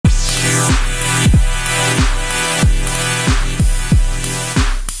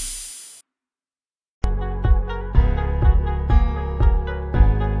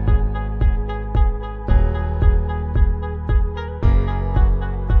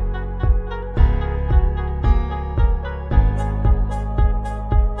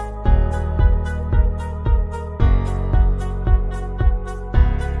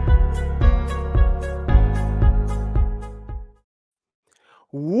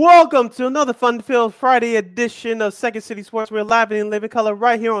Welcome to another fun-filled Friday edition of Second City Sports. We're live and in living color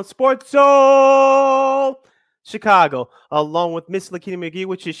right here on Sports Zone Chicago, along with Miss Lakina McGee,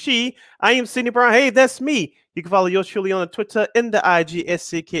 which is she. I am Sidney Brown. Hey, that's me. You can follow yours truly on Twitter and the IG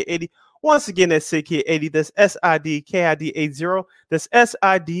SCK80. Once again, that's SCK80. That's SIDKID80. That's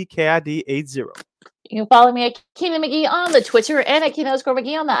SIDKID80. You can follow me at Keenan McGee on the Twitter and at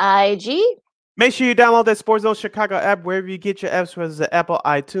Keenan_McGee on the IG. Make sure you download that Sports Zone Chicago app wherever you get your apps, whether it's the Apple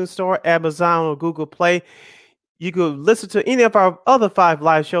iTunes Store, Amazon, or Google Play. You could listen to any of our other 5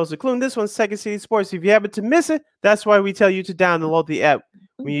 live shows, including this one, Second City Sports. If you happen to miss it, that's why we tell you to download the app.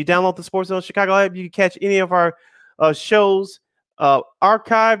 When you download the Sports Zone Chicago app, you can catch any of our shows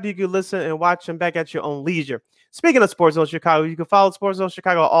archived. You can listen and watch them back at your own leisure. Speaking of Sports Zone Chicago, you can follow Sports Zone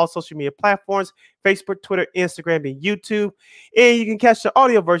Chicago on all social media platforms, Facebook, Twitter, Instagram, and YouTube. And you can catch the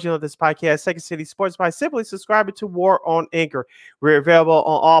audio version of this podcast, Second City Sports, by simply subscribing to War on Anchor. We're available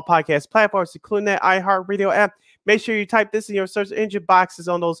on all podcast platforms, including that iHeartRadio app. Make sure you type this in your search engine boxes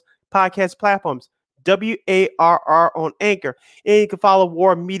on those podcast platforms, WARR on Anchor. And you can follow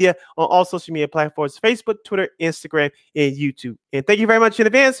War Media on all social media platforms, Facebook, Twitter, Instagram, and YouTube. And thank you very much in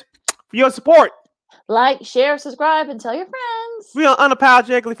advance for your support. Like, share, subscribe, and tell your friends. We are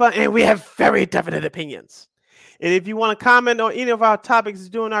unapologetically fun, and we have very definite opinions. And if you want to comment on any of our topics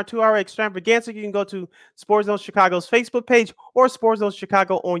during our 2-hour extravaganza, you can go to Sports Zone Chicago's Facebook page or Sports Zone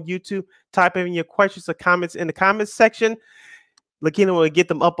Chicago on YouTube. Type in your questions or comments in the comments section. Lakina will get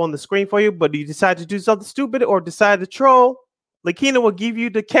them up on the screen for you, but if you decide to do something stupid or decide to troll, Lakina will give you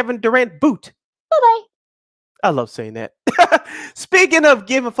the Kevin Durant boot. Bye-bye. I love saying that. Speaking of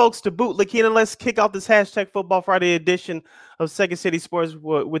giving folks to boot, Lakina, let's kick off this hashtag Football Friday edition of Second City Sports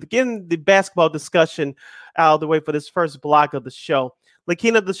with getting the basketball discussion out of the way for this first block of the show.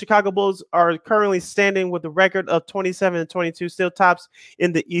 Lakina, the Chicago Bulls are currently standing with a record of 27-22, still tops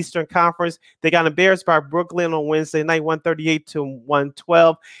in the Eastern Conference. They got embarrassed by Brooklyn on Wednesday night,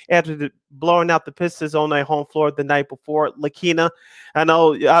 138-112, after blowing out the Pistons on their home floor the night before. Lakina, I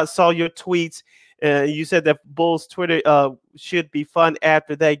know I saw your tweets. You said that Bulls Twitter should be fun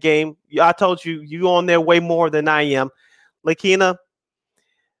after that game. I told you on there way more than I am. Lakina,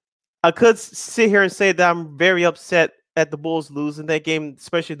 I could sit here and say that I'm very upset at the Bulls losing that game,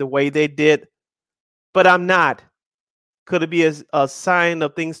 especially the way they did, but I'm not. Could it be a sign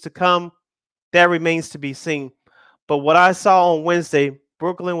of things to come? That remains to be seen. But what I saw on Wednesday,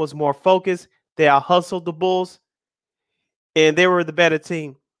 Brooklyn was more focused. They out-hustled the Bulls, and they were the better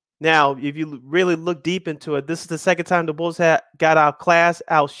team. Now, if you really look deep into it, this is the second time the Bulls got outclassed,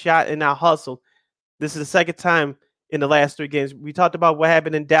 outshot, and out-hustled. This is the second time in the last 3 games. We talked about what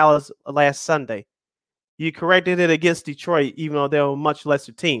happened in Dallas last Sunday. You corrected it against Detroit, even though they were a much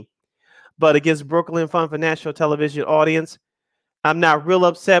lesser team. But against Brooklyn, fun for national television audience, I'm not real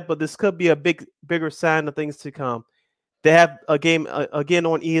upset, but this could be a bigger sign of things to come. They have a game again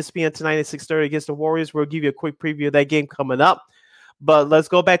on ESPN tonight at 6:30 against the Warriors. We'll give you a quick preview of that game coming up. But let's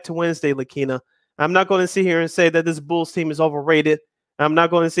go back to Wednesday, Lakina. I'm not going to sit here and say that this Bulls team is overrated. I'm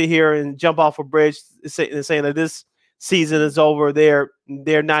not going to sit here and jump off a bridge saying that this season is over. They're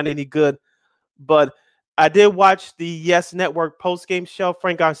not any good. But I did watch the Yes Network post-game show.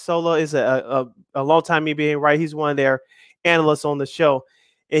 Frank Garsola is a long-time NBA, right? He's one of their analysts on the show.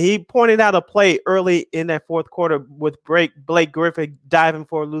 And he pointed out a play early in that fourth quarter with Blake Griffin diving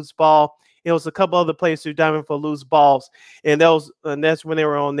for a loose ball. It was a couple other players who diving for loose balls, and that's when they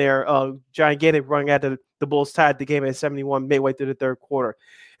were on their gigantic run after the Bulls tied the game at 71 midway through the third quarter.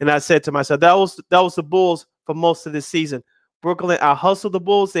 And I said to myself, that was the Bulls for most of this season. Brooklyn out-hustled the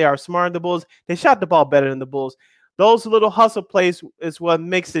Bulls. They are smarter than the Bulls. They shot the ball better than the Bulls. Those little hustle plays is what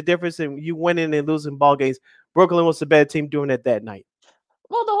makes the difference in you winning and losing ball games. Brooklyn was the better team doing it that night.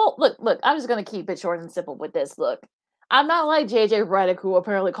 Well, look, I'm just going to keep it short and simple with this. Look, I'm not like JJ Redick, who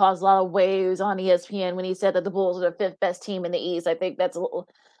apparently caused a lot of waves on ESPN when he said that the Bulls are the 5th best team in the East. I think that's a little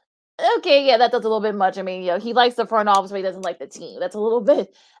okay. Yeah, that's a little bit much. I mean, he likes the front office, but he doesn't like the team. That's a little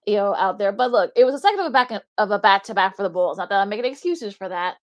bit, out there. But look, it was a second of a back-to-back for the Bulls. Not that I'm making excuses for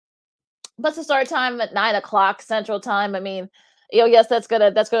that, but to start time at 9:00 Central Time. I mean, yes, that's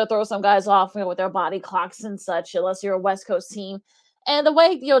gonna throw some guys off, with their body clocks and such, unless you're a West Coast team. And the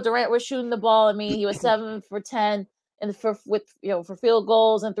way Durant was shooting the ball, I mean, he was 7 for 10. And for field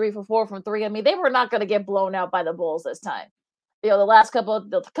goals and 3 for 4 from 3. I mean, they were not going to get blown out by the Bulls this time. The last couple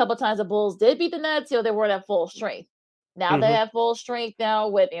times the Bulls did beat the Nets, they weren't at full strength. Now they have full strength now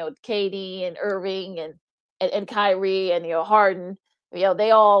with KD and Irving and Kyrie and Harden.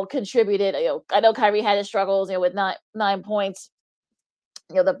 They all contributed. I know Kyrie had his struggles with 9 points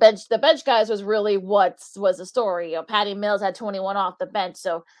the bench guys was really what was the story. Patty Mills had 21 off the bench,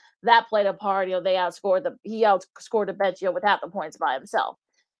 so that played a part. He outscored the bench, with half the points by himself.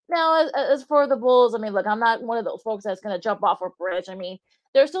 Now, as for the Bulls, I mean, look, I'm not one of those folks that's going to jump off a bridge. I mean,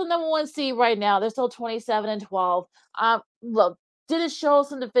 they're still number one seed right now. They're still 27-12. Look, did it show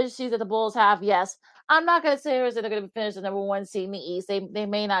some deficiencies that the Bulls have? Yes. I'm not going to say they're going to finish the number one seed in the East. They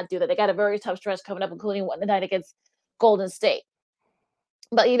may not do that. They got a very tough stretch coming up, including one night against Golden State.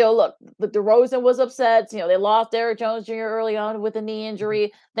 But look, the DeRozan was upset. They lost Derrick Jones Jr. early on with a knee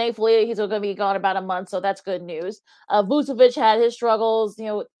injury. Thankfully, he's going to be gone about a month, so that's good news. Vucevic had his struggles,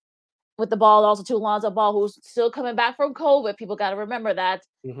 with the ball. Also, to Lonzo Ball, who's still coming back from COVID. People got to remember that.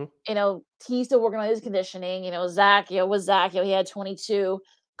 He's still working on his conditioning. Zach, he had 22.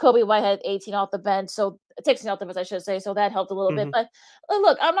 Kobe White had 18 off the bench, so 16 off the bench, I should say. So that helped a little bit. But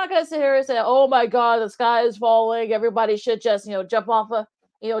look, I'm not going to sit here and say, "Oh my God, the sky is falling. Everybody should just, jump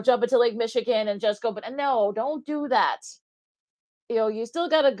jump into Lake Michigan and just go." But no, don't do that. You still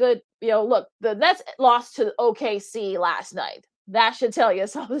got a good, look, the Nets lost to OKC last night. That should tell you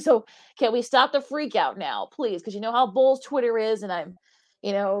something. So can we stop the freak out now, please? Because you know how Bulls Twitter is, and I'm,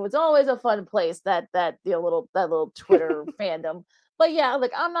 it's always a fun place, that little Twitter fandom. But yeah,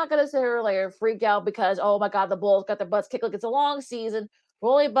 like, I'm not gonna sit here later freak out because, oh my God, the Bulls got their butts kicked. Look, it's a long season.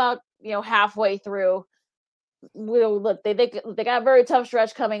 We're only about halfway through. Look, they got a very tough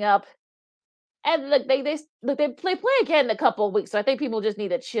stretch coming up, and look, they play again in a couple of weeks. So I think people just need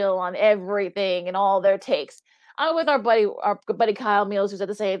to chill on everything and all their takes. I'm with our buddy Kyle Mills, who said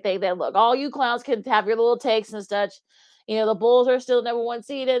the same thing. That, look, all you clowns can have your little takes and such. The Bulls are still number one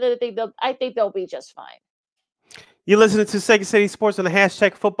seed, and I think they'll be just fine. You're listening to Second City Sports on the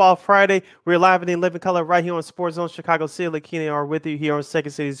hashtag Football Friday. We're live in the living color right here on Sports Zone Chicago City. Lakina are with you here on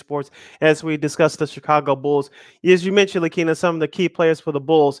Second City Sports as we discuss the Chicago Bulls. As you mentioned, Lakina, some of the key players for the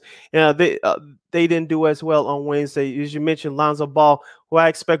Bulls, they didn't do as well on Wednesday. As you mentioned, Lonzo Ball, who I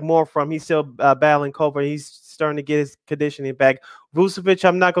expect more from. He's still battling COVID. He's starting to get his conditioning back. Vucevic,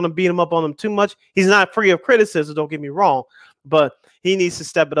 I'm not going to beat him up on him too much. He's not free of criticism, don't get me wrong, but he needs to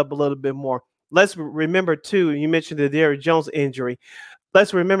step it up a little bit more. Let's remember, too, you mentioned the Derrick Jones injury.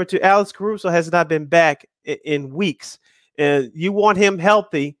 Let's remember, too, Alex Caruso has not been back in weeks. And you want him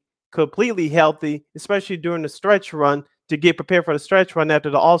healthy, completely healthy, especially during the stretch run, to get prepared for the stretch run after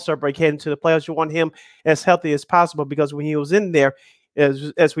the All-Star break, heading to the playoffs. You want him as healthy as possible, because when he was in there,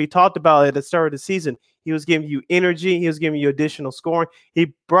 as we talked about at the start of the season, he was giving you energy. He was giving you additional scoring.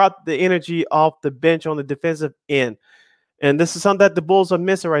 He brought the energy off the bench on the defensive end. And this is something that the Bulls are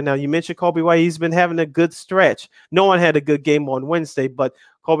missing right now. You mentioned Kobe White. He's been having a good stretch. No one had a good game on Wednesday, but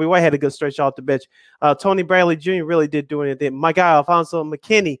Kobe White had a good stretch off the bench. Tony Bradley Jr. really did do anything. My guy, Alfonso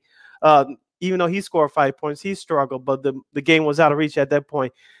McKinney, even though he scored 5 points, he struggled, but the game was out of reach at that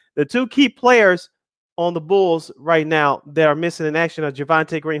point. The two key players on the Bulls right now that are missing in action are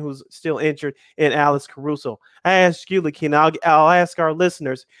Javonte Green, who's still injured, and Alex Caruso. I ask you, Lakina, I'll ask our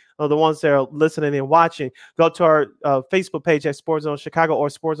listeners, the ones that are listening and watching, go to our Facebook page at Sports Zone Chicago or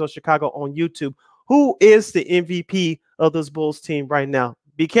Sports Zone Chicago on YouTube. Who is the MVP of this Bulls team right now?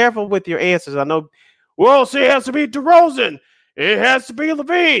 Be careful with your answers. I know, well, see, it has to be DeRozan. It has to be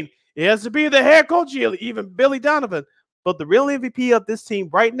LaVine. It has to be the head coach, even Billy Donovan. But the real MVP of this team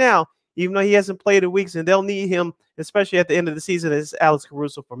right now, even though he hasn't played in weeks and they'll need him, especially at the end of the season, is Alex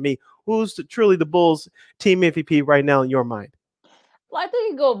Caruso for me. Who's truly the Bulls team MVP right now in your mind? Well, I think you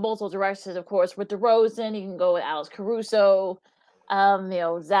can go multiple directions, of course. With DeRozan, you can go with Alex Caruso.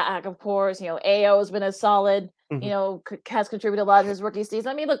 Zach, of course. Ayo has been a solid, has contributed a lot to his rookie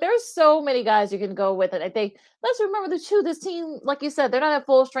season. I mean, look, there's so many guys you can go with. And I think, let's remember this team, like you said, they're not at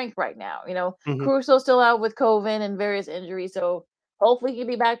full strength right now. Caruso's still out with COVID and various injuries. So hopefully he'll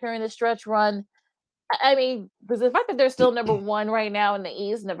be back during the stretch run. I mean, because the fact that they're still number one right now in the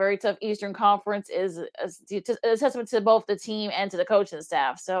East, in a very tough Eastern Conference, is a testament to both the team and to the coaching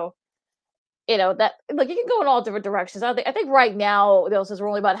staff. So, that, like, you can go in all different directions. I think right now, since we're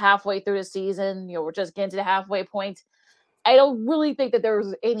only about halfway through the season, we're just getting to the halfway point. I don't really think that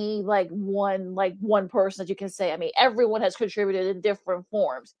there's any one person that you can say. I mean, everyone has contributed in different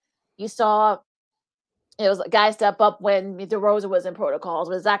forms. You saw. It was guys step up when DeRozan was in protocols,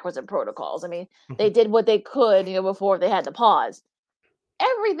 when Zach was in protocols. I mean, they did what they could, before they had to pause.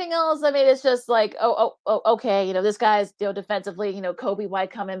 Everything else, I mean, it's just like, okay, this guy's, defensively, Kobe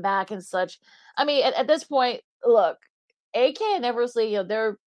White coming back and such. I mean, at this point, look, AK and Eversley,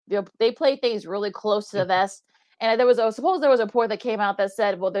 they play things really close to the vest. And there was a report that came out that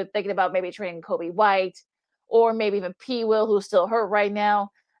said, well, they're thinking about maybe trading Kobe White or maybe even P. Will, who's still hurt right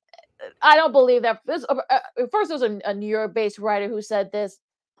now. I don't believe that. First, there was a New York-based writer who said this.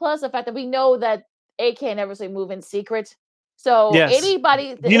 Plus, the fact that we know that AK never say move in secret. So Yes.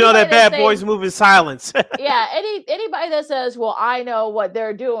 anybody You know that that's bad boys saying, move in silence. yeah, anybody that says, well, I know what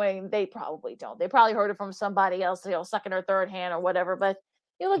they're doing, they probably don't. They probably heard it from somebody else, second or third hand or whatever. But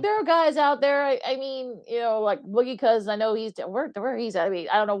look, there are guys out there. I mean, like Boogie, because I know he's where he's at. I mean,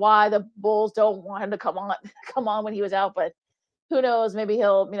 I don't know why the Bulls don't want him to come on come on when he was out, but who knows? Maybe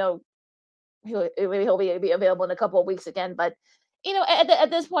he'll be available in a couple of weeks again. But at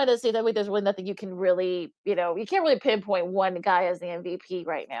this point of the season, there's really nothing you can really, you can't really pinpoint one guy as the MVP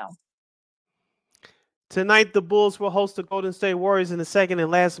right now. Tonight, the Bulls will host the Golden State Warriors in the second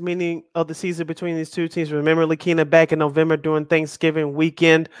and last meeting of the season between these two teams. Remember, Lakina back in November during Thanksgiving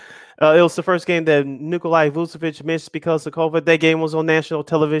weekend. It was the first game that Nikolai Vucevic missed because of COVID. That game was on national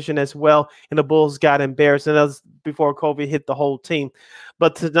television as well, and the Bulls got embarrassed. And that was before COVID hit the whole team.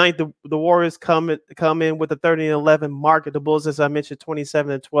 But tonight, the Warriors come in with a 30-11 mark. The Bulls, as I mentioned,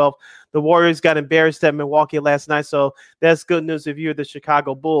 27-12. The Warriors got embarrassed at Milwaukee last night, so that's good news if you're the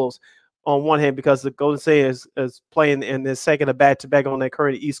Chicago Bulls. On one hand, because the Golden State is playing in their second of back-to-back on their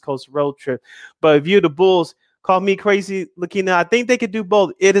current East Coast road trip. But if you're the Bulls, call me crazy, Lakina. I think they could do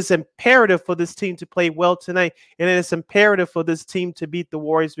both. It is imperative for this team to play well tonight, and it is imperative for this team to beat the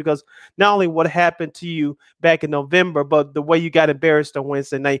Warriors because not only what happened to you back in November, but the way you got embarrassed on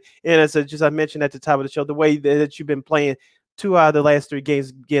Wednesday night. And as I mentioned at the top of the show, the way that you've been playing 2 out of the last 3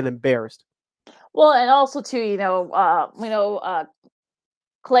 games getting embarrassed. Well, and also too,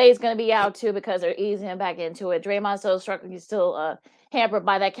 Clay's going to be out too because they're easing him back into it. Draymond's still struggling. He's still hampered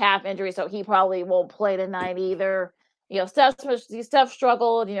by that calf injury, so he probably won't play tonight either. Steph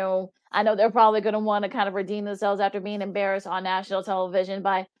struggled. I know they're probably going to want to kind of redeem themselves after being embarrassed on national television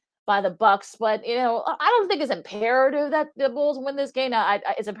by the Bucks. But I don't think it's imperative that the Bulls win this game. Now,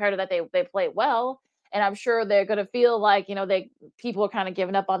 it's imperative that they play well, and I'm sure they're going to feel like people are kind of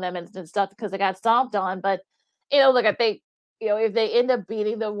giving up on them and stuff because they got stomped on. But look, I think if they end up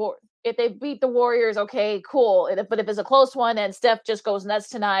beating if they beat the Warriors, okay, cool. But if it's a close one and Steph just goes nuts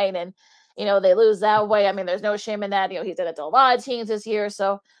tonight and, they lose that way, I mean, there's no shame in that. He's done it to a lot of teams this year.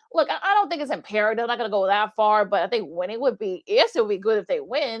 So, look, I don't think it's imperative. I'm not going to go that far, but I think winning would be, yes, it would be good if they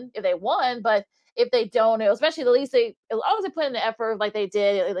won. But if they don't, especially at least as long as they put in the effort like they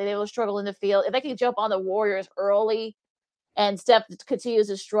did, they will struggle in the field. If they can jump on the Warriors early, and Steph continues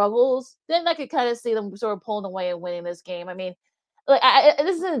his struggles, then I could kind of see them sort of pulling away and winning this game. I mean,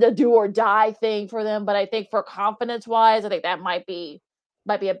 this isn't a do or die thing for them, but I think for confidence wise, I think that might be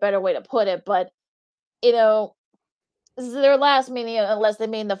a better way to put it. But this is their last meeting unless they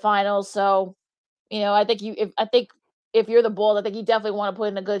meet in the finals. So, I think if you're the Bulls, I think you definitely want to put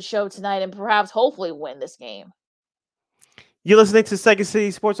in a good show tonight and perhaps hopefully win this game. You're listening to Second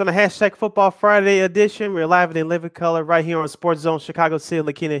City Sports on the hashtag Football Friday edition. We're live and in living color right here on Sports Zone Chicago City.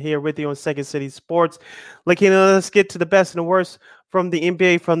 Lakina here with you on Second City Sports. Lakina, let's get to the best and the worst from the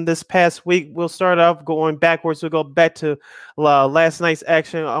NBA from this past week. We'll start off going backwards. We'll go back to last night's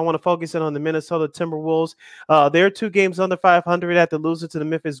action. I want to focus in on the Minnesota Timberwolves. They're 2 games under 500 after losing to the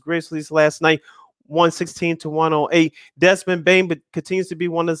Memphis Grizzlies last night. 116-108. Desmond Bane continues to be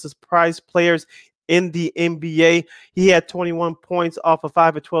one of the surprise players in the NBA. He had 21 points off of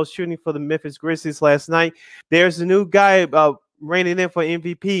 5 of 12 shooting for the Memphis Grizzlies last night. There's a new guy reigning in for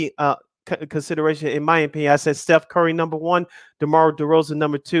MVP consideration, in my opinion. I said Steph Curry, number 1, DeMar DeRozan,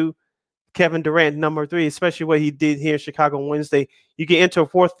 number 2, Kevin Durant, number 3, especially what he did here in Chicago on Wednesday. You get into a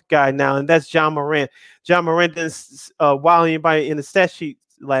 4th guy now, and that's Ja Morant. Ja Morant didn't wow anybody in the stat sheet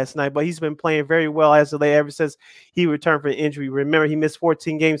last night, but he's been playing very well as of late ever since he returned from injury. Remember, he missed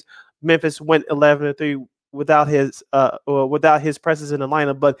 14 games. Memphis went 11-3 without his presence in the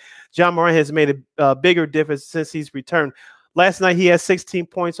lineup, but Ja Morant has made a bigger difference since he's returned. Last night he had 16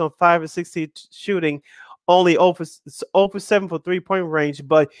 points on 5 of 16 shooting, only over 7 for 3-point range,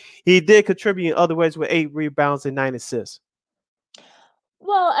 but he did contribute in other ways with 8 rebounds and 9 assists.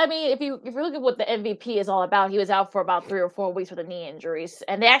 Well, I mean, if you look at what the MVP is all about, he was out for about 3 or 4 weeks with the knee injuries,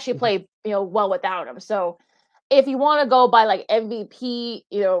 and they actually played well without him. So if you want to go by like MVP,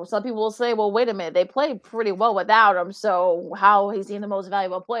 some people will say, well, wait a minute, they played pretty well without him. So how is he the most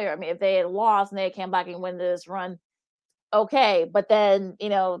valuable player? I mean, if they had lost and they came back and win this run, okay. But then, they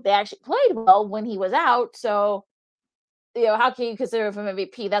actually played well when he was out. So, how can you consider him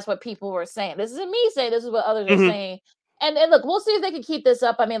MVP? That's what people were saying. This isn't me saying, this is what others are saying. And look, we'll see if they can keep this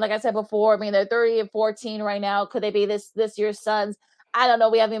up. I mean, like I said before, I mean, they're 30-14 right now. Could they be this year's Suns? I don't know.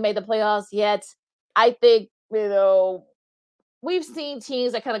 We haven't made the playoffs yet. I think, we've seen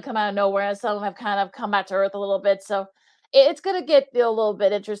teams that kind of come out of nowhere, and some of them have kind of come back to earth a little bit. So it's going to get a little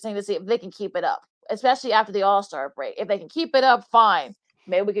bit interesting to see if they can keep it up, especially after the All-Star break. If they can keep it up, fine.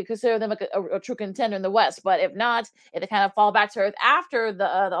 Maybe we could consider them a true contender in the West. But if not, if they kind of fall back to earth after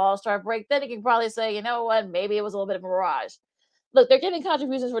the All-Star break, then you can probably say, you know what, maybe it was a little bit of a mirage. Look, they're getting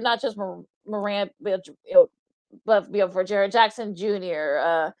contributions for not just Morant, but for Jared Jackson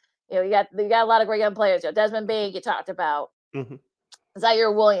Jr. You got a lot of great young players. Desmond Bane, you talked about. Mm-hmm.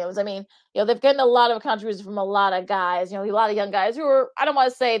 Zaire Williams. I mean, they've gotten a lot of contributions from a lot of guys. A lot of young guys who are. I don't want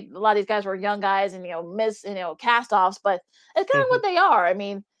to say a lot of these guys were young guys and cast offs, but it's kind of what they are. I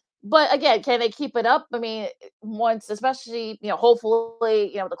mean, but again, can they keep it up? I mean, once, especially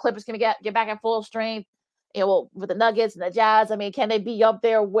hopefully, the Clippers can get back at full strength. With the Nuggets and the Jazz. I mean, can they be up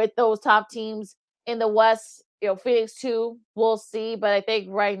there with those top teams in the West? Phoenix too. We'll see. But I think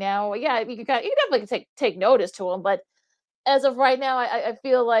right now, yeah, you can definitely take notice to them, but as of right now, I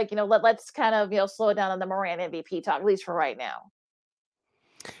feel like let's kind of slow down on the Morant MVP talk, at least for right now.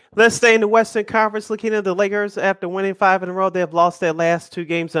 Let's stay in the Western Conference. Looking at the Lakers, after winning 5 in a row, they have lost their last 2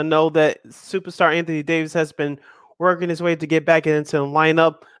 games. I know that superstar Anthony Davis has been working his way to get back into the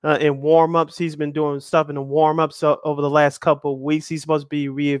lineup in warm-ups. He's been doing stuff in the warm-ups over the last couple of weeks. He's supposed to be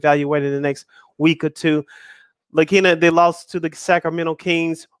reevaluated in the next week or two. Lakina, they lost to the Sacramento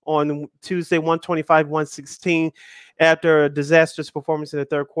Kings on Tuesday, 125-116, after a disastrous performance in the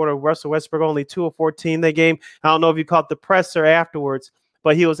third quarter. Russell Westbrook only 2 of 14 in that game. I don't know if you caught the presser afterwards,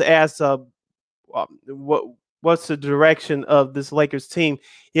 but he was asked what's the direction of this Lakers team.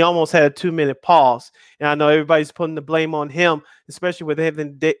 He almost had a 2-minute pause. And I know everybody's putting the blame on him, especially with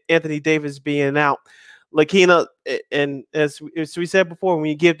Anthony Davis being out. Lakina, and as we said before, when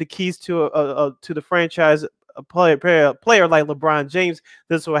you give the keys to the franchise, a player like LeBron James,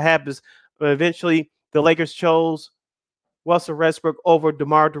 this is what happens. But eventually, the Lakers chose Russell Westbrook over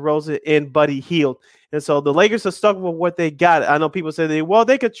DeMar DeRozan and Buddy Hield. And so the Lakers are stuck with what they got. I know people say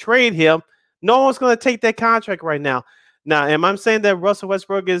they could trade him. No one's going to take that contract right now. Now, am I saying that Russell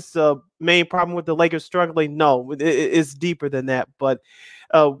Westbrook is the main problem with the Lakers struggling? No, it's deeper than that. But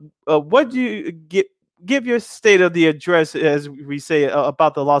what do you give your state of the address, as we say,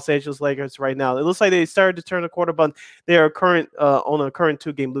 about the Los Angeles Lakers right now? It looks like they started to turn the corner, but they are on a current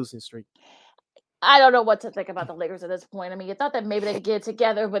 2-game losing streak. I don't know what to think about the Lakers at this point. I mean, you thought that maybe they could get it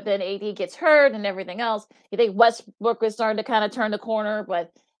together, but then AD gets hurt and everything else. You think Westbrook was starting to kind of turn the corner,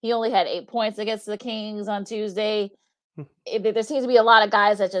 but he only had 8 points against the Kings on Tuesday. There seems to be a lot of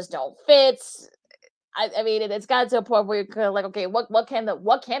guys that just don't fit. I mean, it's gotten to a point where you're kind of like, okay, what can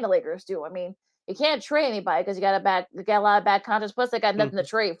the Lakers do? I mean, you can't trade anybody because you got a lot of bad contracts. Plus, they got nothing to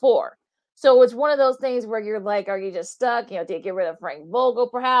trade for. So it's one of those things where you're like, are you just stuck? Do you get rid of Frank Vogel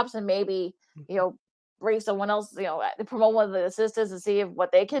perhaps, and maybe bring someone else, promote one of the assistants and see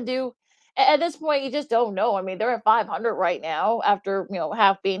what they can do. At this point, you just don't know. I mean, they're at 500 right now after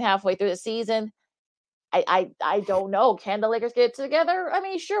being halfway through the season. I don't know. Can the Lakers get it together? I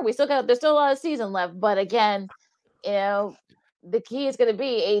mean, sure, there's still a lot of season left, but again, the key is going to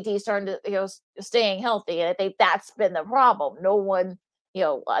be AD starting to staying healthy, and I think that's been the problem. No one, I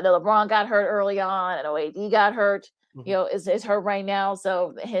know LeBron got hurt early on. I know AD got hurt. Is hurt right now,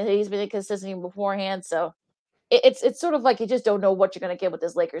 so he's been inconsistent beforehand. So it's sort of like you just don't know what you're going to get with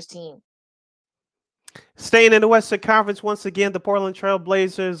this Lakers team. Staying in the Western Conference once again, the Portland Trail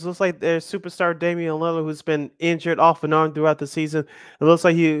Blazers looks like their superstar Damian Lillard, who's been injured off and on throughout the season. It looks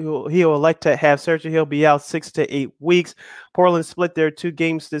like he'll elect to have surgery. He'll be out 6 to 8 weeks. Portland split their 2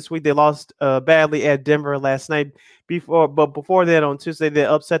 games this week. They lost badly at Denver last night. Before that, on Tuesday, they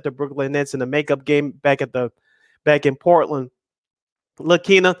upset the Brooklyn Nets in the makeup game back in Portland.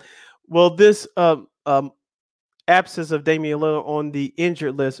 Lakina, will this absence of Damian Lillard on the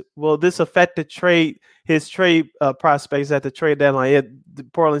injured list, will this affect his trade prospects at the trade deadline?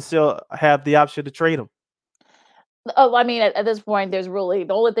 Portland still have the option to trade him. Oh, I mean, at this point, there's really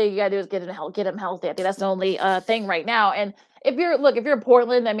the only thing you gotta do is get him healthy. I think that's the only thing right now. And if you're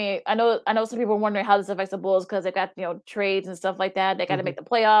Portland, I mean, I know some people are wondering how this affects the Bulls because they've got trades and stuff like that. They got to make the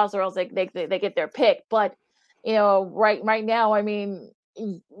playoffs, or else they get their pick. But right now, I mean, I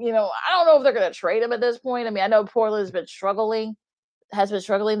don't know if they're going to trade him at this point. I mean, I know Portland has been struggling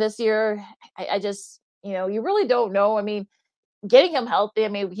this year. I just, you really don't know. I mean, getting him healthy. I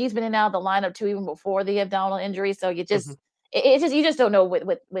mean, he's been in and out of the lineup too, even before the abdominal injury. So you just, you just don't know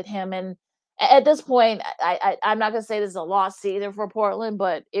with him. And at this point, I'm not going to say this is a lost season for Portland,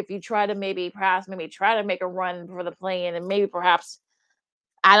 but if you try to maybe try to make a run for the play-in, and maybe perhaps,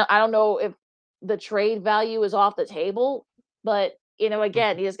 I don't know if the trade value is off the table, but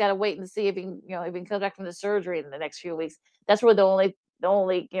again, you just got to wait and see if he can come back from the surgery in the next few weeks. That's really the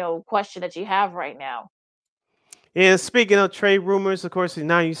only question that you have right now. And speaking of trade rumors, of course,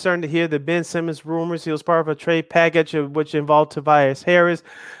 now you're starting to hear the Ben Simmons rumors. He was part of a trade package which involved Tobias Harris.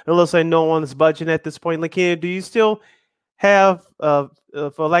 It looks like no one is budging at this point. Lakina, do you still have,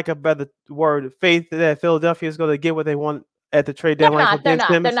 for lack of a better word, faith that Philadelphia is going to get what they want at the trade They're deadline for not. They're Ben not.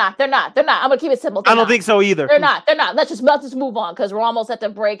 They're Simmons? not. They're not. They're not. I'm gonna keep it simple. I They're don't not. think so either. They're not. They're not. Let's just move on because we're almost at the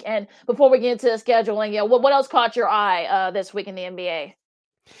break. And before we get into the scheduling, what else caught your eye this week in the NBA?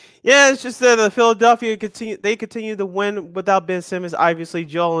 Yeah, it's just that Philadelphia continue to win without Ben Simmons. Obviously,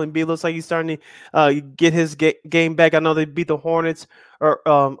 Joel Embiid looks like he's starting to get his game back. I know they beat the Hornets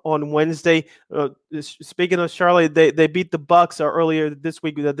on Wednesday. Speaking of Charlotte, they beat the Bucks earlier this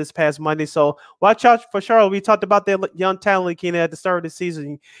week, this past Monday. So watch out for Charlotte. We talked about their young talent, Keenan, at the start of the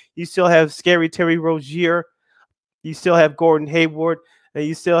season. You still have scary Terry Rozier. You still have Gordon Hayward, and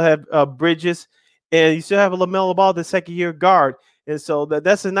you still have Bridges, and you still have a LaMelo Ball, the second-year guard. And so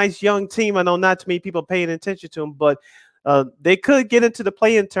that's a nice young team. I know not too many people paying attention to them, but they could get into the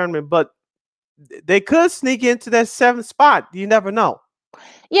play-in tournament, but they could sneak into that 7th spot. You never know.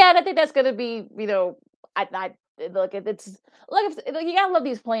 Yeah, and I think that's going to be, I look, it's like you gotta love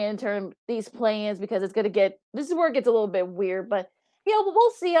these play-ins because it's going to this is where it gets a little bit weird, but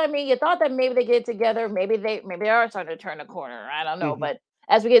we'll see. I mean, you thought that maybe they get together, maybe they are starting to turn a corner. I don't know, but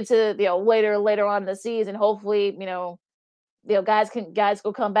as we get to later on in the season, hopefully, guys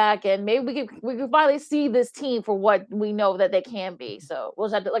will come back and maybe we can finally see this team for what we know that they can be. So we'll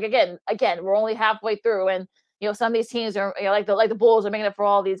just have to again, we're only halfway through, and some of these teams are like the Bulls are making up for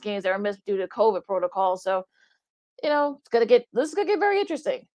all these games that are missed due to COVID protocol. So this is gonna get very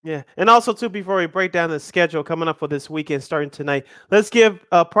interesting. Yeah, and also too, before we break down the schedule coming up for this weekend starting tonight, let's give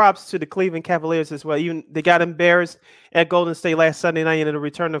props to the Cleveland Cavaliers as well. Even they got embarrassed at Golden State last Sunday night in the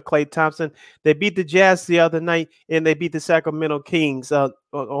return of Klay Thompson. They beat the Jazz the other night, and they beat the Sacramento Kings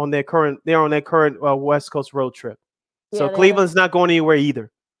on their current West Coast road trip. So Cleveland's not going anywhere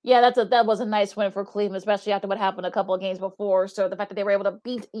either. Yeah, that was a nice win for Cleveland, especially after what happened a couple of games before. So the fact that they were able to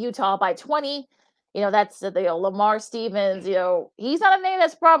beat Utah by 20. That's Lamar Stevens. He's not a name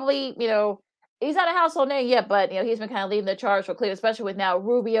that's probably he's not a household name yet, but he's been kind of leading the charge for Cleveland, especially with now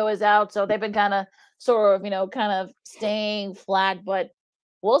Rubio is out, so they've been kind of kind of staying flat. But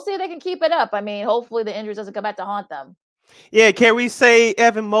we'll see if they can keep it up. I mean, hopefully the injuries doesn't come back to haunt them. Yeah, can we say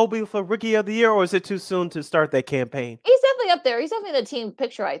Evan Mobley for Rookie of the Year, or is it too soon to start that campaign? He's definitely up there. He's definitely the team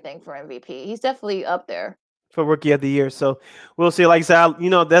picture, I think, for MVP. He's definitely up there for Rookie of the Year. So we'll see. Like I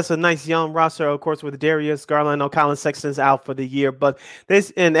said, that's a nice young roster, of course, with Darius Garland. Colin Sexton's out for the year. But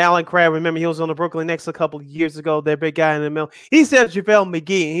and Alan Crabb, remember, he was on the Brooklyn Nets a couple of years ago, their big guy in the middle. He said JaVale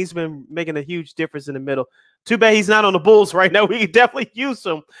McGee, and he's been making a huge difference in the middle. Too bad he's not on the Bulls right now. We could definitely use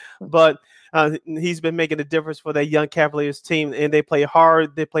him. But he's been making a difference for that young Cavaliers team, and they play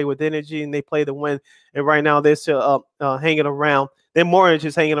hard, they play with energy, and they play to win. And right now they're still hanging around. They're more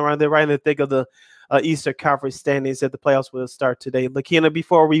just hanging around. They're right in the thick of the Eastern Conference standings at the playoffs will start today. Lakina,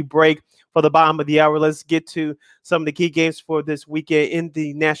 before we break for the bottom of the hour, let's get to some of the key games for this weekend in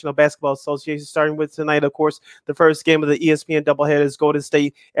the National Basketball Association, starting with tonight, of course, the first game of the ESPN doubleheader is Golden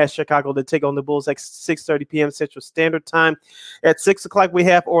State at Chicago to take on the Bulls at 6:30 p.m. Central Standard Time. At 6 o'clock, we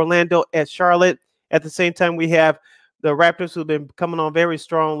have Orlando at Charlotte. At the same time, we have the Raptors, who've been coming on very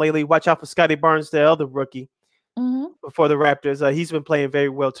strong lately. Watch out for Scotty Barnes, the other rookie for the Raptors. He's been playing very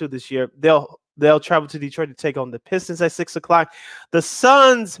well, too, this year. They'll travel to Detroit to take on the Pistons at 6 o'clock. The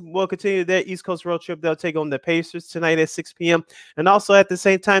Suns will continue their East Coast road trip. They'll take on the Pacers tonight at 6 p.m. And also at the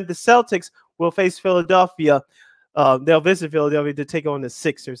same time, the Celtics will face Philadelphia. They'll visit Philadelphia to take on the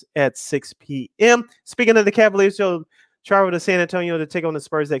Sixers at 6 p.m. Speaking of the Cavaliers, they'll travel to San Antonio to take on the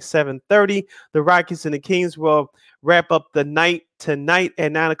Spurs at 7:30. The Rockets and the Kings will wrap up the night tonight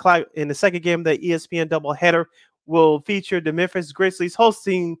at 9 o'clock. In the second game, the ESPN doubleheader will feature the Memphis Grizzlies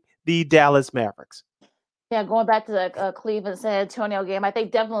hosting the Dallas Mavericks. Yeah, going back to the Cleveland-San Antonio game, I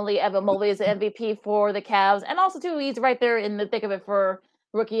think definitely Evan Mobley is the MVP for the Cavs. And also, too, he's right there in the thick of it for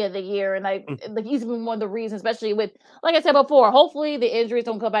Rookie of the Year. And he's been one of the reasons, especially with, like I said before, hopefully the injuries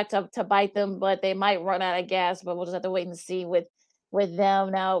don't come back to bite them, but they might run out of gas. But we'll just have to wait and see with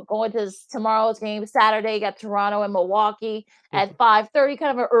them. Now, going to tomorrow's game, Saturday, you got Toronto and Milwaukee at 5:30,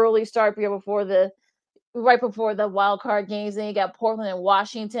 kind of an early start here right before the wild card games. Then you got Portland and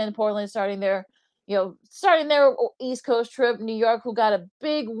Washington. Portland starting their East Coast trip. New York, who got a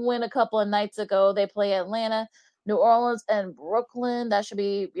big win a couple of nights ago. They play Atlanta, New Orleans, and Brooklyn. That should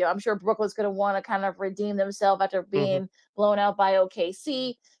be, I'm sure Brooklyn's going to want to kind of redeem themselves after being blown out by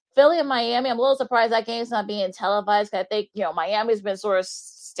OKC. Philly and Miami, I'm a little surprised that game's not being televised. I think, Miami's been sort of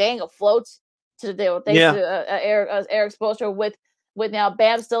staying afloat thanks to Eric Spoelstra with now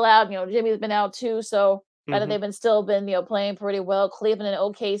Bam still out, Jimmy's been out too. So That they've been playing pretty well. Cleveland and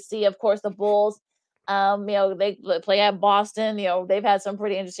OKC, of course, the Bulls. They play at Boston. They've had some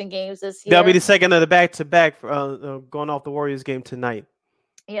pretty interesting games this year. That'll be the second of the back-to-back going off the Warriors game tonight.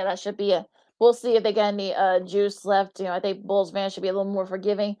 Yeah, that should be we'll see if they got any juice left. I think Bulls fans should be a little more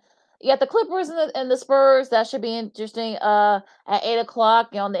forgiving. You got the Clippers and the Spurs. That should be interesting. At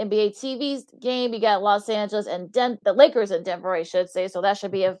 8:00, on the NBA TV game, you got Los Angeles and the Lakers in Denver, I should say. So that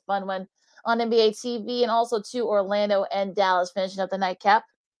should be a fun one on NBA TV, and also Orlando and Dallas finishing up the nightcap.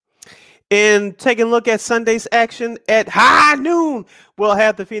 And taking a look at Sunday's action at high noon, we'll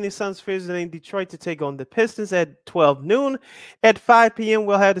have the Phoenix Suns visiting Detroit to take on the Pistons at 12 noon. At 5 p.m.,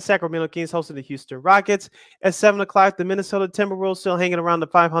 we'll have the Sacramento Kings hosting the Houston Rockets. At 7 o'clock, the Minnesota Timberwolves still hanging around the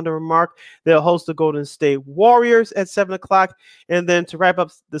 500 mark. They'll host the Golden State Warriors at 7 o'clock. And then to wrap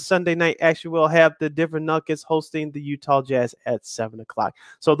up the Sunday night action, we'll have the Denver Nuggets hosting the Utah Jazz at 7 o'clock.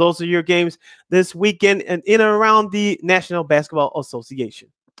 So those are your games this weekend and in and around the National Basketball Association.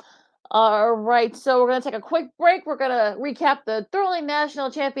 All right, so we're going to take a quick break. We're going to recap the thrilling national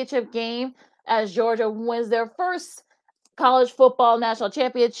championship game as Georgia wins their first college football national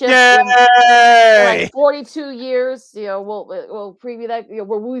championship in like 42 years. We'll preview that.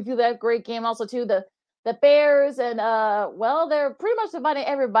 We'll review that great game. Also, too, the Bears and they're pretty much inviting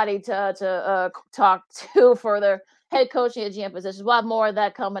everybody to talk to for their head coaching and GM positions. We'll have more of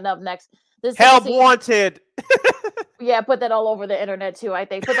that coming up next. Help wanted. Yeah, put that all over the internet too, I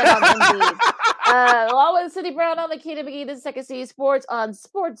think. Put that on Indeed. Along with Cindy Brown on Lakina McGee, this is Second City Sports on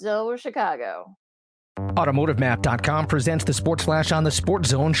Sports Zone Chicago. AutomotiveMap.com presents the Sports Flash on the Sports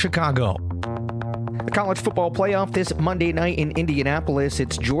Zone Chicago. The college football playoff this Monday night in Indianapolis.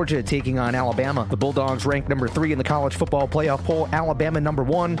 It's Georgia taking on Alabama. The Bulldogs ranked number 3 in the college football playoff poll, Alabama number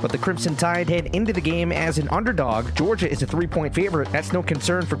 1, but the Crimson Tide head into the game as an underdog. Georgia is a 3-point favorite. That's no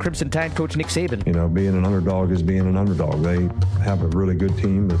concern for Crimson Tide coach Nick Saban. Being an underdog is being an underdog. They have a really good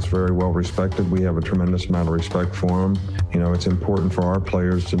team that's very well respected. We have a tremendous amount of respect for them. It's important for our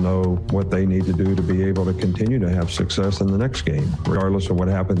players to know what they need to do to be able to continue to have success in the next game, regardless of what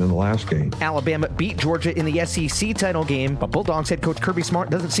happened in the last game. Alabama beat Georgia in the SEC title game, but Bulldogs head coach Kirby Smart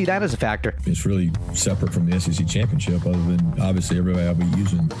doesn't see that as a factor. It's really separate from the SEC championship, other than obviously everybody will be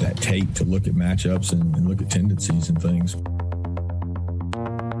using that tape to look at matchups and look at tendencies and things.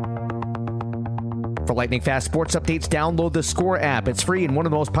 For lightning fast sports updates, download the Score app. It's free and one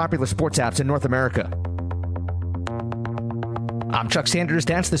of the most popular sports apps in North America. I'm Chuck Sanders.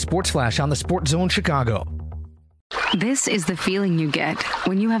 That's the Sports Flash on the Sports Zone Chicago. This is the feeling you get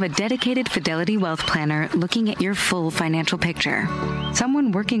when you have a dedicated Fidelity Wealth Planner looking at your full financial picture.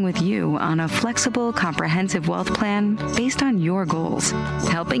 Someone working with you on a flexible, comprehensive wealth plan based on your goals,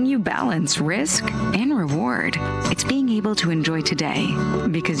 helping you balance risk and reward. It's being able to enjoy today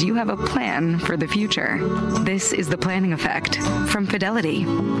because you have a plan for the future. This is the planning effect from Fidelity.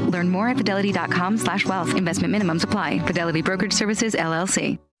 Learn more at fidelity.com/wealth. Investment minimums apply. Fidelity Brokerage Services,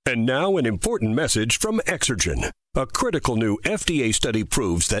 LLC. And now an important message from Exergen. A critical new FDA study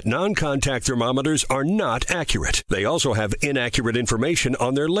proves that non-contact thermometers are not accurate. They also have inaccurate information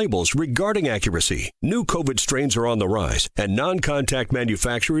on their labels regarding accuracy. New COVID strains are on the rise, and non-contact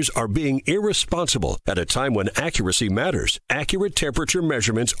manufacturers are being irresponsible at a time when accuracy matters. Accurate temperature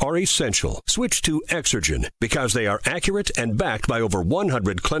measurements are essential. Switch to Exergen because they are accurate and backed by over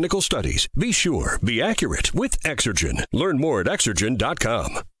 100 clinical studies. Be sure, be accurate with Exergen. Learn more at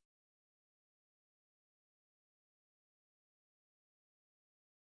Exergen.com.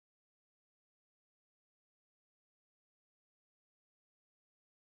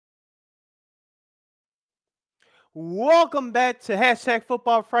 Welcome back to Hashtag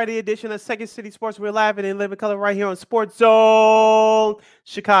Football Friday edition of Second City Sports. We're live and in living color right here on Sports Zone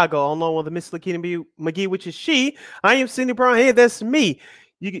Chicago, along with Miss Lakina McGee, which is she. I am Cindy Brown. Hey, that's me.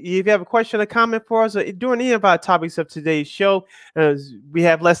 If you have a question or comment for us during any of our topics of today's show, we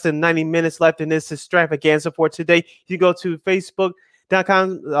have less than 90 minutes left in this extravaganza for today. You go to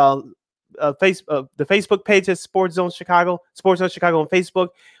Facebook.com, the Facebook page at Sports Zone Chicago on Facebook,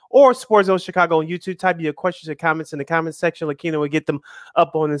 or Sports Zone Chicago on YouTube. Type your questions and comments in the comment section. Lakina will get them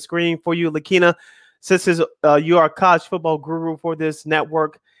up on the screen for you. Lakina, since you are a college football guru for this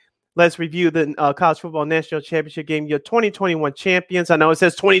network, let's review the college football national championship game. Your 2021 champions. I know it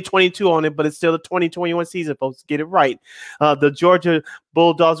says 2022 on it, but it's still the 2021 season, folks. Get it right. The Georgia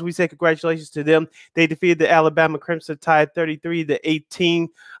Bulldogs, we say congratulations to them. They defeated the Alabama Crimson Tide 33-18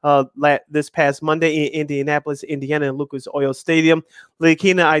 this past Monday in Indianapolis, Indiana, and Lucas Oil Stadium.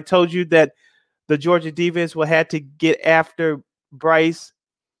 Lakina, I told you that the Georgia defense will have to get after Bryce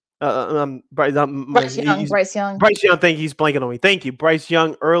Bryce Young. Bryce Young. Bryce Young. Thank you. He's blanking on me. Thank you, Bryce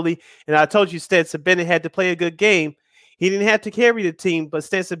Young. Early, and I told you Stetson Bennett had to play a good game. He didn't have to carry the team, but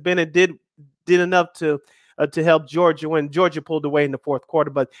Stetson Bennett did enough to help Georgia when Georgia pulled away in the fourth quarter.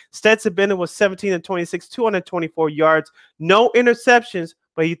 But Stetson Bennett was 17 and 26, 224 yards, no interceptions,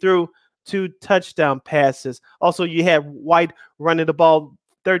 but he threw 2 touchdown passes. Also, you had White running the ball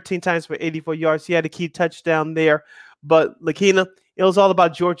 13 times for 84 yards. He had a key touchdown there. But Lakina, it was all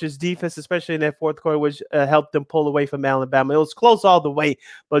about Georgia's defense, especially in that fourth quarter, which helped them pull away from Alabama. It was close all the way,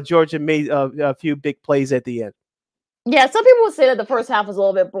 but Georgia made a few big plays at the end. Yeah, some people would say that the first half was a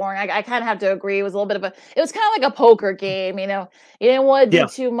little bit boring. I kind of have to agree. It was a little bit of it was kind of like a poker game, you know. You didn't want to do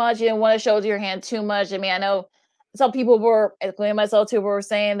too much. You didn't want to show your hand too much. I mean, I know some people were, including myself too, were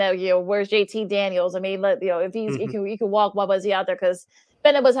saying that, you know, where's JT Daniels? I mean, if he's he can walk, why was he out there? Because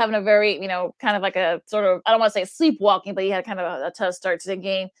Bennett was having a very, you know, kind of like a sort of, I don't want to say sleepwalking, but he had kind of a tough start to the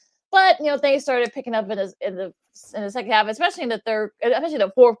game. But, you know, things started picking up in the second half, especially in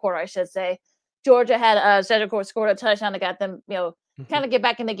the fourth quarter, I should say. Georgia had Cedric scored a touchdown that got them, you know, kind of get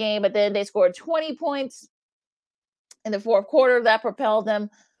back in the game, but then they scored 20 points in the fourth quarter that propelled them.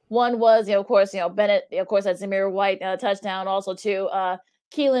 One was, you know, of course, Bennett, of course, had Zamir White touchdown. Also, to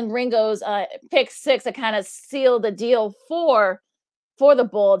Keelan Ringo's pick six that kind of sealed the deal for the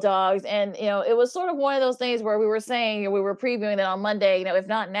Bulldogs. And, you know, it was sort of one of those things where we were saying, we were previewing it on Monday, you know, if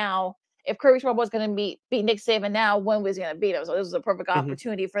not now, if Kirby Smart was going to beat Nick Saban now, when was he going to beat him? So this was a perfect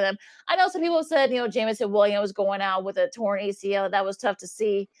opportunity for them. I know some people said, you know, Jameson Williams was going out with a torn ACL. That was tough to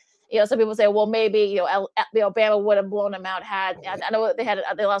see. You know, some people say, well, maybe, you know, Alabama would have blown them out. I know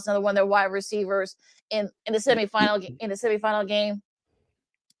they lost another one of their wide receivers in the semifinal game.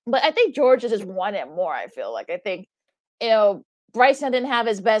 But I think Georgia just wanted more. I feel like, I think, you know, Bryson didn't have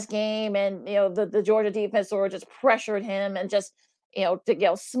his best game, and, you know, the Georgia defense sort of just pressured him and just,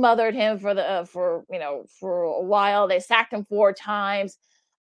 smothered him for a while. They sacked him 4 times.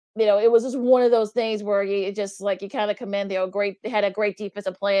 You know, it was just one of those things where you kind of commend, they had a great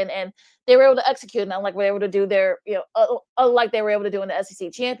defensive plan, and they were able to execute, and unlike what they were able to do unlike they were able to do in the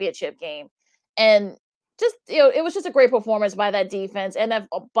SEC championship game. And just, it was just a great performance by that defense and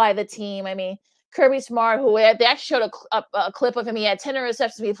by the team. I mean, Kirby Smart, who they actually showed a clip of him. He had 10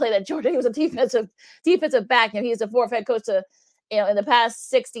 interceptions when he played at Georgia. He was a defensive back, and he's the fourth head coach to, in the past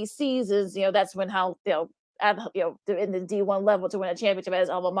 60 seasons. That's when in the D1 level to win a championship at his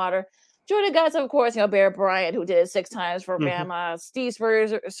alma mater. Georgia guys, of course, Bear Bryant, who did it 6 times for Bama, Steve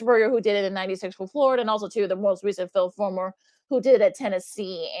Spurrier, who did it in 96 for Florida, and also too the most recent Phil Fulmer, who did it at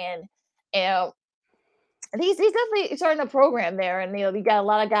Tennessee. And he's definitely starting a program there, and you got a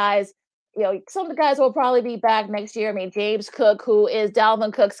lot of guys. Some of the guys will probably be back next year. I mean, James Cook, who is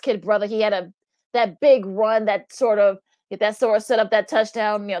Dalvin Cook's kid brother, he had that big run that sort of set up that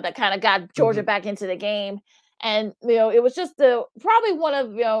touchdown, that kind of got Georgia back into the game. And, it was just probably one of,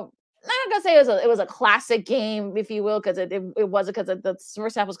 I'm not going to say it was a classic game, if you will, because it wasn't, because the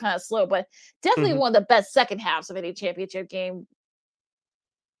first half was kind of slow, but definitely one of the best second halves of any championship game.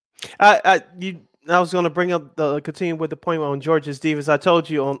 I was going to continue with the point on Georgia's defense. I told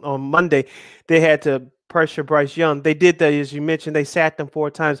you on Monday they had to pressure Bryce Young. They did that, as you mentioned. They sacked him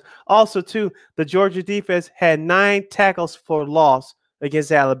 4 times. Also, too, the Georgia defense had 9 tackles for loss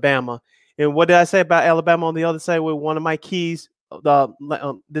against Alabama. And what did I say about Alabama on the other side with one of my keys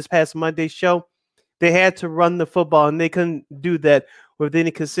this past Monday's show? They had to run the football, and they couldn't do that with any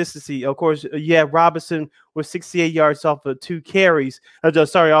consistency. Of course, Robinson was 68 yards off of 2 carries.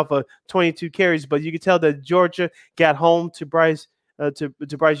 Off of 22 carries. But you could tell that Georgia got home to Bryce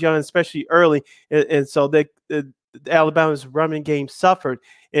Young, especially early, and so Alabama's running game suffered.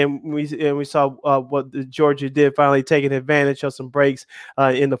 And we saw what Georgia did, finally taking advantage of some breaks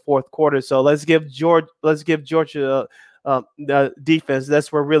in the fourth quarter. So let's give Georgia the defense.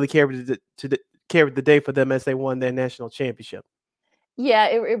 That's what really carried the day for them as they won their national championship. Yeah,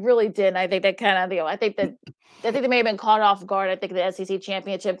 it really did. I think that kind of, I think they may have been caught off guard. I think the SEC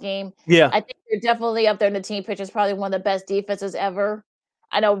championship game. Yeah, I think they're definitely up there in the team picture. It's probably one of the best defenses ever.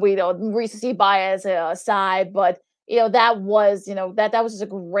 I know we don't recency bias aside, but that was that was just a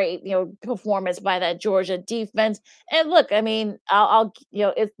great performance by that Georgia defense. And look, I mean,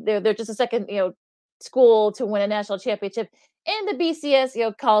 they're just a second school to win a national championship in the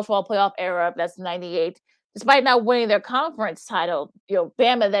BCS college football playoff era. That's 98. Despite not winning their conference title,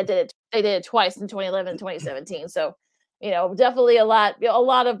 Bama they did it twice in 2011 and 2017. So, definitely a lot of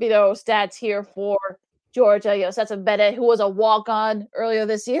stats here for Georgia. Stetson Bennett, who was a walk-on earlier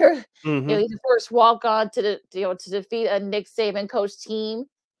this year, he's the first walk-on to defeat a Nick Saban coach team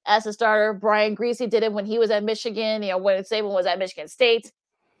as a starter. Brian Griese did it when he was at Michigan. When Saban was at Michigan State.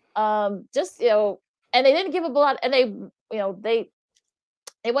 Just, and they didn't give up a lot, and they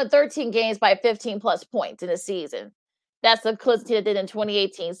won 13 games by 15 plus points in a season. That's the Clemson team that did in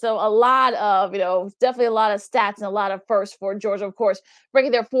 2018. So a lot of, definitely a lot of stats and a lot of firsts for Georgia, of course,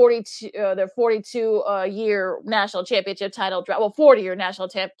 breaking their 42 year national championship title drought. Well, 40-year national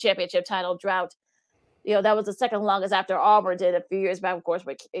championship title drought. That was the second longest after Auburn did a few years back, of course,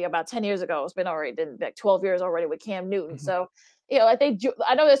 about 10 years ago. It's been already like 12 years already with Cam Newton. Mm-hmm. So, I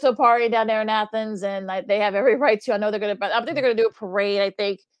know they're still partying down there in Athens, and they have every right to. I think they're going to do a parade, I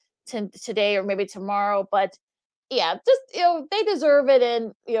think, today or maybe tomorrow. But yeah, just, they deserve it.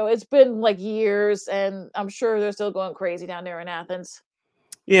 And, it's been like years, and I'm sure they're still going crazy down there in Athens.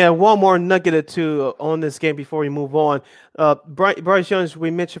 Yeah, one more nugget or two on this game before we move on. Bryce Young, we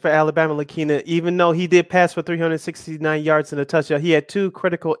mentioned for Alabama, Lakina, even though he did pass for 369 yards and a touchdown, he had 2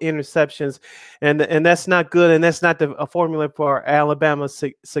 critical interceptions, and that's not good, and that's not a formula for Alabama's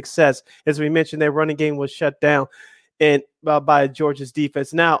success. As we mentioned, their running game was shut down and by Georgia's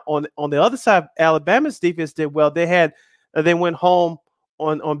defense. Now, on the other side, Alabama's defense did well. They went home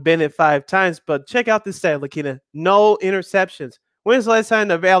on Bennett 5 times, but check out this stat, Lakina: no interceptions. When's the last time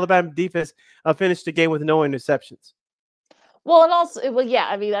the Alabama defense finished the game with no interceptions? Well, and also, yeah,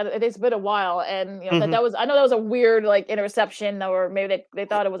 I mean, it's been a while, and I know that was a weird like interception, or maybe they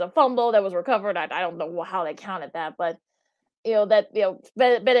thought it was a fumble that was recovered. I don't know how they counted that, but Bennett,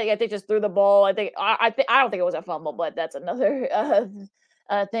 I think, just threw the ball. I don't think it was a fumble, but that's another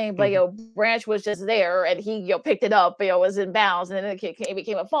thing. But Branch was just there, and he picked it up. Was in bounds, and then it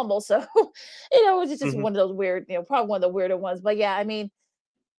became a fumble. So it was just one of those weird, probably one of the weirder ones. But yeah, I mean,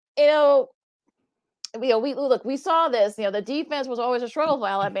 we saw this. The defense was always a struggle for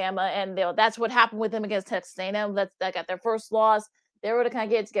Alabama, and that's what happened with them against Texas A&M. That got their first loss. They were to kind of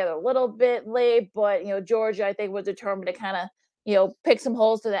get together a little bit late, but Georgia, I think, was determined to kind of pick some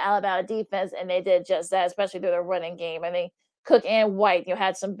holes to the Alabama defense, and they did just that, especially through their running game. I mean, Cook and White,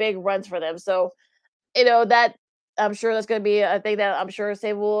 had some big runs for them. So, that I'm sure that's going to be a thing that I'm sure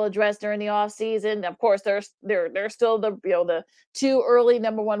they will address during the offseason. Of course, they're still the 2 early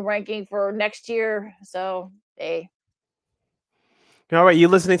number 1 ranking for next year. So All right, you're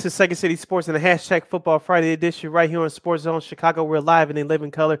listening to Second City Sports and the Hashtag Football Friday edition right here on Sports Zone Chicago. We're live and in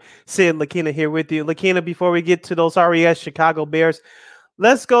living color. Sid Lakina here with you. Lakina, before we get to those RES Chicago Bears,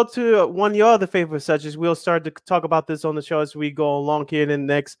 let's go to one of your other favorite subjects. We'll start to talk about this on the show as we go along here in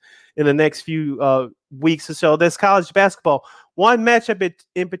the next few weeks or so. That's college basketball. One matchup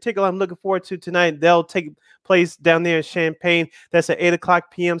in particular I'm looking forward to tonight. They'll take place down there in Champaign. That's at 8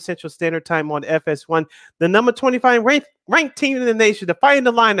 o'clock p.m. Central Standard Time on FS1. The number 25 ranked team in the nation, defying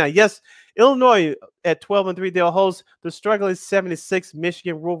the line now. Yes, Illinois at 12-3. They'll host the struggling 76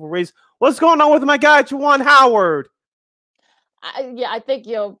 Michigan Wolverines. What's going on with my guy, Juwan Howard? I think,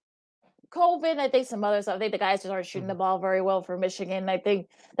 COVID, I think some other stuff. I think the guys just aren't shooting the ball very well for Michigan. I think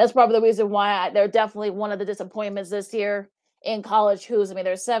that's probably the reason why they're definitely one of the disappointments this year in college hoops. I mean,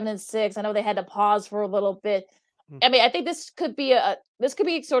 they're 7-6. I know they had to pause for a little bit. I mean, I think this could be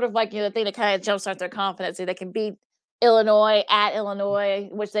sort of like, the thing that kind of jumpstarts their confidence. They can beat Illinois at Illinois,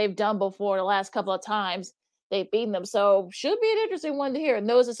 which they've done before the last couple of times. They've beaten them. So should be an interesting one to hear. And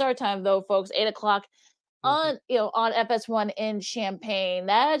those are start time though, folks, 8 o'clock on FS1 in Champaign.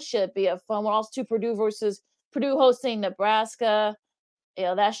 That should be a fun one. Also, Purdue hosting Nebraska.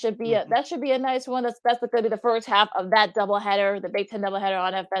 That should be a nice one. That's going to be the first half of that doubleheader, the Big Ten doubleheader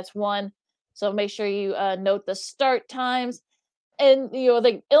on FS1. So make sure you note the start times. And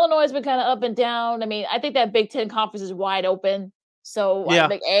the Illinois has been kind of up and down. I mean, I think that Big Ten conference is wide open. So I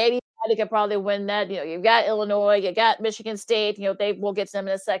think anybody could probably win that. You've got Illinois, you got Michigan State. We'll get to them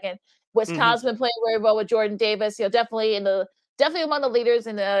in a second. Wisconsin been playing very well with Jordan Davis. Definitely among the leaders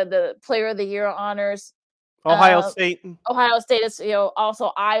in the Player of the Year honors. Ohio State is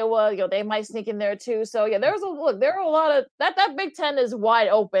also Iowa. They might sneak in there too. So there are a lot of that Big Ten is wide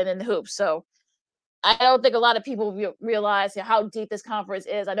open in hoops. So I don't think a lot of people realize how deep this conference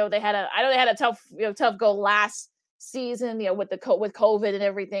is. I know they had a tough go last season, with COVID and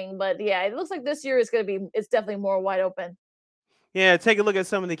everything. But yeah, it looks like this year it's definitely more wide open. Yeah, take a look at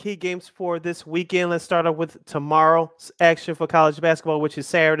some of the key games for this weekend. Let's start off with tomorrow's action for college basketball, which is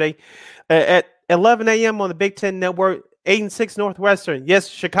Saturday at 11 a.m. on the Big Ten Network. 8-6 Northwestern. Yes,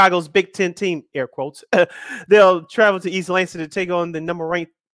 Chicago's Big Ten team, air quotes. They'll travel to East Lansing to take on the number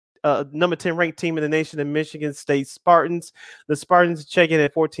 10 ranked team in the nation, the Michigan State Spartans. The Spartans check in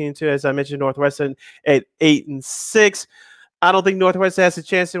at 14-2, as I mentioned, Northwestern at 8-6. I don't think Northwestern has a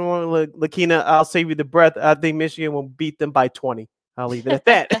chance anymore. Lakina, I'll save you the breath. I think Michigan will beat them by 20. I'll leave it at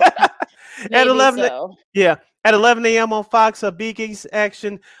that. At 11, At 11 a.m. on Fox, Big East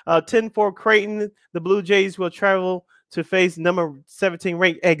action, 10-4 Creighton. The Blue Jays will travel to face number 17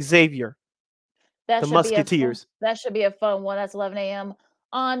 ranked Xavier. That The should Musketeers. that should be a fun one. That's 11 a.m.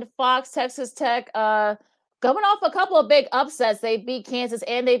 on Fox. Texas Tech, coming off a couple of big upsets. They beat Kansas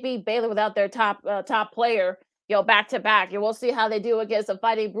and they beat Baylor without their top player, back to back. We'll see how they do against the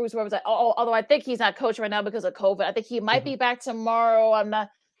Fighting Bruce. Although I think he's not coaching right now because of COVID. I think he might be back tomorrow. I'm not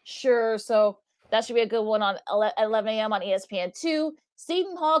sure. So that should be a good one on 11 a.m. on ESPN2.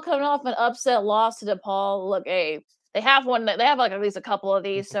 Seton Hall coming off an upset loss to DePaul. Look, hey, they have one. They have like at least a couple of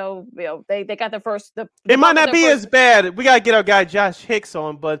these. So they got their first. It might not be as bad. We gotta get our guy Josh Hicks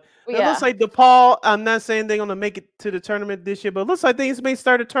on, but it looks like DePaul. I'm not saying they're gonna make it to the tournament this year, but it looks like things may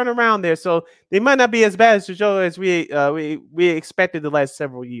start to turn around there. So they might not be as bad as we expected the last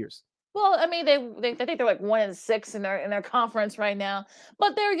several years. Well, I mean, they think they're like 1-6 in their conference right now,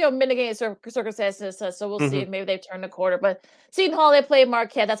 but they're mitigating circumstances. So we'll see if maybe they've turned the quarter. But Seton Hall, they play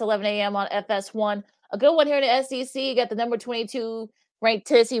Marquette. That's 11 a.m. on FS1. A good one here in the SEC. You got the number 22 ranked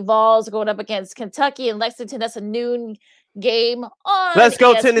Tennessee Vols going up against Kentucky and Lexington. That's a noon game on Let's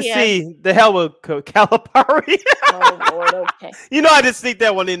go ESPN. Tennessee. The hell with Calipari. Oh Lord, okay. I just sneak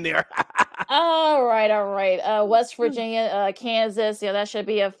that one in there. All right. West Virginia, Kansas. That should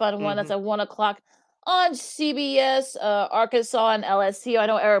be a fun one. That's at 1:00 on CBS. Arkansas and LSU. I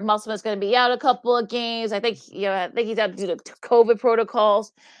know Eric Musselman is going to be out a couple of games. I think he's out due to COVID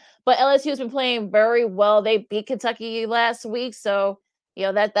protocols. But LSU has been playing very well. They beat Kentucky last week, so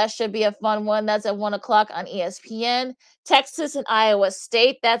that should be a fun one. That's at 1:00 on ESPN. Texas and Iowa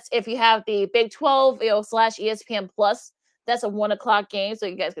State. That's if you have the Big 12, / ESPN Plus. That's a 1:00 game, so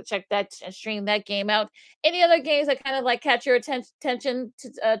you guys can check that and stream that game out. Any other games that kind of like catch your attention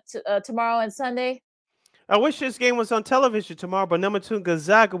tomorrow and Sunday? I wish this game was on television tomorrow, but number 2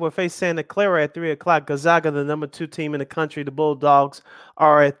 Gonzaga will face Santa Clara at 3:00. Gonzaga, the number 2 team in the country. The Bulldogs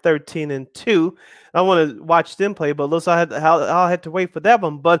are at 13-2. I want to watch them play, but it looks like I'll have to wait for that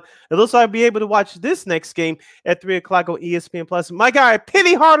one. But it looks like I'll be able to watch this next game at 3:00 on ESPN Plus. My guy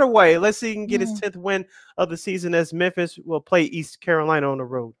Penny Hardaway, let's see if he can get his 10th win of the season as Memphis will play East Carolina on the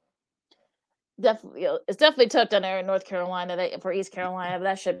road. Definitely, it's definitely tough down there in North Carolina for East Carolina. But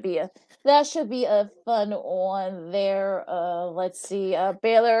that should be a fun one there. Let's see,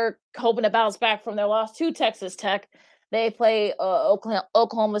 Baylor hoping to bounce back from their loss to Texas Tech. They play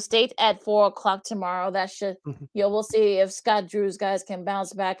Oklahoma State at 4:00 tomorrow. That should we'll see if Scott Drew's guys can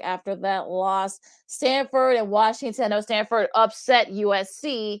bounce back after that loss. Stanford and Washington. I know Stanford upset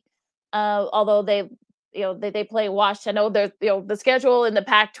USC, although they play Washington. I know the schedule in the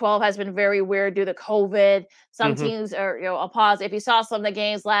Pac-12 has been very weird due to COVID. Some teams are a pause. If you saw some of the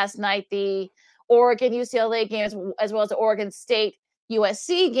games last night, the Oregon UCLA games as well as the Oregon State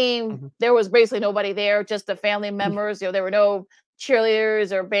USC game, there was basically nobody there, just the family members. There were no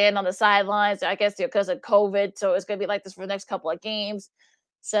cheerleaders or band on the sidelines. I guess because of COVID, so it's gonna be like this for the next couple of games.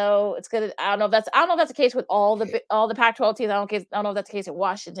 So it's gonna. I don't know if that's the case with all the Pac-12 teams. I don't know if that's the case at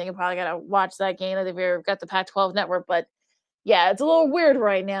Washington. You probably gotta watch that game if you've got the Pac-12 network. But yeah, it's a little weird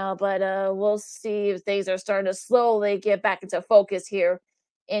right now. But we'll see if things are starting to slowly get back into focus here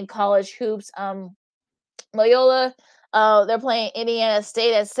in college hoops. Loyola, they're playing Indiana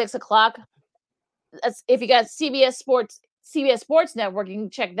State at 6:00. That's if you got CBS Sports Network, you can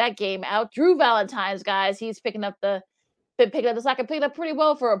check that game out. Drew Valentine's guys, he's picking up the slack and picking up pretty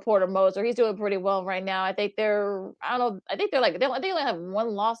well for a Porter Moser. He's doing pretty well right now. I think they're they only have one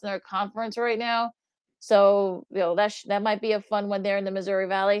loss in their conference right now. So that might be a fun one there in the Missouri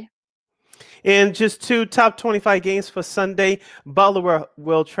Valley. And just 2 top 25 games for Sunday. Butler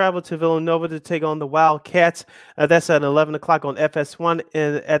will travel to Villanova to take on the Wildcats. That's at 11:00 on FS1.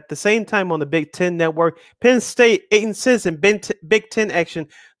 And at the same time on the Big Ten Network, Penn State, 8-6 in Big Ten action.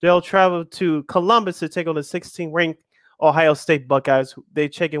 They'll travel to Columbus to take on the 16th-ranked Ohio State Buckeyes. They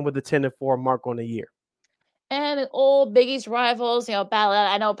check in with the 10-4 mark on the year. And old Big East rivals, battle.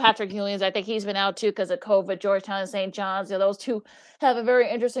 I know Patrick Ewing's, I think he's been out too because of COVID. Georgetown and St. John's, those two have a very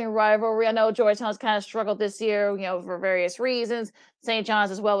interesting rivalry. I know Georgetown's kind of struggled this year, for various reasons. St.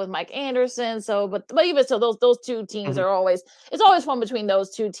 John's as well with Mike Anderson. So, but even so, those two teams are always fun between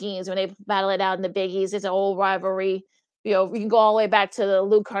those two teams when they battle it out in the Big East. It's an old rivalry. We can go all the way back to the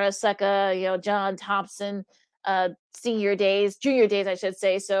Luke Carnesecca, John Thompson, junior days, I should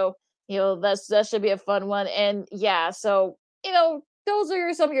say. So, that should be a fun one. And yeah, so, those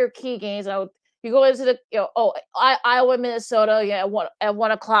are some of your key games. You go into the, Iowa, Minnesota, at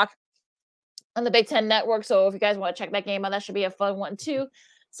 1:00 on the Big Ten Network. So if you guys want to check that game out, that should be a fun one too.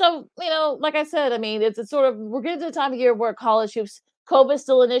 So, like I said, I mean, it's sort of, we're getting to the time of year where college hoops, COVID's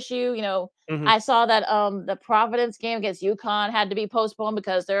still an issue, Mhm. I saw that the Providence game against UConn had to be postponed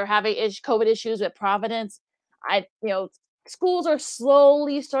because they're having COVID issues with Providence. Schools are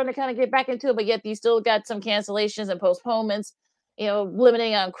slowly starting to kind of get back into it, but yet you still got some cancellations and postponements,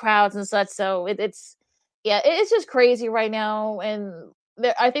 limiting on crowds and such. So it's just crazy right now. And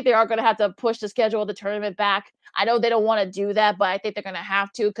I think they are going to have to push the schedule of the tournament back. I know they don't want to do that, but I think they're going to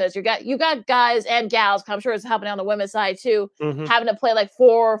have to, because you got guys and gals, I'm sure it's happening on the women's side too, having to play like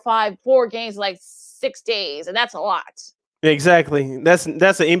 4 games, like 6 days. And that's a lot. Exactly. That's an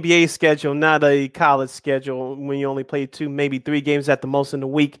NBA schedule, not a college schedule, when you only play 2, maybe 3 games at the most in a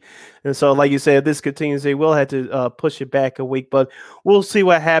week. And so, like you said, if this continues, they will have to push it back a week. But we'll see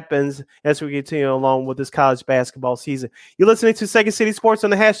what happens as we continue along with this college basketball season. You're listening to Second City Sports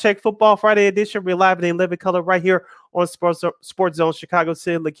on the hashtag Football Friday edition. We're live in living color right here on Sports Zone Chicago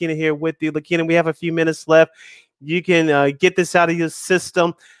City. Lakina here with you. Lakina, we have a few minutes left. You can get this out of your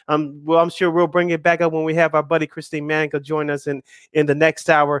system. I'm sure we'll bring it back up when we have our buddy Christine Manica join us in the next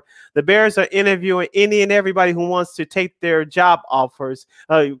hour. The Bears are interviewing any and everybody who wants to take their job offers.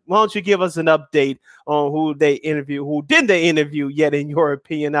 Why don't you give us an update on who they interview, who didn't they interview yet, in your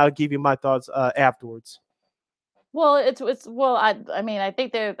opinion? I'll give you my thoughts afterwards. Well, I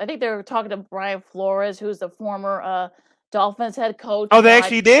think they're talking to Brian Flores, who's the former Dolphins head coach. Oh, they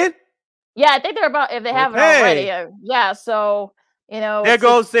actually did? Yeah, I think they're about, if they haven't already. Yeah, so there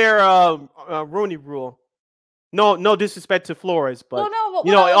goes their Rooney Rule. No disrespect to Flores, but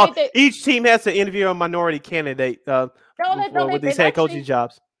each team has to interview a minority candidate with these head coaching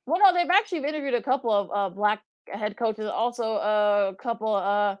jobs. Well, no, they've actually interviewed a couple of black head coaches, also a couple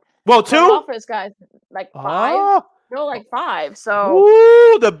 2 office guys, like 5. No, like 5.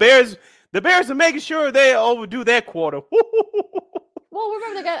 So the Bears are making sure they overdo that quarter. Well,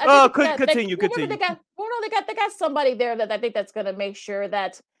 remember they got. Continue. They got somebody there that I think that's going to make sure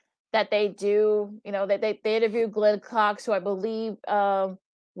that they do. They interviewed Glenn Cox, who I believe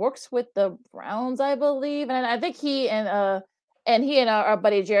works with the Browns, I believe, and I think he and our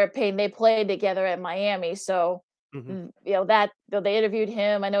buddy Jared Payton, they played together at Miami. So they interviewed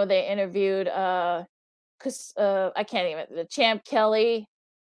him. I know they interviewed I can't even, the Champ Kelly.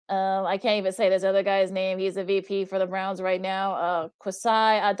 I can't even say this other guy's name. He's a VP for the Browns right now.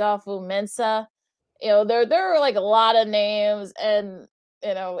 Kwasi Adolfo-Mensah. There are like a lot of names, and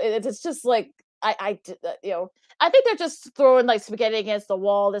it's just like I think they're just throwing like spaghetti against the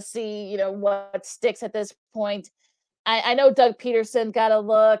wall to see what sticks at this point. I know Doug Peterson got a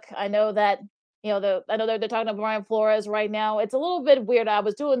look. I know that they're talking to Brian Flores right now. It's a little bit weird. I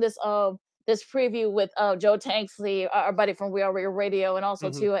was doing this preview with Joe Tanksley, our buddy from We Are Radio, and also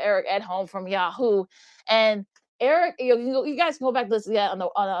to Eric Edholm from Yahoo. And Eric, you guys can go back and listen to that on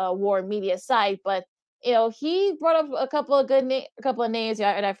a War Media site, but he brought up a couple of names.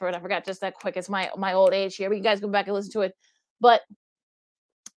 Yeah, and I forgot just that quick. It's my old age here. But you guys go back and listen to it. But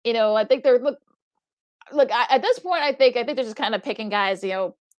I think they're at this point. I think they're just kind of picking guys,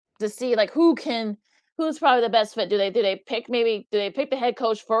 to see like who's probably the best fit. Do they pick the head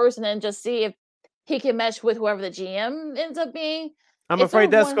coach first and then just see if he can mesh with whoever the GM ends up being? I'm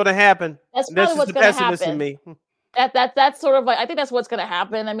afraid that's going to happen. That's probably what's going to happen. In me. That's sort of like, I think that's what's going to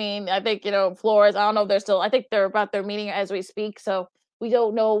happen. I mean, I think Flores. I don't know if they're still. I think they're about their meeting as we speak, so we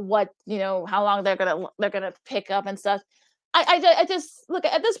don't know what how long they're gonna pick up and stuff. I just look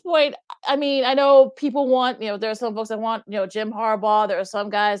at this point. I mean, I know people want there are some folks that want Jim Harbaugh. There are some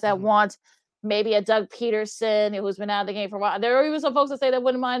guys that want maybe a Doug Peterson who's been out of the game for a while. There are even some folks that say they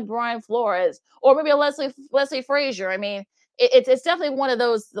wouldn't mind Brian Flores or maybe a Leslie Frazier. I mean, it's definitely one of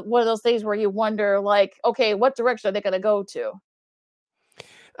those things where you wonder, like, okay, what direction are they going to go to?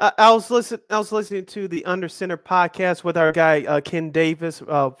 I was listening to the Under Center podcast with our guy Ken Davis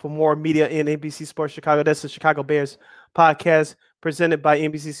for More Media in NBC Sports Chicago. That's the Chicago Bears podcast presented by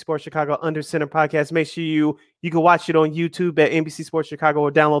NBC Sports Chicago Under Center podcast. Make sure you can watch it on YouTube at NBC Sports Chicago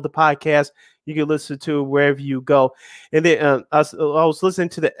or download the podcast. You can listen to it wherever you go. And then I was listening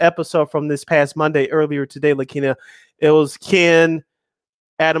to the episode from this past Monday earlier today, Lakina. It was Ken,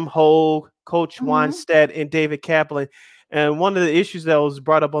 Adam Hogue, Coach Wannstedt, and David Kaplan. And one of the issues that was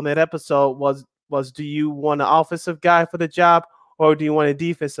brought up on that episode was do you want an offensive guy for the job or do you want a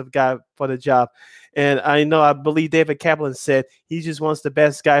defensive guy for the job? And I believe David Kaplan said he just wants the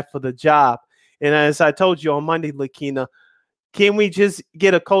best guy for the job. And as I told you on Monday, Lakina, can we just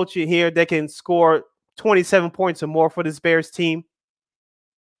get a coach in here that can score 27 points or more for this Bears team?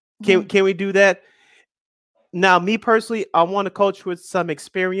 Can we do that? Now, me personally, I want a coach with some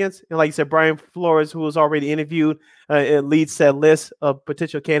experience. And like you said, Brian Flores, who was already interviewed, leads that list of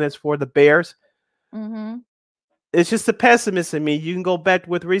potential candidates for the Bears. it's just the pessimist in me. You can go back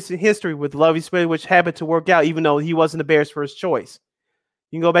with recent history with Lovie Smith, which happened to work out, even though he wasn't the Bears' first choice.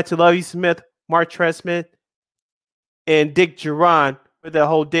 You can go back to Lovie Smith, Mark Trestman, and Dick Duron with the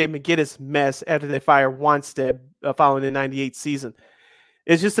whole Dave McGinnis mess after they fired Wanstead following the 98 season.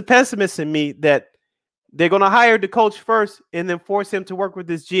 It's just the pessimist in me that they're going to hire the coach first and then force him to work with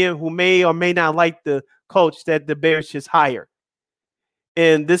this GM who may or may not like the coach that the Bears just hired.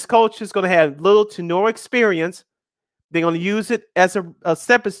 And this coach is going to have little to no experience. They're going to use it as a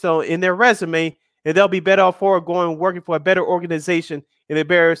stepping stone in their resume, and they'll be better off for going working for a better organization. And the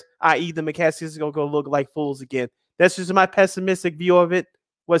Bears, i.e. the McCaskies, is going to go look like fools again. That's just my pessimistic view of it.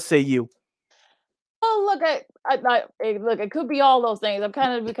 What say you? Oh, look, it could be all those things. I've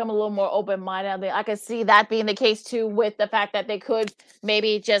kind of become a little more open-minded. I could see that being the case too, with the fact that they could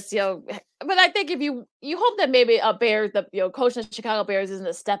maybe just, but I think if you hope that maybe a Bears, coaching the Chicago Bears isn't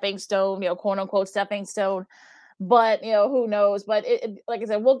a stepping stone, quote unquote stepping stone. But who knows? But it, like I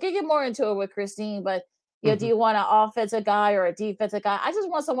said, we'll get more into it with Christine. But do you want an offensive guy or a defensive guy? I just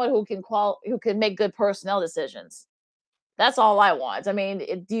want someone who can make good personnel decisions. That's all I want. I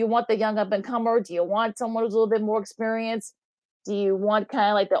mean, do you want the young up and comer? Do you want someone who's a little bit more experienced? Do you want kind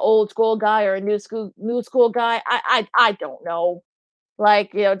of like the old school guy or a new school guy? I don't know.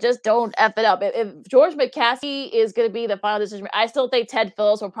 Just don't F it up. If George McCaskey is going to be the final decision, I still think Ted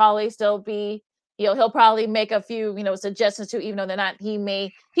Phillips will probably still be. He'll probably make a few, suggestions too, even though they're not.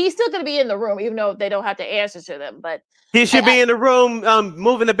 He's still going to be in the room, even though they don't have to answer to them. But he should be in the room,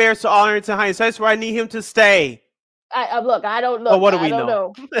 moving the Bears to Arlington Heights. That's where I need him to stay. Look, I don't know. Oh, what do we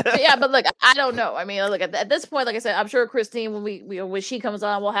know? Yeah, but look, I don't know. I mean, look, at this point, like I said, I'm sure Christine, when she comes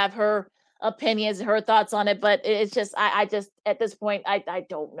on, we'll have her opinions and her thoughts on it. But it's just, I just at this point, I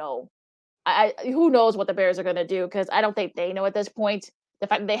don't know. Who knows what the Bears are going to do? Because I don't think they know at this point. The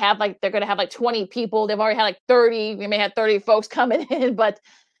fact that they're going to have 20 people. They've already had 30. We may have 30 folks coming in, but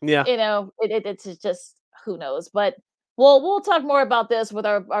yeah, it's just, who knows? But we'll talk more about this with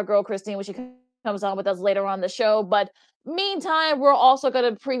our girl Christine when she comes on with us later on the show. But meantime, we're also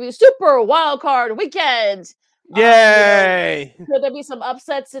going to preview Super Wild Card Weekend. Yay! Could there be some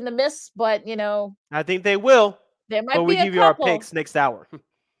upsets in the midst? But I think they will. There might be we a give couple. You our picks next hour.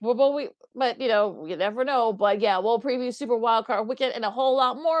 But you never know. But yeah, we'll preview Super Wild Card Weekend and a whole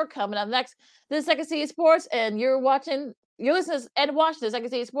lot more coming up next. This is Second City Sports, and you're listening and watching Second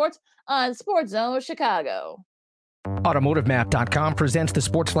City Sports on Sports Zone Chicago. AutomotiveMap.com presents the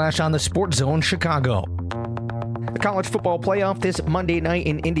Sports Flash on the Sports Zone Chicago. The college football playoff this Monday night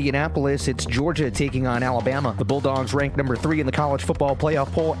in Indianapolis. It's Georgia taking on Alabama. The Bulldogs ranked number 3 in the college football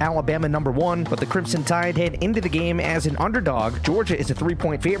playoff poll. Alabama number 1, but the Crimson Tide head into the game as an underdog. Georgia is a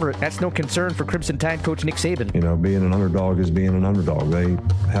 3-point favorite. That's no concern for Crimson Tide coach Nick Saban. Being an underdog is being an underdog. They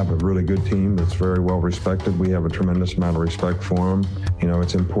have a really good team that's very well respected. We have a tremendous amount of respect for them.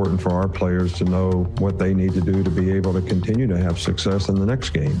 It's important for our players to know what they need to do to be able to continue to have success in the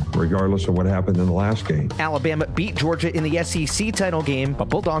next game, regardless of what happened in the last game. Alabama beat Georgia in the SEC title game, but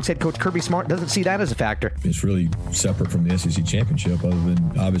Bulldogs head coach Kirby Smart doesn't see that as a factor. It's really separate from the SEC championship, other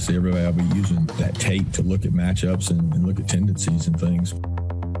than obviously everybody will be using that tape to look at matchups and look at tendencies and things.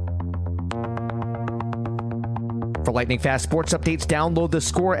 For lightning fast sports updates, download the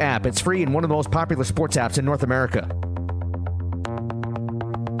Score app. It's free and one of the most popular sports apps in North America.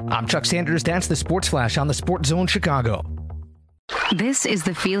 I'm Chuck Sanders. That's the Sports Flash on the Sports Zone Chicago. This is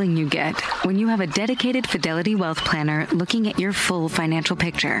the feeling you get when you have a dedicated Fidelity Wealth Planner looking at your full financial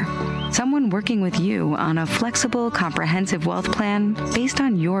picture. Someone working with you on a flexible, comprehensive wealth plan based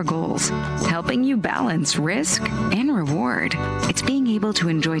on your goals, helping you balance risk and reward. It's being able to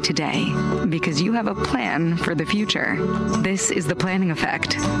enjoy today because you have a plan for the future. This is the planning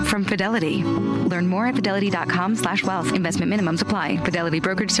effect from Fidelity. Learn more at fidelity.com/wealth. Investment minimums apply. Fidelity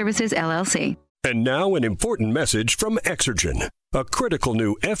Brokerage Services, LLC. And now an important message from Exergen. A critical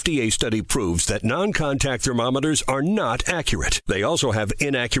new FDA study proves that non-contact thermometers are not accurate. They also have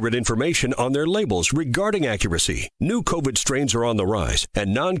inaccurate information on their labels regarding accuracy. New COVID strains are on the rise,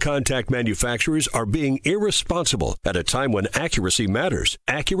 and non-contact manufacturers are being irresponsible at a time when accuracy matters.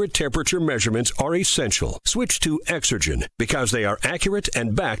 Accurate temperature measurements are essential. Switch to Exergen because they are accurate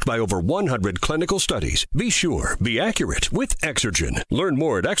and backed by over 100 clinical studies. Be sure, be accurate with Exergen. Learn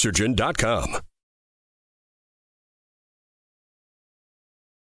more at Exergen.com.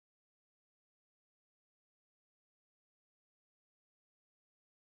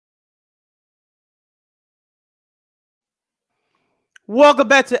 Welcome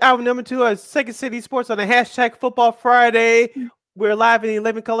back to hour number 2 of Second City Sports on the hashtag Football Friday. We're live in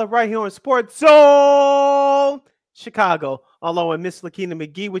 11 color right here on Sports Zone Chicago, along with Miss Lakina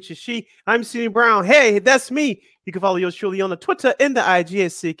McGee, which is she. I'm Sidney Brown. Hey, that's me. You can follow yours truly on the Twitter and the IG at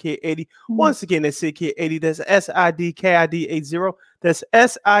SidKid80. Once again, that's SidKid80. That's SIDKID80. That's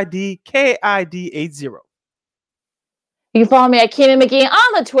SIDKID80. You can follow me at Keenan McGee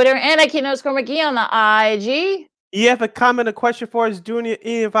on the Twitter and at Keenan_McGee on the IG. You have a comment, a question for us during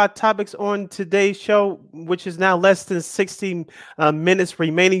any of our topics on today's show, which is now less than 16 minutes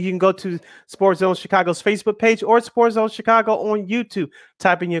remaining. You can go to Sports Zone Chicago's Facebook page or Sports Zone Chicago on YouTube.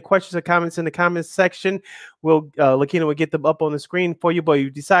 Type in your questions or comments in the comments section. Lakina will get them up on the screen for you, but you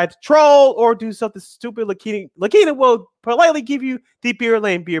decide to troll or do something stupid, Lakina will politely give you the beer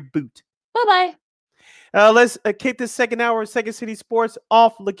lane beer boot. Bye-bye. Let's kick this second hour of Second City Sports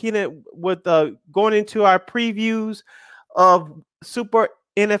off, Lakina, with going into our previews of Super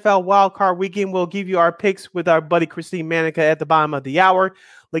NFL Wildcard Weekend. We'll give you our picks with our buddy Christine Manica at the bottom of the hour.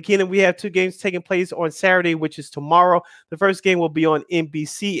 Lakina, we have two games taking place on Saturday, which is tomorrow. The first game will be on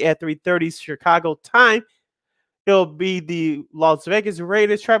NBC at 3:30 Chicago time. It'll be the Las Vegas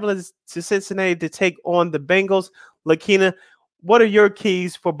Raiders traveling to Cincinnati to take on the Bengals. Lakina, what are your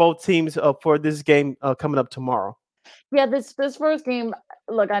keys for both teams for this game coming up tomorrow? Yeah, this first game,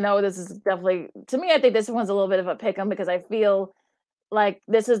 look, I know this is definitely, to me, I think this one's a little bit of a pick 'em because I feel like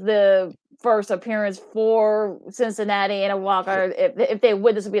this is the first appearance for Cincinnati in a wildcard. If they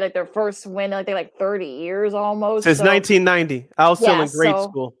win, this would be like their first win, like they're like 30 years almost. Since 1990. I was still in grade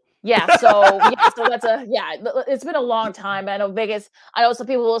school. Yeah, so it's been a long time. I know some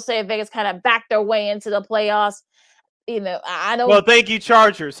people will say Vegas kind of backed their way into the playoffs. I know. Well, thank you,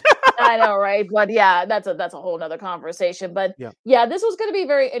 Chargers. I know, right? But yeah, that's a whole nother conversation. But yeah, this was going to be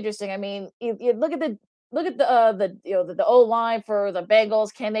very interesting. I mean, you look at the O line for the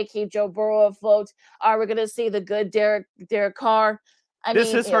Bengals. Can they keep Joe Burrow afloat? Are we going to see the good Derek Carr? This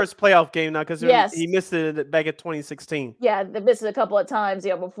is his first playoff game now because he missed it back in 2016. Yeah, they missed it a couple of times,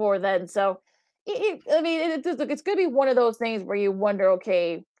 before then. So, it's going to be one of those things where you wonder,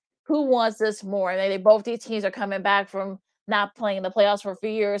 okay, who wants this more? And both these teams are coming back from not playing in the playoffs for a few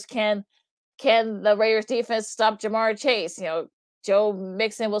years. Can the Raiders defense stop Jamar Chase? Joe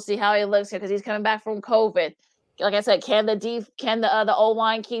Mixon, we'll see how he looks because he's coming back from COVID. Like I said, can the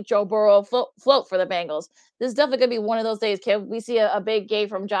O-line keep Joe Burrow float for the Bengals? This is definitely going to be one of those days. Can we see a big game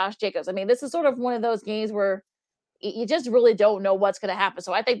from Josh Jacobs? I mean, this is sort of one of those games where you just really don't know what's going to happen.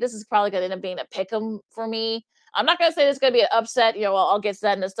 So I think this is probably going to end up being a pick 'em for me. I'm not going to say it's going to be an upset. I'll get to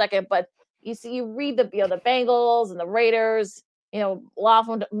that in a second. But you read the Bengals and the Raiders. A lot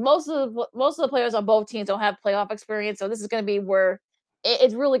of them, most of the players on both teams don't have playoff experience. So this is going to be where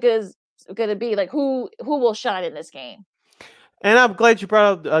it's really going to be like who will shine in this game. And I'm glad you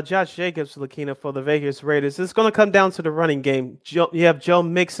brought up Josh Jacobs, Lakina, for the Vegas Raiders. It's going to come down to the running game. You have Joe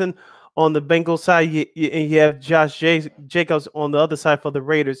Mixon on the Bengals side, and you have Josh Jacobs on the other side for the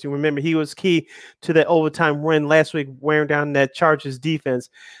Raiders. You remember he was key to that overtime win last week, wearing down that Chargers defense.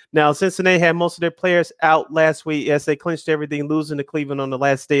 Now, Cincinnati had most of their players out last week as they clinched everything, losing to Cleveland on the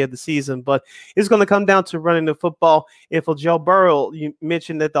last day of the season. But it's going to come down to running the football. And for Joe Burrow, you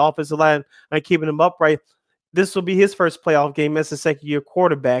mentioned that the offensive line and keeping him upright. This will be his first playoff game as a second-year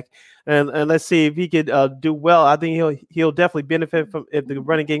quarterback, and let's see if he could do well. I think he'll definitely benefit from if the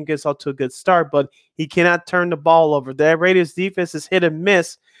running game gets off to a good start, but he cannot turn the ball over. That Raiders defense is hit and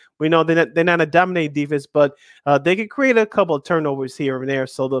miss. We know they're not a dominating defense, but they can create a couple of turnovers here and there.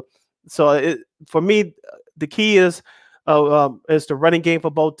 For me, the key is the running game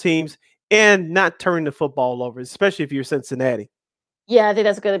for both teams and not turning the football over, especially if you're Cincinnati. Yeah, I think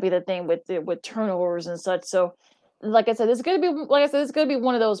that's going to be the thing with turnovers and such. So, like I said, this is going to be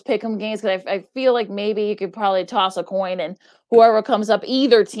one of those pick'em games because I feel like maybe you could probably toss a coin and whoever comes up,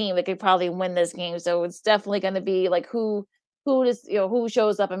 either team, that could probably win this game. So it's definitely going to be like who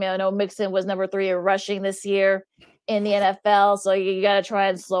shows up. I mean, I know Mixon was number 3 in rushing this year in the NFL, so you got to try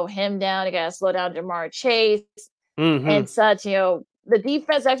and slow him down. You got to slow down Jamar Chase and such. The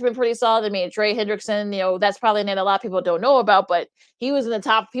defense has been pretty solid. I mean, Trey Hendrickson, that's probably a name a lot of people don't know about, but he was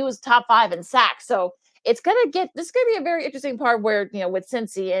top 5 in sacks. So this is going to be a very interesting part where, with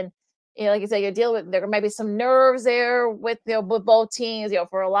Cincy and, like you said, you're dealing with, there might be some nerves there with both teams.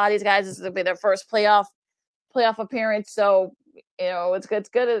 For a lot of these guys, this will be their first playoff appearance. So, it's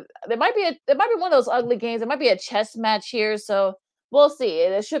good. There might be one of those ugly games. It might be a chess match here. So we'll see.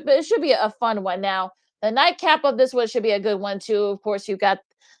 It should be a fun one. Now, the nightcap of this one should be a good one too. Of course, you've got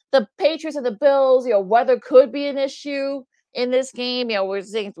the Patriots and the Bills. Weather could be an issue in this game.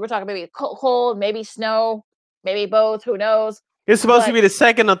 We're talking maybe cold, maybe snow, maybe both. Who knows? It's supposed to be the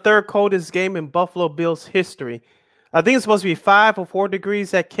second or third coldest game in Buffalo Bills history. I think it's supposed to be 5 or 4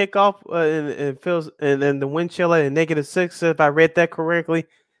 degrees at kickoff, and it feels, and then the wind chill at -6, if I read that correctly.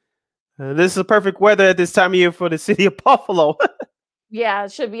 This is perfect weather at this time of year for the city of Buffalo. Yeah,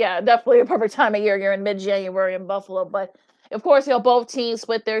 it should be, definitely a perfect time of year. You're in mid-January in Buffalo, but of course, both teams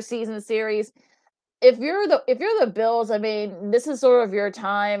split their season series. If you're the Bills, I mean, this is sort of your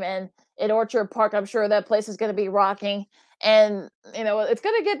time, and in Orchard Park, I'm sure that place is going to be rocking, and it's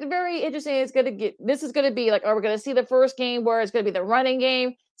going to get very interesting. This is going to be like, are we going to see the first game where it's going to be the running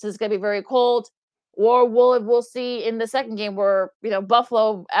game, so it's going to be very cold, or we'll see in the second game where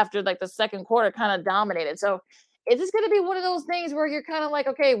Buffalo after like the second quarter kind of dominated. So it's just going to be one of those things where you're kind of like,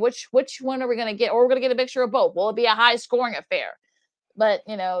 okay, which one are we going to get, or we're going to get a mixture of both? Will it be a high scoring affair? But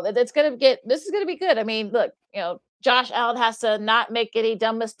this is gonna be good. I mean, look, Josh Allen has to not make any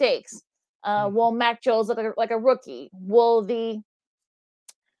dumb mistakes. Will Mac Jones look like a rookie? Will the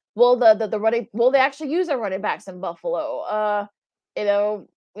running will they actually use their running backs in Buffalo?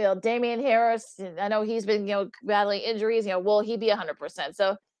 Damian Harris, I know he's been battling injuries. Will he be 100%?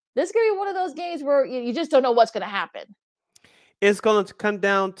 So this is gonna be one of those games where you just don't know what's gonna happen. It's going to come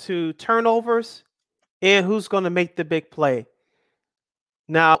down to turnovers and who's going to make the big play.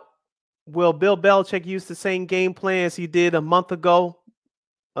 Now, will Bill Belichick use the same game plan as he did a month ago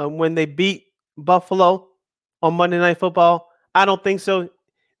when they beat Buffalo on Monday Night Football? I don't think so.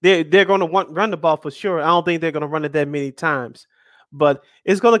 They're going to run the ball for sure. I don't think they're going to run it that many times. But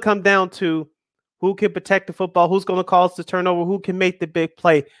it's going to come down to who can protect the football, who's going to cause the turnover, who can make the big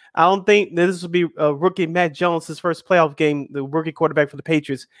play. I don't think this will be rookie Mac Jones' first playoff game, the rookie quarterback for the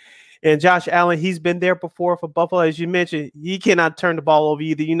Patriots. And Josh Allen, he's been there before for Buffalo. As you mentioned, he cannot turn the ball over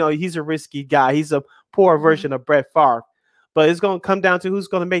either. He's a risky guy. He's a poor version of Brett Favre. But it's going to come down to who's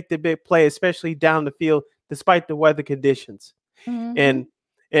going to make the big play, especially down the field, despite the weather conditions. Mm-hmm.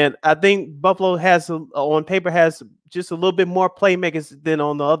 And I think Buffalo on paper has just a little bit more playmakers than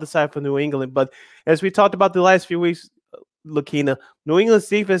on the other side for New England. But as we talked about the last few weeks, Lakina, New England's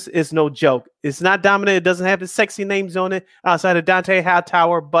defense is no joke. It's not dominant. It doesn't have the sexy names on it outside of Dante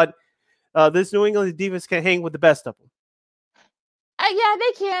Hightower, but this New England defense can hang with the best of them. Yeah,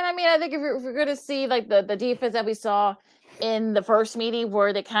 they can. I mean, I think if we're going to see like the defense that we saw in the first meeting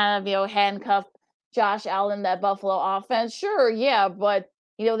where they kind of handcuffed Josh Allen, that Buffalo offense, sure, yeah, but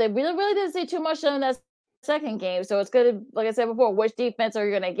they really didn't see too much in that second game. So it's good, like I said before, which defense are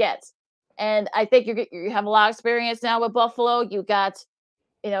you going to get? And I think you have a lot of experience now with Buffalo. You got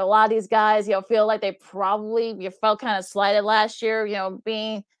a lot of these guys feel like they probably felt kind of slighted last year.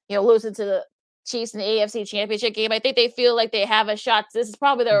 Being losing to the Chiefs in the AFC Championship game. I think they feel like they have a shot. This is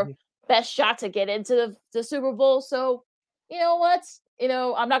probably their best shot to get into the Super Bowl. So, you know what?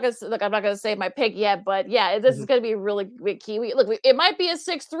 I'm not gonna say my pick yet, but yeah, this is gonna be a really big key. It might be a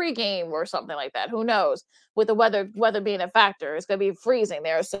 6-3 game or something like that. Who knows? With the weather being a factor, it's gonna be freezing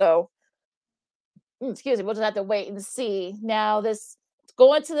there. So, excuse me, we'll just have to wait and see. Now,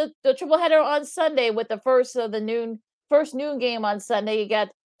 going to the triple header on Sunday with the first noon game on Sunday. You got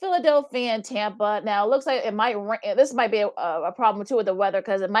Philadelphia and Tampa. Now, it looks like it might rain. This might be a problem too with the weather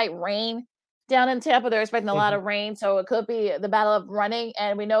because it might rain down in Tampa. They're expecting a lot of rain, so it could be the battle of running.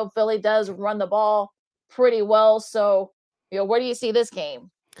 And we know Philly does run the ball pretty well. So, where do you see this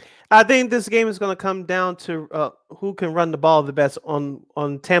game? I think this game is going to come down to who can run the ball the best.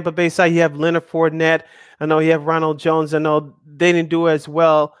 On Tampa Bay side, you have Leonard Fournette. I know you have Ronald Jones. I know they didn't do as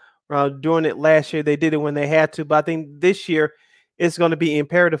well doing it last year. They did it when they had to. But I think this year it's going to be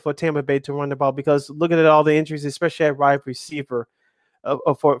imperative for Tampa Bay to run the ball because looking at all the injuries, especially at wide receiver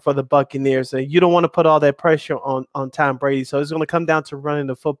for the Buccaneers, you don't want to put all that pressure on Tom Brady. So it's going to come down to running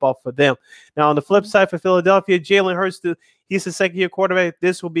the football for them. Now, on the flip side for Philadelphia, Jalen Hurts, he's a second-year quarterback.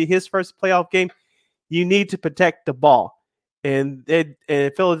 This will be his first playoff game. You need to protect the ball. And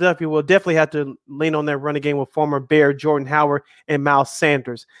Philadelphia will definitely have to lean on that running game with former Bear Jordan Howard and Miles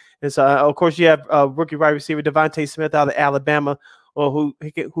Sanders. And so, of course, you have rookie wide receiver Devontae Smith out of Alabama, who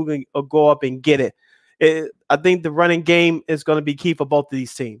can go up and get it. I think the running game is going to be key for both of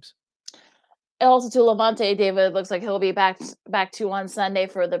these teams. Also, to Lavonte David, looks like he'll be back to on Sunday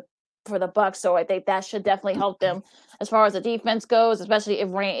for the Bucs. So I think that should definitely help them as far as the defense goes, especially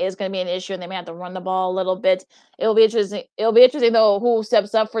if rain is going to be an issue and they may have to run the ball a little bit. It'll be interesting. It'll be interesting though who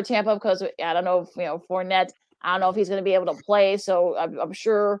steps up for Tampa because I don't know if Fournette. I don't know if he's going to be able to play. So I'm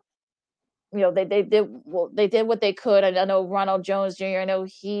sure they did what they could. I know Ronald Jones Jr. I know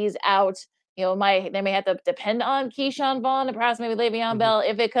he's out. They may have to depend on Keyshawn Vaughn and perhaps maybe Le'Veon Bell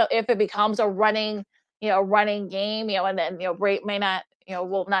if it becomes a running game, and then Brady may not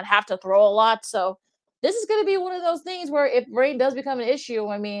will not have to throw a lot. So this is going to be one of those things where if rain does become an issue,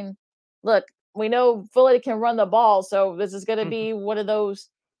 I mean, look, we know Philly can run the ball, so this is going to be one of those,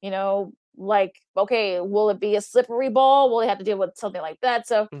 like, okay, will it be a slippery ball? Will they have to deal with something like that?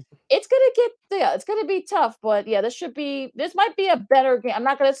 So it's going to be tough, but yeah, this might be a better game. I'm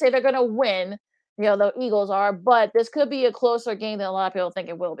not going to say they're going to win, the Eagles are, but this could be a closer game than a lot of people think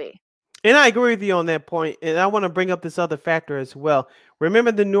it will be. And I agree with you on that point. And I want to bring up this other factor as well.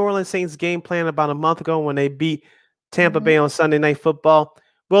 Remember the New Orleans Saints game plan about a month ago when they beat Tampa Bay on Sunday Night Football?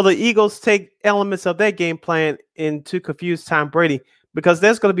 Will the Eagles take elements of that game plan and to confuse Tom Brady? Because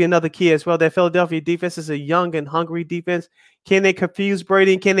there's going to be another key as well. That Philadelphia defense is a young and hungry defense. Can they confuse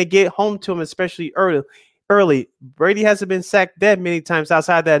Brady and can they get home to him, especially early? Brady hasn't been sacked that many times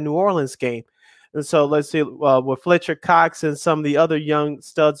outside that New Orleans game. And so let's see, with Fletcher Cox and some of the other young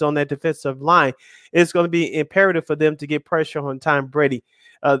studs on that defensive line, it's going to be imperative for them to get pressure on Tom Brady.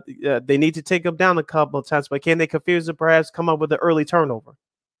 They need to take him down a couple of times, but can they confuse him, perhaps come up with an early turnover?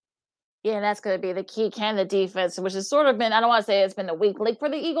 Yeah, that's going to be the key. Can the defense, which has sort of been, I don't want to say it's been a weak link for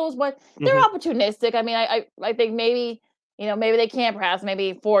the Eagles, but they're opportunistic. I mean, I think maybe, maybe they can perhaps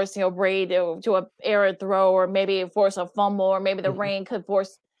maybe force, Brady to an errant throw, or maybe force a fumble, or maybe the rain could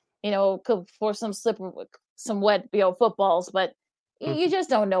force, some wet, footballs, but you just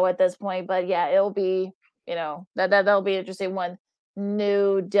don't know at this point. But yeah, it'll be, that'll be interesting one.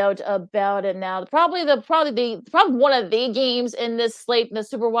 No doubt about it. Now, probably one of the games in this slate in the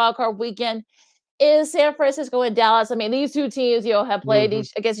Super Wildcard weekend is San Francisco and Dallas. I mean, these two teams, have played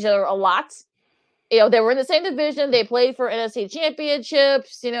against each other a lot. They were in the same division. They played for NFC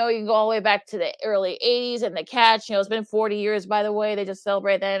championships. You can go all the way back to the early 80s and the catch. It's been 40 years, by the way. They just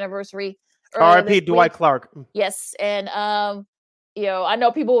celebrated that anniversary. R.I.P. Dwight Clark. Yes. And, I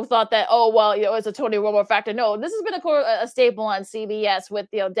know people have thought that, oh, well, it's a Tony Romo factor. No, this has been a staple on CBS with,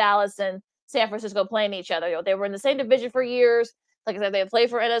 Dallas and San Francisco playing each other. They were in the same division for years. Like I said, they played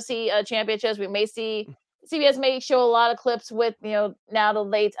for NFC championships. We may see CBS may show a lot of clips with, now the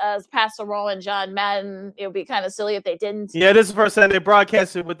late Pat Summerall and John Madden. It would be kind of silly if they didn't. Yeah, this is the first time they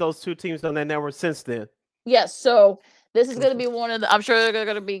broadcasted with those two teams on that network since then. Yes, so this is going to be one of the, I'm sure they're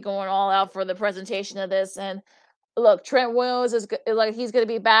going to be going all out for the presentation of this. And look, Trent Williams is like, he's going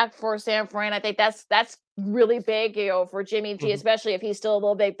to be back for San Fran. I think that's really big, for Jimmy G, especially if he's still a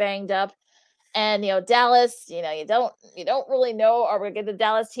little bit banged up. And Dallas, you don't really know, are we going to get the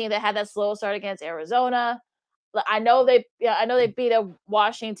Dallas team that had that slow start against Arizona? I know they beat up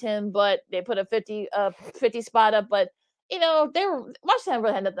Washington, but they put a 50 spot up. But Washington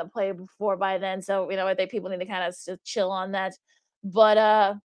really had nothing to play before by then, so I think people need to kind of chill on that.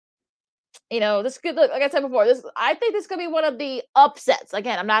 But this could, like I said before, I think this could be one of the upsets.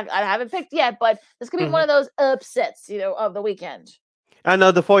 Again, I haven't picked yet, but this could be one of those upsets, of the weekend. I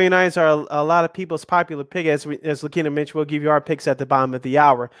know the 49ers are a lot of people's popular pick. As Lakina mentioned, we'll give you our picks at the bottom of the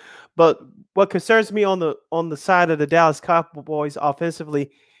hour. But what concerns me on the side of the Dallas Cowboys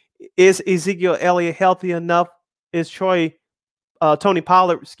offensively is Ezekiel Elliott healthy enough? Is Tony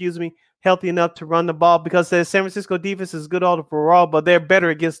Pollard, healthy enough to run the ball? Because the San Francisco defense is good overall, but they're better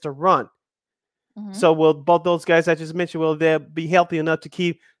against the run. So will both those guys I just mentioned, will they be healthy enough to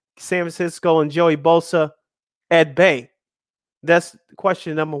keep San Francisco and Joey Bosa at bay? That's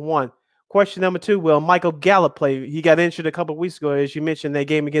question number one. Question number two, will Michael Gallup play? He got injured a couple of weeks ago, as you mentioned, that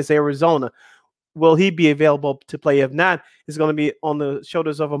game against Arizona. Will he be available to play? If not, it's going to be on the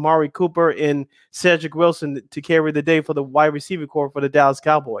shoulders of Amari Cooper and Cedric Wilson to carry the day for the wide receiver core for the Dallas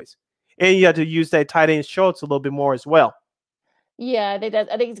Cowboys. And you have to use that tight end Schultz a little bit more as well. Yeah, I think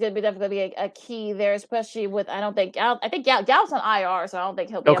it's going to be definitely a key there, especially with, I think Gallup's on IR, so I don't think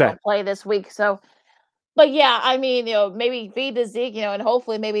he'll be able to play this week. So, but yeah, I mean, maybe feed the Zeke, and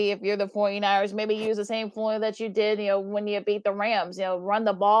hopefully maybe if you're the 49ers, maybe use the same formula that you did, when you beat the Rams, run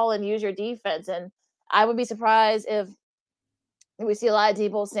the ball and use your defense. And I would be surprised if we see a lot of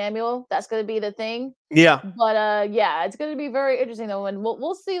Deebo Samuel. That's going to be the thing. Yeah. But yeah, it's going to be very interesting though, and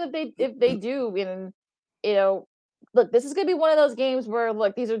we'll see if they do. And look, this is going to be one of those games where,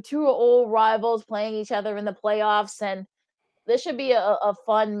 look, these are two old rivals playing each other in the playoffs, and this should be a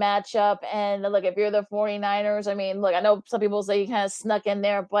fun matchup. And look, if you're the 49ers, I mean, look, I know some people say you kind of snuck in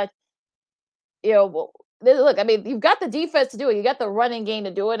there, but look, I mean, you've got the defense to do it. You got the running game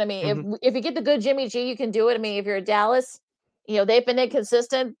to do it. I mean, if you get the good Jimmy G, you can do it. I mean, if you're Dallas, they've been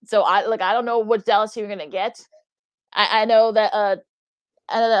inconsistent. So I don't know what Dallas you're going to get. I know that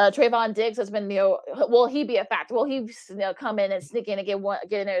Trayvon Diggs has been, will he be a factor? Will he come in and sneak in and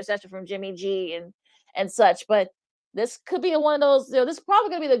get an interception from Jimmy G and such? But this could be one of those. This is probably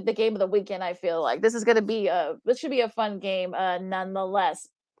going to be the game of the weekend. I feel like this should be a fun game, nonetheless.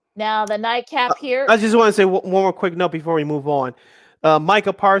 Now the nightcap here. I just want to say one more quick note before we move on.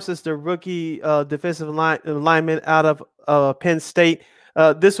 Micah Parsons, the rookie defensive lineman out of Penn State.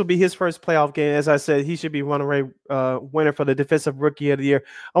 This will be his first playoff game. As I said, he should be runaway winner for the defensive rookie of the year.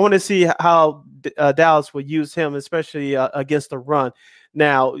 I want to see how Dallas will use him, especially against the run.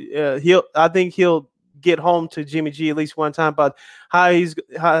 Now, I think he'll get home to Jimmy G at least one time, but how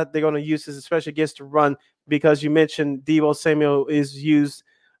they're going to use this, especially against the run, because you mentioned Deebo Samuel is used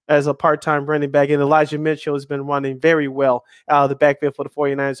as a part-time running back, and Elijah Mitchell has been running very well out of the backfield for the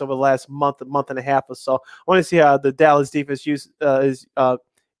 49ers over the last month and a half or so. I want to see how the Dallas defense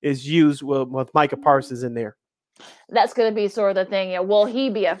is used with Micah Parsons in there. That's going to be sort of the thing. Will he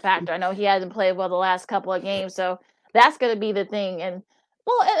be a factor? I know he hasn't played well the last couple of games, so that's going to be the thing. And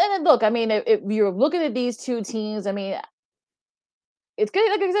look, I mean, if you're looking at these two teams, I mean, it's good.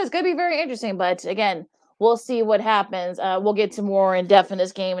 Like I said, it's going to be very interesting. But again, we'll see what happens. We'll get to more in depth in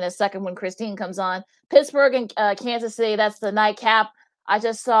this game in a second when Christine comes on. Pittsburgh and Kansas City, that's the nightcap. I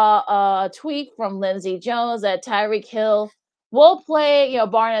just saw a tweet from Lindsey Jones that Tyreek Hill will play,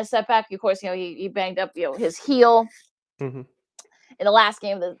 barring a setback. Of course, he banged up, his heel in the last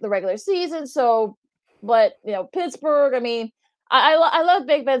game of the regular season. So, but, Pittsburgh, I mean, I love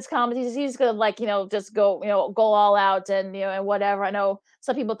Big Ben's comments. He's gonna just go all out and and whatever. I know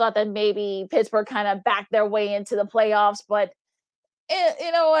some people thought that maybe Pittsburgh kind of backed their way into the playoffs, but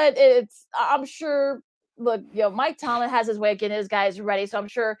you know what? I'm sure. Look, Mike Tomlin has his way of getting his guys ready, so I'm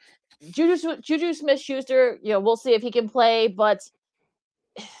sure Juju Smith-Schuster, we'll see if he can play, but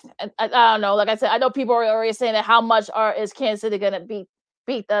I don't know. Like I said, I know people are already saying that how much is Kansas City gonna beat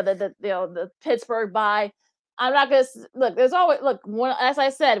the Pittsburgh by. I'm not going to look. There's always as I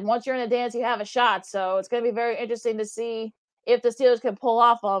said, once you're in a dance, you have a shot. So it's going to be very interesting to see if the Steelers can pull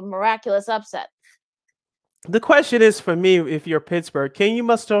off a miraculous upset. The question is for me, if you're Pittsburgh, can you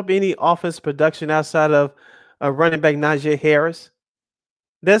muster up any offense production outside of running back Najee Harris?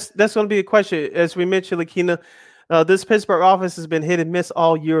 That's going to be a question. As we mentioned, Lakina, this Pittsburgh offense has been hit and miss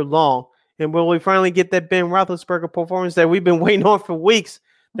all year long. And when we finally get that Ben Roethlisberger performance that we've been waiting on for weeks,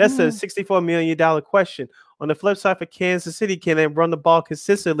 that's a $64 million question. On the flip side for Kansas City, can they run the ball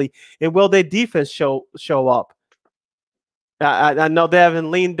consistently? And will their defense show up? I know they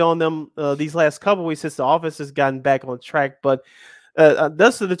haven't leaned on them these last couple of weeks since the offense has gotten back on track. But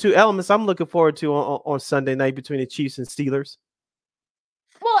those are the two elements I'm looking forward to on Sunday night between the Chiefs and Steelers.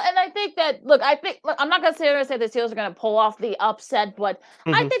 Well, and I think that, I'm not going to sit here and say the Steelers are going to pull off the upset, but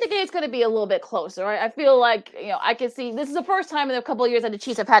I think the game's going to be a little bit closer. Right? I feel like, I can see this is the first time in a couple of years that the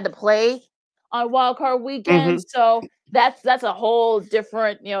Chiefs have had to play on Wild Card Weekend. So that's a whole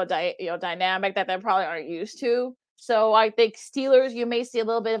different, dynamic that they probably aren't used to. So I think Steelers, you may see a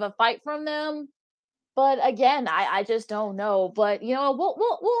little bit of a fight from them. But again, I just don't know. But, we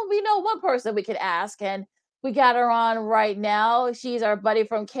know one person we could ask, and we got her on right now. She's our buddy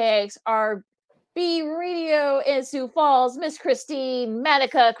from KXRB Radio in Sioux Falls, Miss Christine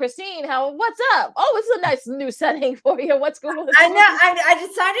Manica. Christine, what's up? Oh, it's a nice new setting for you. What's going on? I know. I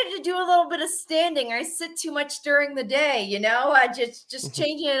decided to do a little bit of standing. I sit too much during the day, I just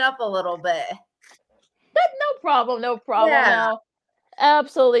changing it up a little bit. But no problem. Yeah. No.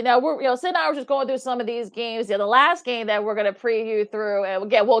 Absolutely. Now we're, Sid and I were just going through some of these games. The last game that we're going to preview through, and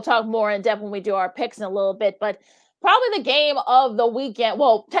again, we'll talk more in depth when we do our picks in a little bit. But probably the game of the weekend.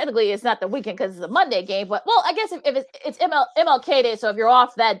 Well, technically it's not the weekend because it's a Monday game. But I guess if it's MLK Day, so if you're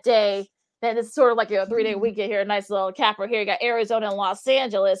off that day, then it's sort of like your 3-day weekend here. A nice little capper here. You got Arizona and Los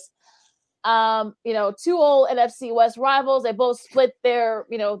Angeles. Two old NFC West rivals. They both split their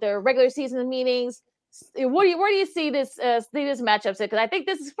regular season meetings. Where do you see this matchup? Because I think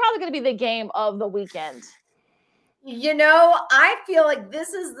this is probably going to be the game of the weekend. I feel like this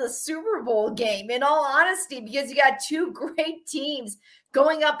is the Super Bowl game, in all honesty, because you got two great teams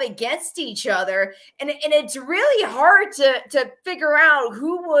going up against each other, and it's really hard to figure out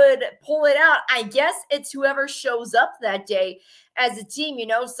who would pull it out. I guess it's whoever shows up that day as a team.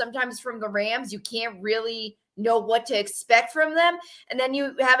 Sometimes from the Rams, you can't really know what to expect from them. And then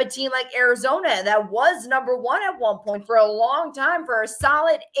you have a team like Arizona that was number one at one point for a long time, for a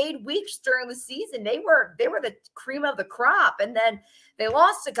solid 8 weeks during the season. They were the cream of the crop, and then they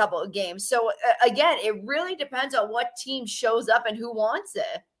lost a couple of games. So again, it really depends on what team shows up and who wants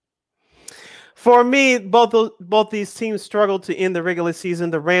it. For me, both these teams struggled to end the regular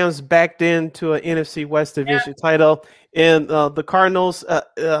season. The Rams backed into an NFC West division title, and the Cardinals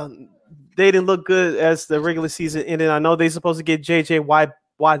they didn't look good as the regular season ended. I know they're supposed to get J.J. Watt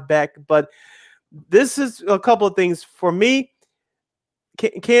back, but this is a couple of things. For me,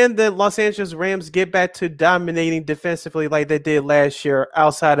 can the Los Angeles Rams get back to dominating defensively like they did last year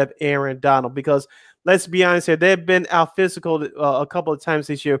outside of Aaron Donald? Because let's be honest here. They've been out physical a couple of times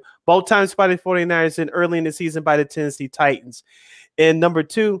this year, both times by the 49ers and early in the season by the Tennessee Titans. And number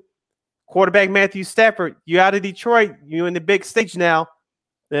 2, quarterback Matthew Stafford, you're out of Detroit. You're in the big stage now.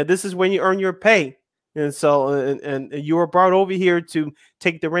 This is when you earn your pay. And so, and you were brought over here to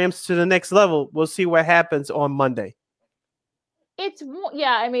take the Rams to the next level. We'll see what happens on Monday.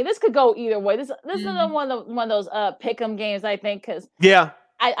 I mean, this could go either way. This is one of those pick'em games, I think, because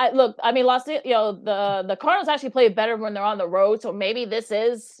I look. I mean, the Cardinals actually play better when they're on the road, so maybe this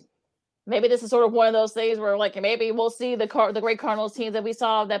is sort of one of those things where like maybe we'll see the great Cardinals teams that we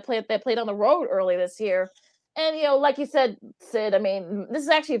saw that played on the road early this year. And like you said, Sid, I mean,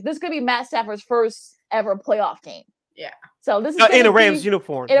 this could be Matt Stafford's first ever playoff game. Yeah. So this is in a Rams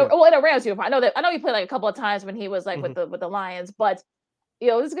uniform. In a Rams uniform. I know he played like a couple of times when he was like with the Lions, but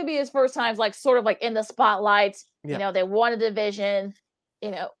this is gonna be his first time like sort of like in the spotlight. Yeah. They won a division.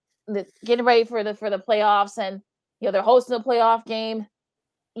 Getting ready for the playoffs, and they're hosting a playoff game.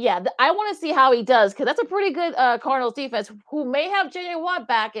 Yeah, I want to see how he does because that's a pretty good Cardinals defense who may have J.J. Watt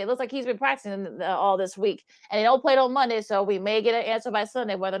back. It looks like he's been practicing all this week, and they don't play on Monday, so we may get an answer by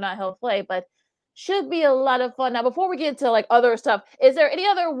Sunday whether or not he'll play. But should be a lot of fun. Now, before we get into like other stuff, is there any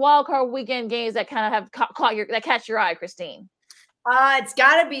other wild card weekend games that kind of have catch your eye, Christine? It's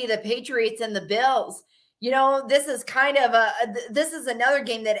got to be the Patriots and the Bills. This is kind of this is another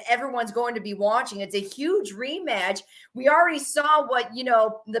game that everyone's going to be watching. It's a huge rematch. We already saw what,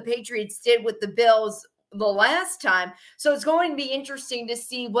 the Patriots did with the Bills the last time. So it's going to be interesting to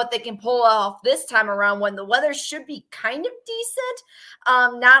see what they can pull off this time around when the weather should be kind of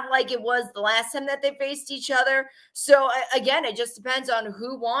decent. Not like it was the last time that they faced each other. So again, it just depends on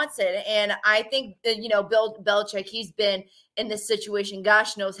who wants it. And I think that, Bill Belichick, he's been in this situation,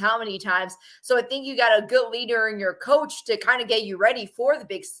 gosh knows how many times. So I think you got a good leader in your coach to kind of get you ready for the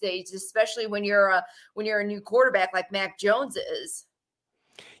big stage, especially when you're a new quarterback like Mac Jones is.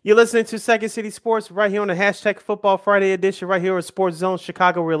 You're listening to Second City Sports right here on the Hashtag Football Friday edition right here at Sports Zone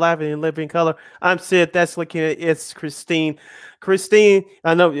Chicago. We're live and live in color. I'm Sid. That's Lakina. It's Christine. Christine,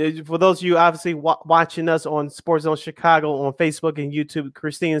 I know for those of you obviously watching us on Sports Zone Chicago on Facebook and YouTube,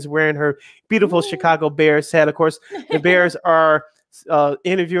 Christine is wearing her beautiful Chicago Bears hat. Of course, the Bears are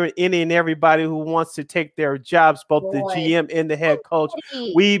interviewing any and everybody who wants to take their jobs, both the GM and the head coach.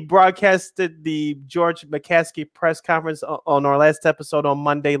 We broadcasted the George McCaskey press conference on our last episode on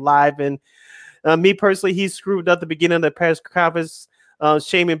Monday live, and me personally, he screwed up the beginning of the press conference,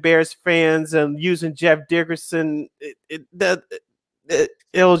 shaming Bears fans and using Jeff Dickerson. It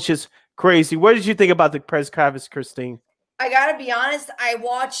was just crazy. What did you think about the press conference, Christine? I gotta be honest, I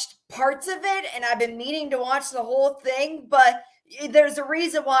watched parts of it and I've been meaning to watch the whole thing, but there's a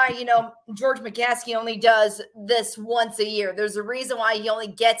reason why, George McCaskey only does this once a year. There's a reason why he only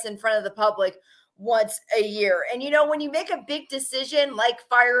gets in front of the public once a year. And, when you make a big decision like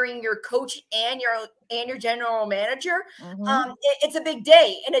firing your coach and your general manager, it's a big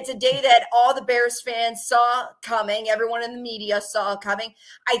day. And it's a day that all the Bears fans saw coming. Everyone in the media saw coming.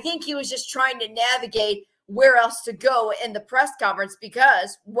 I think he was just trying to navigate where else to go in the press conference,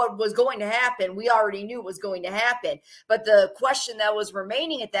 because what was going to happen, we already knew was going to happen. But the question that was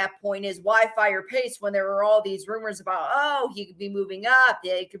remaining at that point is why fire Pace when there were all these rumors about, he could be moving up,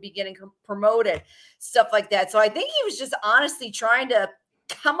 he could be getting promoted, stuff like that. So I think he was just honestly trying to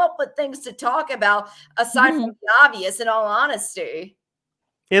come up with things to talk about aside from the obvious, in all honesty.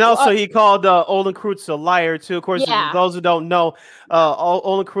 And also, he called Olin Kreutz a liar, too. Of course, those who don't know,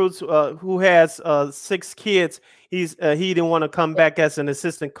 Olin Kreutz, who has 6 kids, he didn't want to come back as an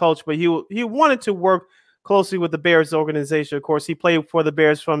assistant coach, but he wanted to work closely with the Bears organization. Of course, he played for the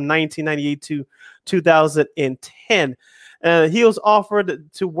Bears from 1998 to 2010. He was offered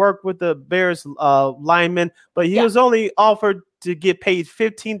to work with the Bears linemen, but he was only offered to get paid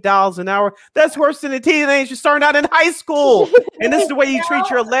 $15 an hour. That's worse than a teenager starting out in high school. And this is the way you treat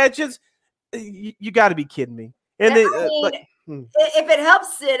your legends. You got to be kidding me. And if it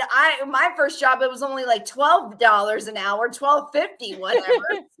helps, Sid, my first job, it was only like $12 an hour, $12.50, whatever.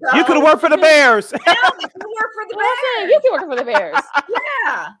 So, you could have worked for the Bears. You could work for the Bears. You could work for the Bears.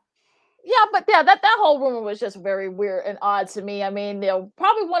 Yeah. Yeah, but that whole rumor was just very weird and odd to me. I mean,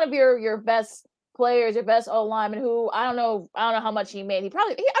 probably one of your best players, your best O lineman, who I don't know how much he made. I'm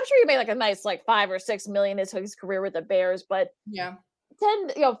sure he made like a nice like $5 or $6 million in his career with the Bears, but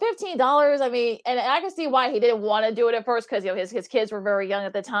 $15. I mean, and I can see why he didn't want to do it at first because his kids were very young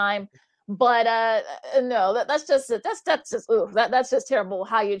at the time. But no, that's just terrible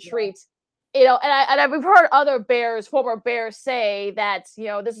how you treat. And we've heard other former Bears say that,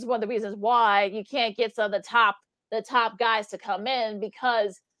 this is one of the reasons why you can't get some of the top guys to come in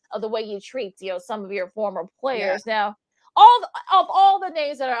because of the way he treats, some of your former players. Now, all the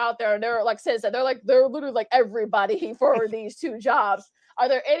names that are out there, they're like they're literally like everybody for these two jobs. Are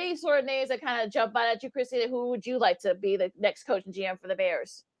there any sort of names that kind of jump out at you, Christina? Who would you like to be the next coach and GM for the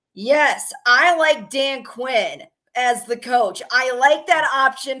Bears? Yes, I like Dan Quinn as the coach. I like that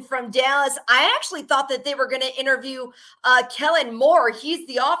option from Dallas. I actually thought that they were going to interview Kellen Moore. He's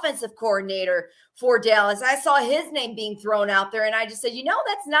the offensive coordinator for Dallas. I saw his name being thrown out there, and I just said,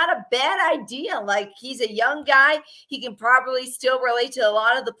 that's not a bad idea. Like, he's a young guy. He can probably still relate to a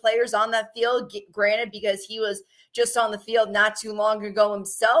lot of the players on that field, granted, because he was just on the field not too long ago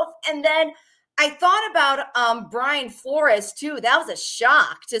himself. And then I thought about Brian Flores, too. That was a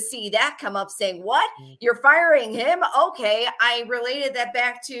shock to see that come up, saying, what? You're firing him? Okay. I related that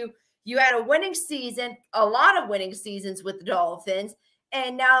back to you had a winning season, a lot of winning seasons with the Dolphins,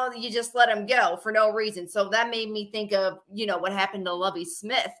 and now you just let him go for no reason. So that made me think of, what happened to Lovie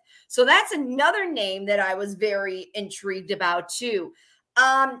Smith. So that's another name that I was very intrigued about, too.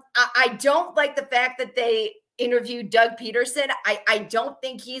 I don't like the fact that they interviewed Doug Peterson. I don't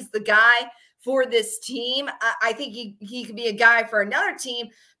think he's the guy for this team. I think he could be a guy for another team,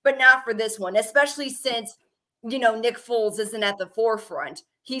 but not for this one, especially since, Nick Foles isn't at the forefront.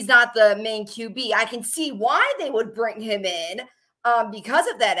 He's not the main QB. I can see why they would bring him in because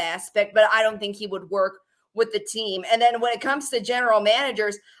of that aspect, but I don't think he would work with the team. And then when it comes to general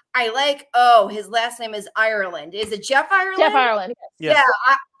managers, I like, his last name is Ireland. Is it Jeff Ireland? Jeff Ireland. Yes. Yeah,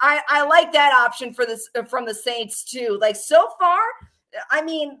 I like that option for this from the Saints too. Like, so far, I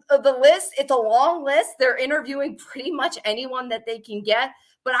mean, the list, it's a long list. They're interviewing pretty much anyone that they can get.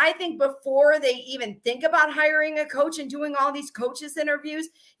 But I think before they even think about hiring a coach and doing all these coaches interviews,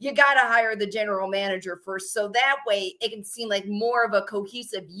 you got to hire the general manager first. So that way it can seem like more of a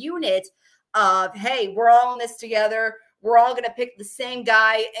cohesive unit of, hey, we're all in this together. We're all going to pick the same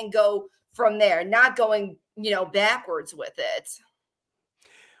guy and go from there, not going, backwards with it.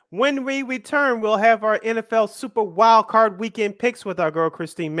 When we return, we'll have our NFL Super Wild Card Weekend picks with our girl,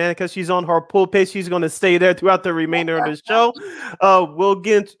 Christine Manica. She's on her pulpit. She's going to stay there throughout the remainder of the show. We'll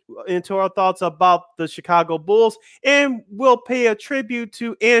get into our thoughts about the Chicago Bulls, and we'll pay a tribute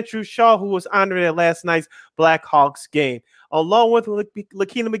to Andrew Shaw, who was honored at last night's Blackhawks game. Along with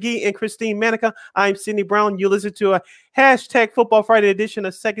Lakina McGee and Christine Manica, I'm Sidney Brown. You listen to a hashtag Football Friday edition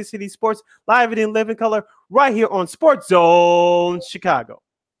of Second City Sports, live and in living color, right here on Sports Zone Chicago.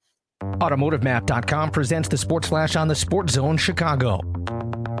 AutomotiveMap.com presents the Sports Flash on the Sports Zone Chicago.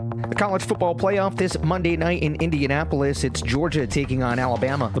 The college football playoff this Monday night in Indianapolis. It's Georgia taking on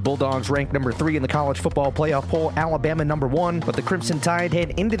Alabama. The Bulldogs ranked number 3 in the college football playoff poll, Alabama number 1, but the Crimson Tide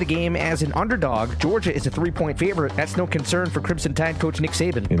head into the game as an underdog. Georgia is a 3-point favorite. That's no concern for Crimson Tide coach Nick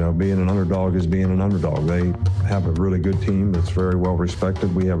Saban. Being an underdog is being an underdog. They have a really good team that's very well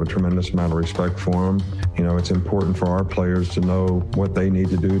respected. We have a tremendous amount of respect for them. It's important for our players to know what they need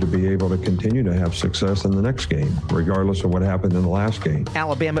to do to be able to continue to have success in the next game, regardless of what happened in the last game.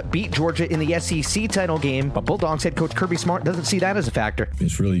 Alabama beat Georgia in the SEC title game, but Bulldogs head coach Kirby Smart doesn't see that as a factor.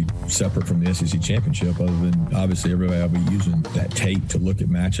 It's really separate from the SEC championship, other than obviously everybody will be using that tape to look at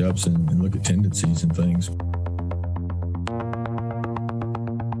matchups and look at tendencies and things.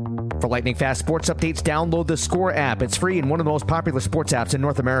 For lightning fast sports updates, download the Score app. It's free and one of the most popular sports apps in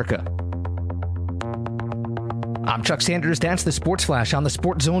North America. I'm Chuck Sanders. That's the Sports Flash on the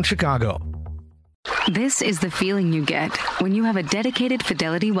Sports Zone Chicago. This is the feeling you get when you have a dedicated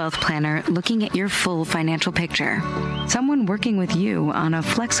Fidelity Wealth Planner looking at your full financial picture. Someone working with you on a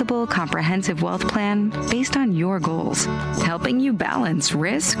flexible, comprehensive wealth plan based on your goals, helping you balance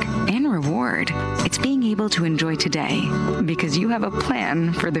risk and reward. It's being able to enjoy today because you have a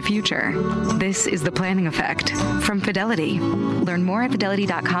plan for the future. This is the planning effect from Fidelity. Learn more at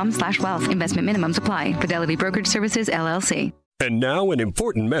fidelity.com/wealth. Investment minimums apply. Fidelity Brokerage Services, LLC. And now an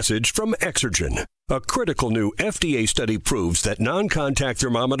important message from Exergen. A critical new FDA study proves that non-contact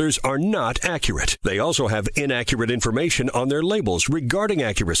thermometers are not accurate. They also have inaccurate information on their labels regarding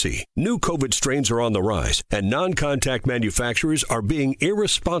accuracy. New COVID strains are on the rise, and non-contact manufacturers are being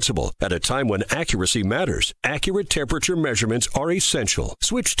irresponsible at a time when accuracy matters. Accurate temperature measurements are essential.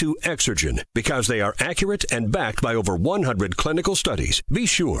 Switch to Exergen because they are accurate and backed by over 100 clinical studies. Be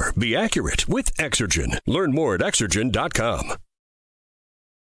sure, be accurate with Exergen. Learn more at Exergen.com.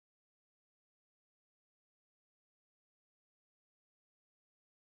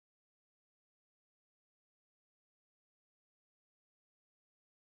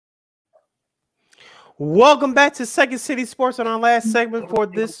 Welcome back to Second City Sports on our last segment for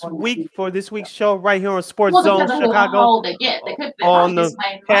this week's show right here on Sports Zone Chicago on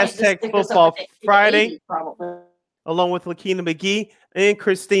the hashtag Football Friday, along with Lakina McGee. and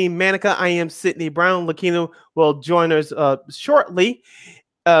Christine Manica. I am Sydney Brown. Lakina will join us shortly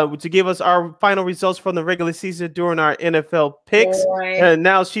to give us our final results from the regular season during our NFL picks. And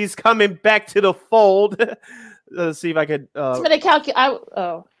now she's coming back to the fold. Let's see if I could. I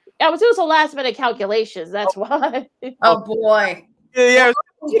was doing some last minute calculations. That's why. Oh boy. Yeah.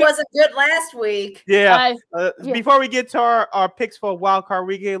 He wasn't good last week. Yeah. Before we get to our picks for wild card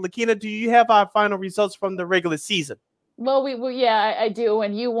weekend, Lakina, do you have our final results from the regular season? Well, I do.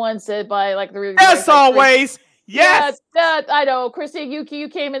 And you won said by like 3. As always. Yes. Yeah, I know. Christine, you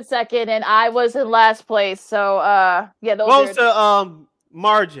came in second, and I was in last place. So those what was the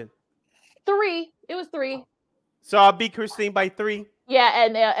margin? 3. It was 3. So I'll beat Christine by 3. Yeah,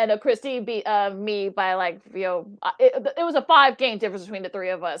 and Christine beat me by like it was a 5-game difference between the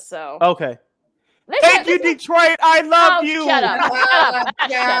 3 of us. So okay. Thank you, Detroit. I love you. Shut up.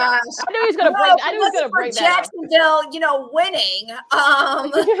 I knew he was gonna bring. I knew he was gonna bring that Jacksonville, winning.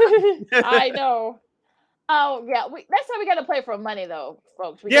 I know. Oh yeah. Next time we gotta play for money though,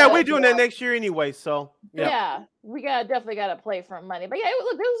 folks. We're doing that next year anyway. So yeah, we definitely gotta play for money. But yeah,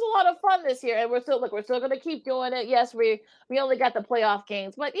 look, there was a lot of fun this year, and we're still gonna keep doing it. Yes, we only got the playoff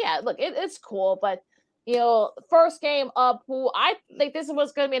games, but yeah, look, it's cool. But first game up, who I think this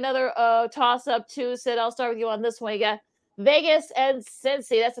was gonna be another toss up too. Sid, I'll start with you on this one. You got Vegas and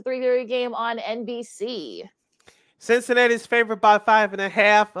Cincy. That's a 3:30 game on NBC. Cincinnati's favored by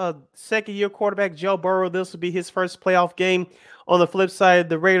 5.5. Second-year quarterback Joe Burrow. This will be his first playoff game. On the flip side,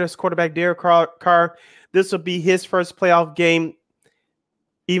 the Raiders quarterback Derek Carr. This will be his first playoff game.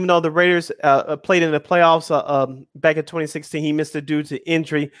 Even though the Raiders played in the playoffs back in 2016, he missed it due to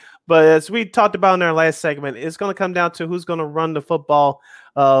injury. But as we talked about in our last segment, it's going to come down to who's going to run the football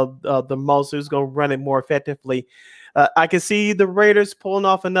the most, who's going to run it more effectively. I can see the Raiders pulling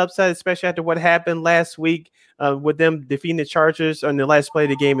off an upset, especially after what happened last week with them defeating the Chargers on the last play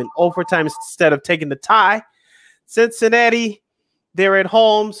of the game in overtime instead of taking the tie. Cincinnati, they're at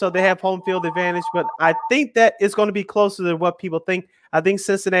home, so they have home field advantage, but I think that it's going to be closer than what people think. I think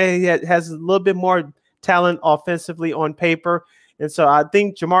Cincinnati has a little bit more talent offensively on paper, and so I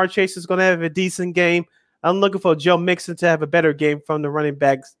think Jamar Chase is going to have a decent game. I'm looking for Joe Mixon to have a better game from the running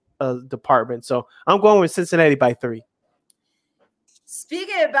backs department, so I'm going with Cincinnati by 3.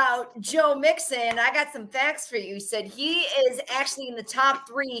 Speaking about Joe Mixon, I got some facts for you. He said he is actually in the top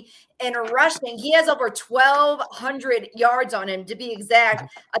 3 in rushing. He has over 1,200 yards on him, to be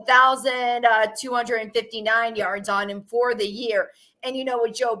exact, 1,259 yards on him for the year. And,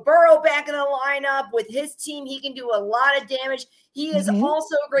 with Joe Burrow back in the lineup with his team, he can do a lot of damage. He is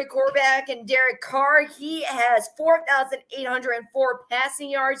also a great quarterback. And Derek Carr, he has 4,804 passing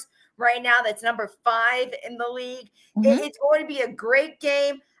yards right now. That's number 5 in the league. It's going to be a great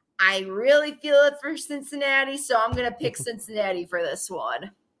game. I really feel it for Cincinnati, so I'm going to pick Cincinnati for this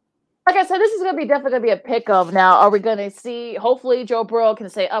one. Like I said, this is going to be definitely going to be a pick of now. Are we going to see, hopefully Joe Burrow can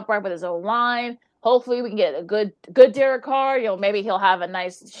stay upright with his own line. Hopefully we can get a good Derek Carr. Maybe he'll have a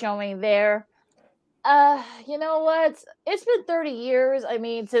nice showing there. You know what? It's been 30 years. I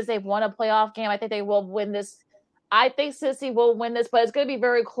mean, since they've won a playoff game, I think they will win this. I think Cincy will win this, but it's going to be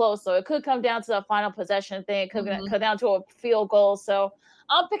very close. So it could come down to a final possession thing. It could come down to a field goal. So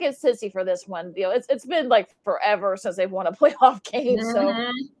I'm picking Cincy for this one. It's been like forever since they've won a playoff game.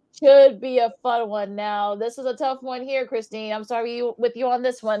 So should be a fun one. Now, this is a tough one here, Christine. I'm sorry with you on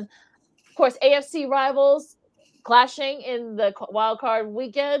this one. Of course, AFC rivals clashing in the wild card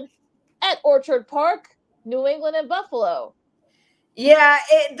weekend at Orchard Park, New England and Buffalo. Yeah,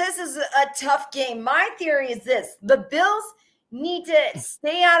 this is a tough game. My theory is this. The Bills need to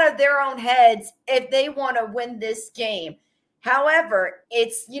stay out of their own heads if they want to win this game. However,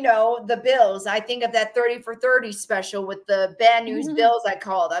 it's, the Bills. I think of that 30 for 30 special with the Bad News Bills, I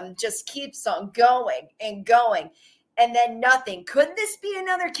call them. Just keeps on going and going. And then nothing. Could this be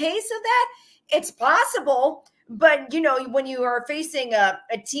another case of that? It's possible. But, when you are facing a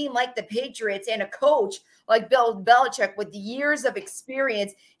team like the Patriots and a coach like Bill Belichick with years of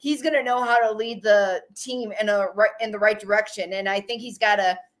experience, he's going to know how to lead the team in the right direction. And I think he's got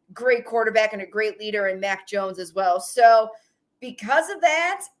a great quarterback and a great leader in Mac Jones as well. So because of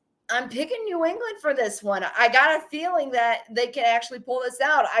that, I'm picking New England for this one. I got a feeling that they can actually pull this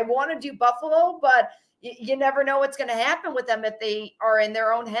out. I want to do Buffalo, but you never know what's going to happen with them if they are in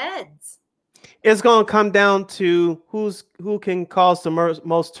their own heads. It's going to come down to who can cause the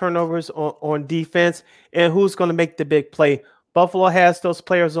most turnovers on defense and who's going to make the big play. Buffalo has those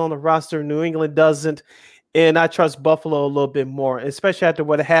players on the roster. New England doesn't. And I trust Buffalo a little bit more, especially after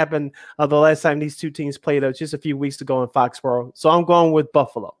what happened the last time these two teams played just a few weeks ago in Foxborough. So I'm going with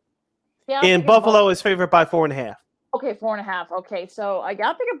Buffalo. Yeah, and Buffalo is favored by 4.5. Okay, 4.5. Okay, so I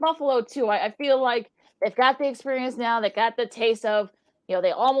got to pick Buffalo too. I feel like they've got the experience now. They got the taste of,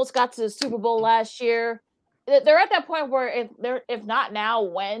 they almost got to the Super Bowl last year. They're at that point where if not now,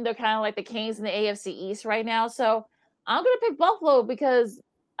 when they're kind of like the Kings in the AFC East right now. So I'm gonna pick Buffalo because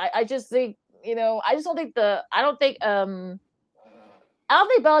I just think, I just don't think I don't think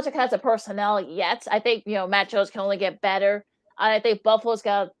Belichick has a personnel yet. I think, Matt Jones can only get better. I think Buffalo's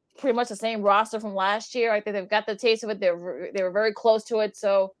got pretty much the same roster from last year. I think they've got the taste of it. They were very close to it.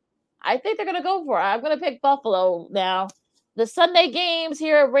 So I think they're going to go for it. I'm going to pick Buffalo now. The Sunday games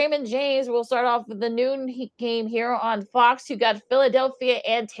here at Raymond James. We'll start off with the noon game here on Fox. You got Philadelphia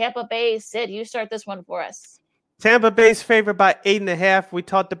and Tampa Bay. Sid, you start this one for us. Tampa Bay's favored by 8.5. We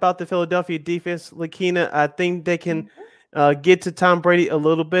talked about the Philadelphia defense, Lakina. I think they can get to Tom Brady a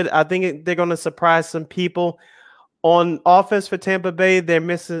little bit. I think they're going to surprise some people. On offense for Tampa Bay, they're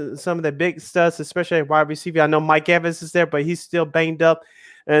missing some of the big studs, especially at wide receiver. I know Mike Evans is there, but he's still banged up.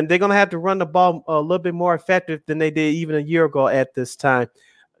 And they're going to have to run the ball a little bit more effective than they did even a year ago at this time.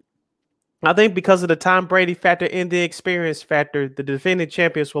 I think because of the Tom Brady factor and the experience factor, the defending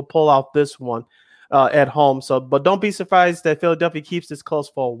champions will pull off this one at home. But don't be surprised that Philadelphia keeps this close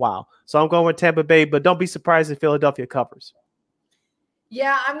for a while. So I'm going with Tampa Bay, but don't be surprised if Philadelphia covers.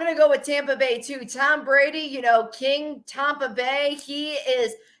 Yeah, I'm going to go with Tampa Bay too. Tom Brady, King Tampa Bay, he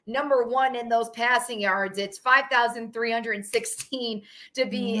is number one in those passing yards. It's 5,316 to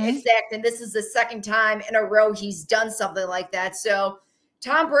be exact. And this is the second time in a row he's done something like that. So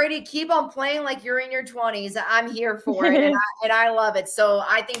Tom Brady, keep on playing like you're in your 20s. I'm here for it, and I love it. So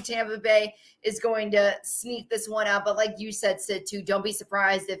I think Tampa Bay is going to sneak this one out. But like you said, Sid, too, don't be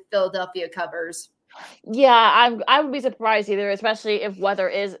surprised if Philadelphia covers. Yeah, I would be surprised either, especially if weather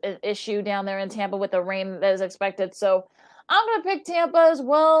is an issue down there in Tampa with the rain that is expected. So I'm going to pick Tampa as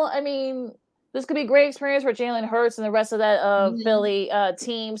well. I mean, this could be a great experience for Jalen Hurts and the rest of that Philly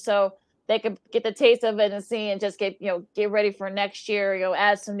team. So they could get the taste of it and see and just get ready for next year,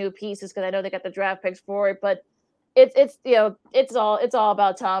 add some new pieces because I know they got the draft picks for it. But it's all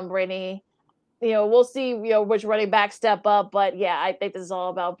about Tom Brady. We'll see, which running back step up. But yeah, I think this is all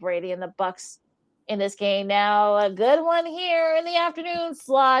about Brady and the Bucs in this game. Now, a good one here in the afternoon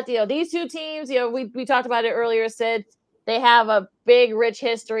slot. These two teams, we talked about it earlier, Sid. They have a big, rich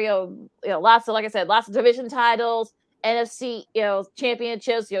history of, lots of division titles, NFC,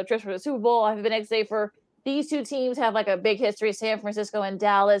 championships, trips for the Super Bowl. I've been excited for these two teams have like a big history, San Francisco and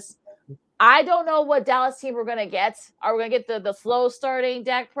Dallas. I don't know what Dallas team we're going to get. Are we going to get the slow starting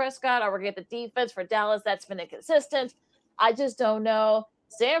Dak Prescott? Are we going to get the defense for Dallas that's been inconsistent? I just don't know.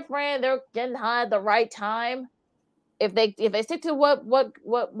 San Fran, they're getting hot at the right time. If they stick to what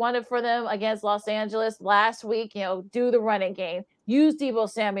wanted for them against Los Angeles last week, do the running game. Use Deebo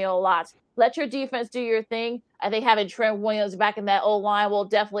Samuel a lot. Let your defense do your thing. I think having Trent Williams back in that O-line will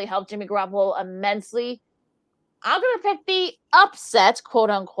definitely help Jimmy Garoppolo immensely. I'm going to pick the upset, quote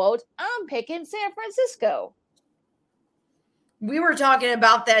unquote. I'm picking San Francisco. We were talking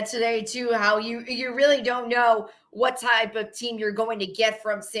about that today too, how you really don't know what type of team you're going to get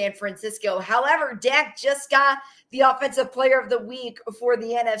from San Francisco. However, Dak just got the Offensive Player of the Week for the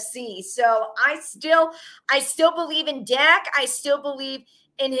NFC. So I still believe in Dak. I still believe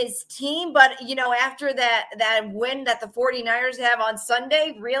in his team. But, after that win that the 49ers have on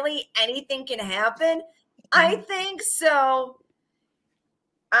Sunday, really anything can happen. I think so.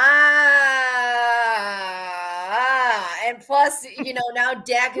 And plus, now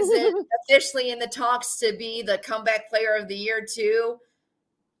Dak is officially in the talks to be the comeback player of the year too.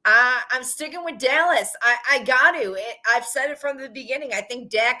 I'm sticking with Dallas. I got to. I've said it from the beginning. I think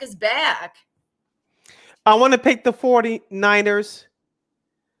Dak is back. I want to pick the 49ers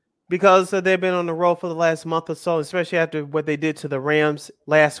because they've been on the road for the last month or so, especially after what they did to the Rams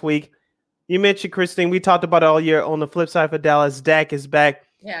last week. You mentioned, Christine, we talked about it all year. On the flip side for Dallas, Dak is back.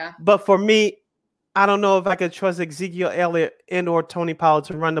 Yeah. But for me, I don't know if I could trust Ezekiel Elliott and or Tony Pollard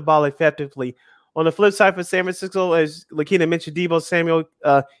to run the ball effectively. On the flip side for San Francisco, as Lakina mentioned, Deebo Samuel,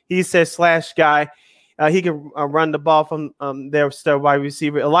 he's their slash guy. He can run the ball from their star wide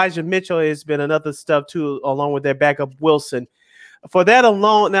receiver. Elijah Mitchell has been another stub too, along with their backup Wilson. For that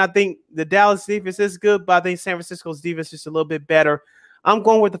alone, I think the Dallas defense is good, but I think San Francisco's defense is a little bit better. I'm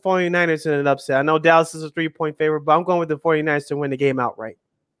going with the 49ers in an upset. I know Dallas is a 3-point favorite, but I'm going with the 49ers to win the game outright.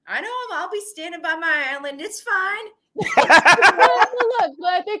 I know I'll be standing by my island. It's fine.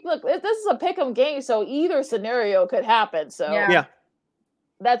 Look, this is a pick'em game, so either scenario could happen. So yeah.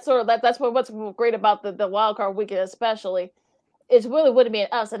 That's what's great about the wild card weekend, especially. It really wouldn't be an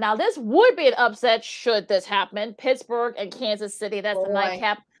upset. Now, this would be an upset should this happen. Pittsburgh and Kansas City. That's the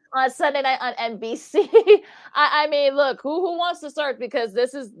nightcap. on Sunday night on NBC. I mean, look, who wants to start? Because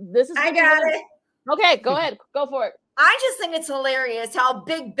this is. I got it. Okay, go ahead. Go for it. I just think it's hilarious how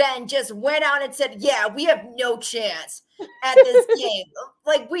Big Ben just went out and said, yeah, we have no chance at this game.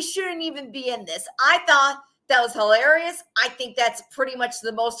 Like, we shouldn't even be in this. I thought that was hilarious. I think that's pretty much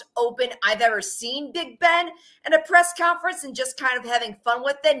the most open I've ever seen Big Ben in a press conference, and just kind of having fun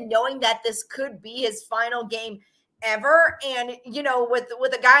with it, knowing that this could be his final game ever. And, you know,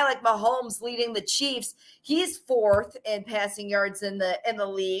 with a guy like Mahomes leading the Chiefs, he's 4th in passing yards in the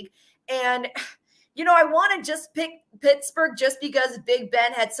league. And, you know, I want to just pick Pittsburgh just because Big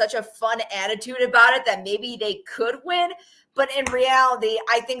Ben had such a fun attitude about it that maybe they could win. But in reality,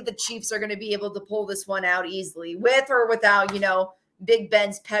 I think the Chiefs are going to be able to pull this one out easily, with or without, you know, Big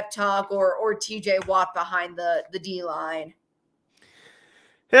Ben's pep talk or TJ Watt behind the D-line.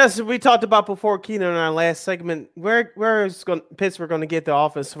 Yes, we talked about before, Keenan, in our last segment. Where is Pittsburgh going to get the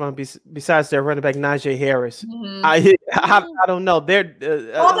offense from besides their running back Najee Harris? Mm-hmm. I don't know. They're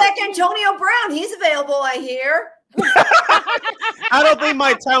back Antonio Brown. He's available, I hear. I don't think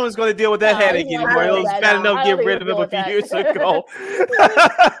Mike Tomlin's going to deal with that headache anymore. It was bad enough to get rid of him a few years ago.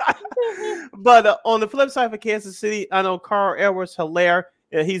 But on the flip side for Kansas City, I know Carl Edwards-Helaire,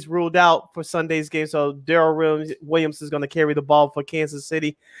 he's ruled out for Sunday's game, so Darrell Williams is going to carry the ball for Kansas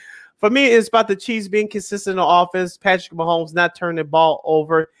City. For me, it's about the Chiefs being consistent on offense, Patrick Mahomes not turning the ball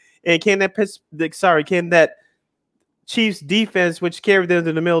over, and can that Chiefs defense, which carried them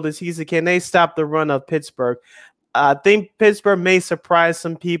to the middle of the season, can they stop the run of Pittsburgh? I think Pittsburgh may surprise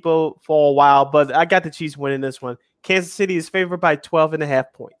some people for a while, but I got the Chiefs winning this one. Kansas City is favored by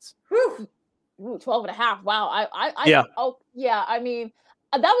 12.5 points. Ooh, 12.5. Wow. Yeah. Oh, yeah. I mean,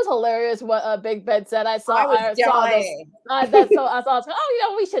 that was hilarious what Big Ben said. I saw this. I was like, oh, you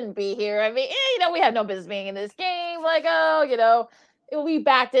know, we shouldn't be here. I mean, you know, we have no business being in this game. Like, oh, you know, we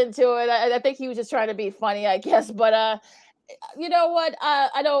backed into it. I think he was just trying to be funny, I guess. But you know what?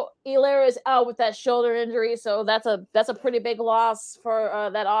 I know Helaire is out with that shoulder injury, so that's a pretty big loss for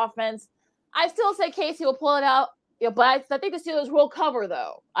that offense. I still say Casey will pull it out. You know, but I think the Steelers will cover,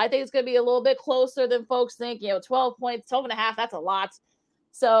 though. I think it's going to be a little bit closer than folks think. You know, 12 points, 12.5, that's a lot.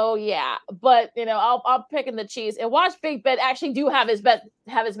 So, yeah. But, you know, I'll pick in the Chiefs. And watch Big Ben actually do have his best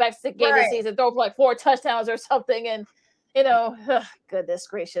game this season, throw for like 4 touchdowns or something. And, you know, goodness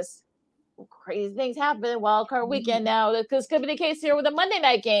gracious. Crazy things happen in Wild Card Weekend now. This could be the case here with a Monday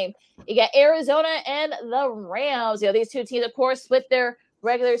night game. You got Arizona and the Rams. You know, these two teams, of course, split their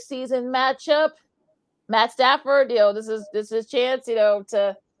regular season matchup. Matt Stafford, you know, this is his chance, you know,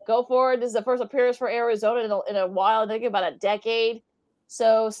 to go forward. This is the first appearance for Arizona in a while. I think about a decade.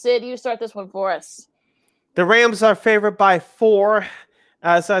 So, Sid, you start this one for us. The Rams are favored by 4.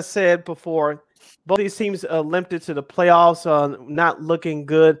 As I said before, both these teams limped into the playoffs, not looking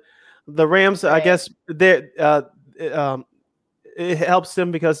good. The Rams, I guess, it helps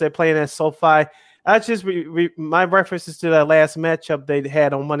them because they're playing at SoFi. That's just my references to that last matchup they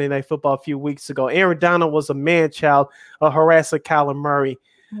had on Monday Night Football a few weeks ago. Aaron Donald was a man-child of harassing Kyler Murray.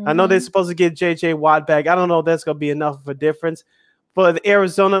 Mm-hmm. I know they're supposed to get J.J. Watt back. I don't know if that's going to be enough of a difference. For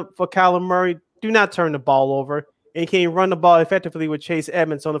Arizona, for Kyler Murray, do not turn the ball over. And can you run the ball effectively with Chase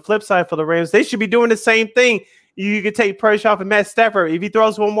Edmonds? On the flip side for the Rams, they should be doing the same thing. You could take pressure off of Matt Stafford. If he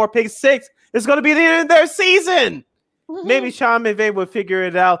throws one more pick six, it's going to be the end of their season. Mm-hmm. Maybe Sean McVay will figure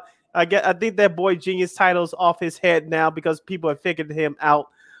it out. I think that boy genius title's off his head now because people have figured him out.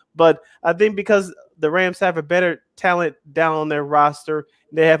 But I think because the Rams have a better talent down on their roster,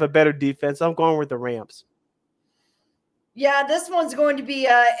 they have a better defense. I'm going with the Rams. Yeah, this one's going to be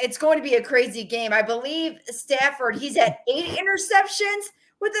it's going to be a crazy game. I believe Stafford, he's had 8 interceptions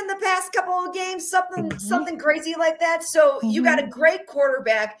within the past couple of games, something crazy like that. So you got a great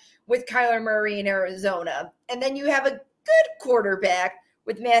quarterback with Kyler Murray in Arizona, and then you have a good quarterback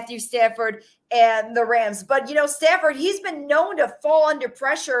with Matthew Stafford and the Rams. But, you know, Stafford, he's been known to fall under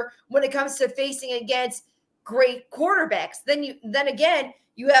pressure when it comes to facing against great quarterbacks. Then again,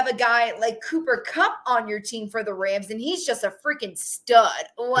 you have a guy like Cooper Kupp on your team for the Rams, and he's just a freaking stud.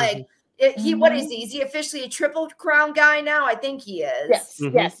 Like, what is he? Is he officially a Triple Crown guy now? I think he is. Yes, he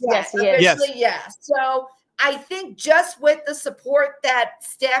is. Yes. So I think just with the support that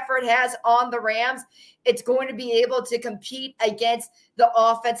Stafford has on the Rams, it's going to be able to compete against the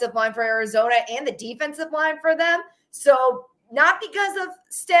offensive line for Arizona and the defensive line for them. So not because of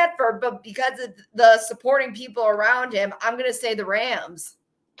Stafford, but because of the supporting people around him, I'm going to say the Rams.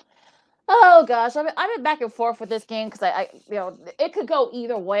 Oh gosh, I've been back and forth with this game because I you know, it could go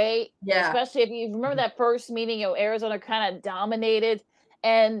either way. Yeah. Especially if you remember that first meeting, you know, Arizona kind of dominated,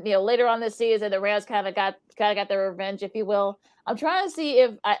 and you know, later on this season, the Rams kind of got their revenge, if you will. I'm trying to see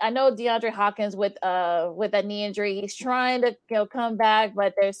if I know DeAndre Hopkins with that knee injury. He's trying to come back,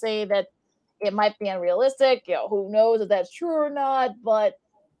 but they're saying that it might be unrealistic. Who knows if that's true or not? But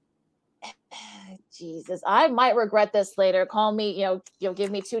Jesus, I might regret this later. Call me,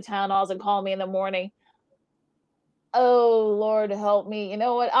 give me 2 Tylenols and call me in the morning. Oh Lord, help me! You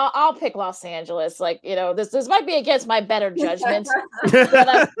know what? I'll pick Los Angeles. This might be against my better judgment,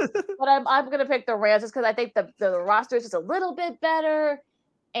 but I'm gonna pick the Rams just because I think the roster is just a little bit better,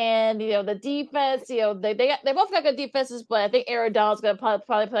 and the defense. They both got good defenses, but I think Aaron Donald's gonna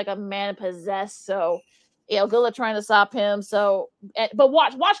probably play like a man possessed. So, good luck trying to stop him. So, but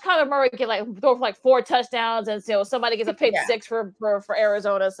watch Kyler Murray get throw for 4 touchdowns, and somebody gets a pick 6 for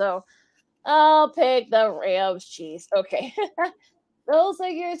Arizona. So. I'll pick the Rams. Jeez. Okay. Those are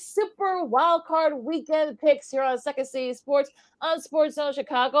your super wild card weekend picks here on Second City Sports on Sports Zone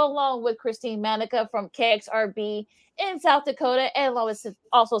Chicago, along with Christine Manica from KXRB in South Dakota, and along with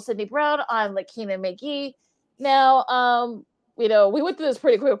also Sydney Brown on Lakina McGee. Now, we went through this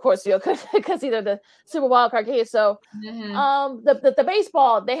pretty quick, of course, because either the super wild card game. So, the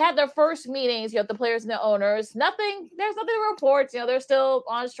baseball, they had their first meetings, the players and the owners. There's nothing to report. They're still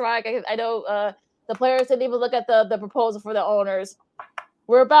on strike. I know the players didn't even look at the proposal for the owners.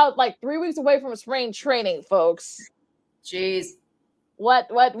 We're about 3 weeks away from spring training, folks. Jeez.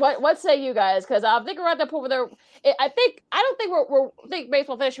 What say you guys? Because I think we're at the point where I don't think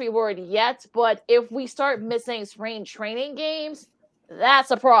baseball fans should be worried yet. But if we start missing spring training games,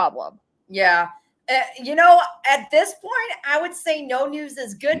 that's a problem. Yeah. At this point, I would say no news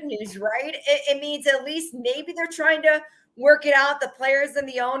is good news, right? It means at least maybe they're trying to work it out, the players and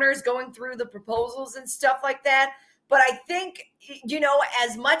the owners going through the proposals and stuff like that. But I think,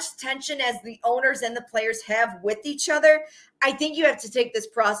 as much tension as the owners and the players have with each other, I think you have to take this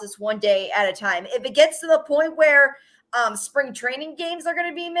process one day at a time. If it gets to the point where spring training games are going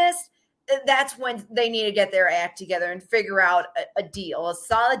to be missed, that's when they need to get their act together and figure out a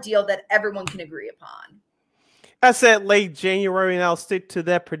solid deal that everyone can agree upon. I said late January, and I'll stick to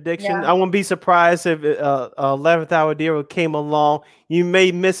that prediction. Yeah. I wouldn't be surprised if 11th hour deal came along. You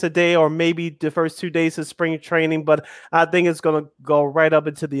may miss a day or maybe the first 2 days of spring training, but I think it's going to go right up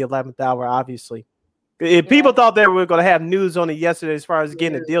into the 11th hour, obviously. If people thought they were going to have news on it yesterday as far as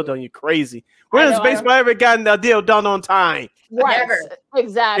getting a deal done, you're crazy. When has baseball ever gotten a deal done on time? Right. Never.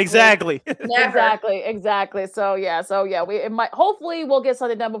 Exactly. Never. Exactly. So yeah, hopefully we'll get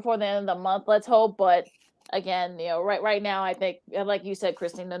something done before the end of the month. Let's hope. But again, right now, I think, like you said,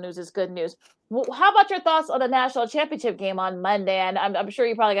 Christine, the news is good news. How about your thoughts on the national championship game on Monday? And I'm sure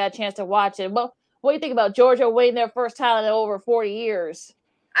you probably got a chance to watch it. Well, what do you think about Georgia winning their first title in over 40 years?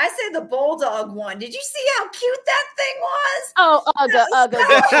 I say the Bulldog one. Did you see how cute that thing was? Oh, Ugga, the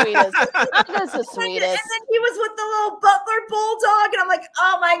sweetest. Ugga's the sweetest. And then he was with the little Butler Bulldog, and I'm like,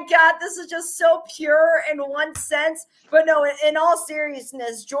 oh my God, this is just so pure in one sense. But no, in all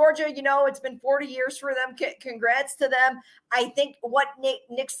seriousness, Georgia, it's been 40 years for them. Congrats to them. I think what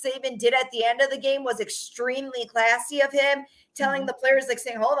Nick Saban did at the end of the game was extremely classy of him, telling the players,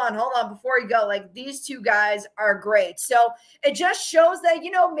 saying, hold on, before you go, these two guys are great. So it just shows that,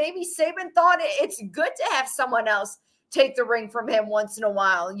 maybe Saban thought it's good to have someone else take the ring from him once in a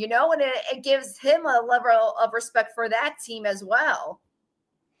while, and it gives him a level of respect for that team as well.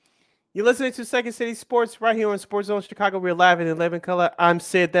 You're listening to Second City Sports right here on Sports Zone Chicago. We're live in 11 color. I'm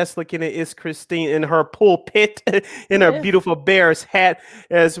Sid. That's looking at is Christine in her pulpit in her beautiful Bears hat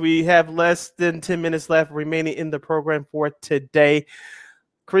as we have less than 10 minutes left remaining in the program for today.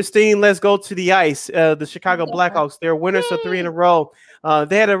 Christine, let's go to the ice. The Chicago Blackhawks, they're winners of 3 in a row.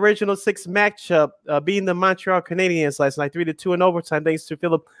 They had an original 6 matchup, beating the Montreal Canadiens last night, 3-2 in overtime, thanks to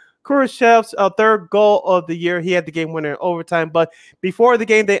Philip Khrushchev's third goal of the year. He had the game winner in overtime. But before the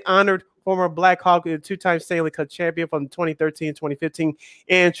game, they honored former Blackhawk, a 2-time Stanley Cup champion from 2013-2015,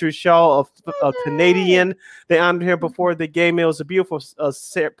 Andrew Shaw, a Canadian. They honored him before the game. It was a beautiful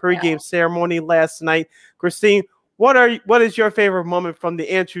pregame ceremony last night. Christine, what is your favorite moment from the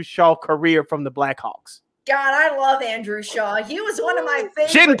Andrew Shaw career from the Blackhawks? God, I love Andrew Shaw. He was one of my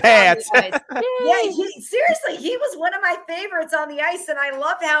favorites. Shin pads. Seriously, he was one of my favorites on the ice. And I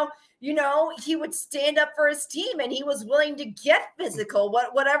loved how, he would stand up for his team and he was willing to get physical,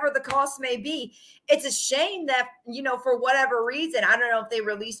 whatever the cost may be. It's a shame that, for whatever reason, I don't know if they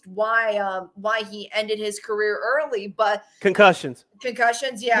released why he ended his career early, but concussions.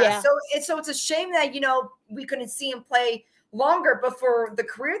 Yeah. So it's a shame that, we couldn't see him play longer, but for the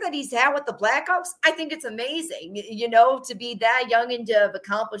career that he's had with the Blackhawks, I think it's amazing, you know, to be that young and to have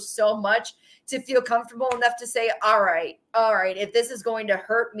accomplished so much, to feel comfortable enough to say, all right, if this is going to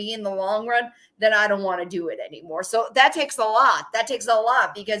hurt me in the long run, then I don't want to do it anymore. So that takes a lot.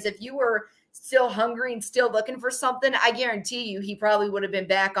 Because if you were still hungry and still looking for something, I guarantee you he probably would have been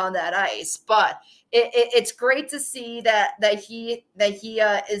back on that ice. But it's great to see that he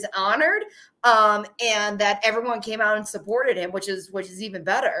is honored, and that everyone came out and supported him, which is even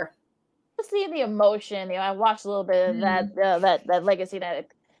better. Seeing the emotion, you know, I watched a little bit of that Legacy Night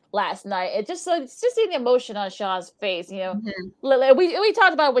last night. It's just seeing the emotion on Shaw's face. You know, we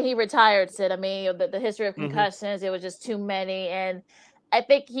talked about when he retired. Sid, I mean, the history of concussions, it was just too many, and I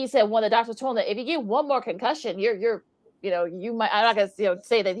think he said one of the doctors told him that if you get one more concussion, you're you know, you might, I'm not gonna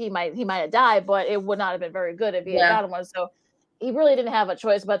say that he might have died, but it would not have been very good if he had gotten one. So he really didn't have a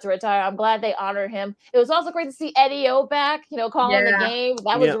choice but to retire. I'm glad they honored him. It was also great to see Eddie O back, you know, calling the game.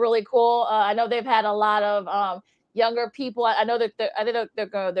 That was really cool. I know they've had a lot of younger people. I know that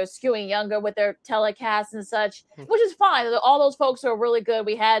they're skewing younger with their telecasts and such, which is fine. All those folks are really good.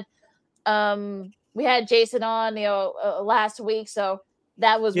 We had Jason on, you know, last week, so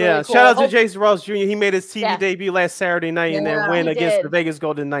that was really cool. Shout out to Jason Ross Jr. He made his TV debut last Saturday night in their win against the Vegas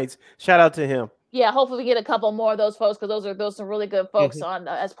Golden Knights. Shout out to him. Yeah, hopefully we get a couple more of those folks, because those are some really good folks on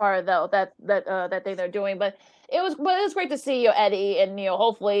as part of that thing they're doing. But it was great to see Eddie, and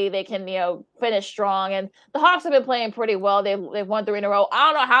hopefully they can finish strong. And the Hawks have been playing pretty well. They've won 3 in a row.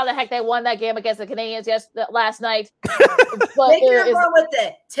 I don't know how the heck they won that game against the Canadians last night. But take it and run with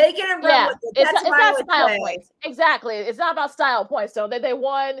it. Take it and run with it. It's not style points. Exactly. It's not about style points. So they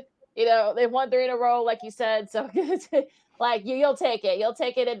won. They won 3 in a row, like you said. So. Like you'll take it,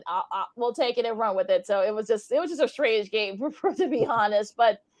 and we'll take it and run with it. So it was just a strange game, to be honest.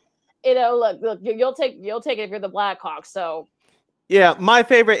 But look, you'll take it if you're the Blackhawks. So yeah, my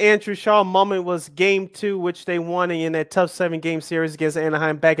favorite Andrew Shaw moment was Game 2, which they won in that tough 7-game series against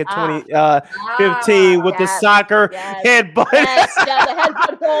Anaheim back in 2015 with the soccer headbutt the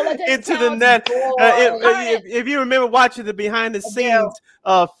headbutt goal into the net. If you remember watching the behind the scenes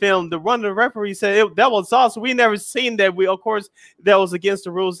film, the referee said that was awesome. We never seen that. Of course, that was against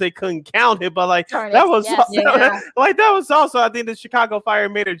the rules. They couldn't count it, but that was awesome. I think the Chicago Fire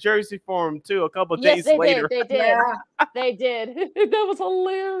made a jersey for him too a couple days later. They did. That was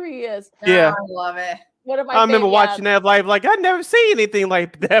hilarious. Yeah, I love it. I remember watching that live. Like I'd never seen anything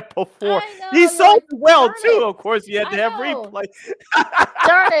like that before. He sold well too. Of course, you had to have replay.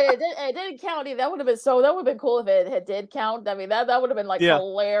 Darn it! It didn't count either. That would have been cool if it did count. I mean, that would have been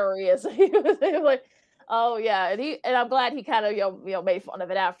hilarious. He was like, oh yeah, and I'm glad he kind of made fun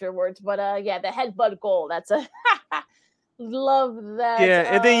of it afterwards. But the headbutt goal. That's a love that.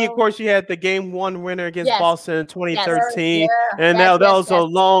 Yeah, and then of course you had the Game 1 winner against Boston in 2013, and that was a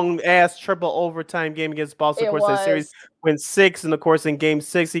long ass triple overtime game against Boston. Of course, that series went 6, and of course in Game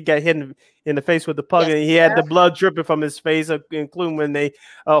 6 he got hit in the face with the puck, and he had the blood dripping from his face, including when they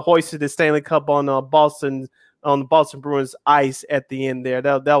hoisted the Stanley Cup on the Boston Bruins ice at the end there.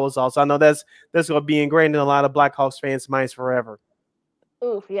 That was awesome. I know that's going to be ingrained in a lot of Blackhawks fans' minds forever.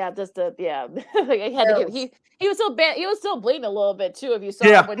 Oof, yeah, just he had to give he was still bad. He was still bleeding a little bit too. If you saw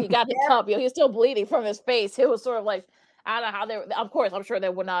him when he got the cup, he was still bleeding from his face. It was sort of like, I don't know how they. Of course, I'm sure they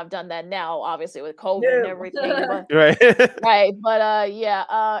would not have done that now, obviously with COVID and everything. But, right. But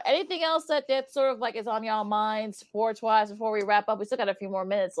anything else that sort of like is on y'all minds sports wise before we wrap up? We still got a few more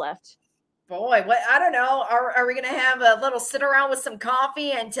minutes left. Boy, I don't know. Are we going to have a little sit around with some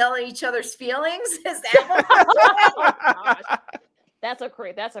coffee and tell each other's feelings? Is that what? Oh, That's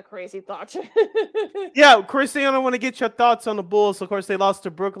a crazy thought. Yeah, Christian, I want to get your thoughts on the Bulls. Of course, they lost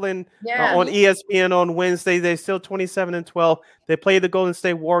to Brooklyn on ESPN on Wednesday. They're still 27-12. They play the Golden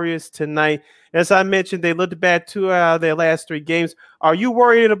State Warriors tonight. As I mentioned, they looked bad 2 out of their last 3 games. Are you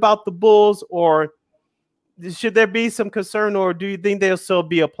worried about the Bulls, or should there be some concern, or do you think they'll still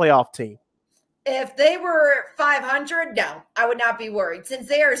be a playoff team? If they were 500, no, I would not be worried. Since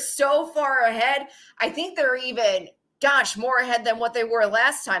they are so far ahead, I think they're even – more ahead than what they were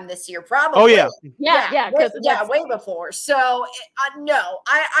last time this year, probably. Oh, yeah. Way before. So, no,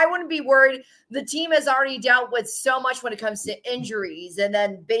 I wouldn't be worried. The team has already dealt with so much when it comes to injuries, and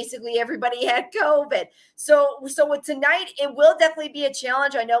then basically everybody had COVID. So with tonight, it will definitely be a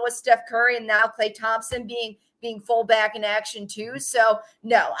challenge. I know with Steph Curry and now Klay Thompson being full back in action too. So,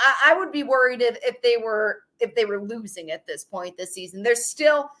 no, I would be worried if they were losing at this point this season. There's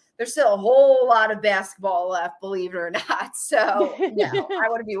still a whole lot of basketball left, believe it or not. So, no, I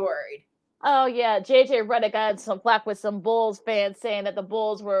wouldn't be worried. Oh, yeah. JJ Redick got some flack with some Bulls fans saying that the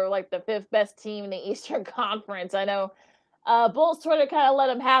Bulls were like the 5th best team in the Eastern Conference. I know Bulls Twitter kind of let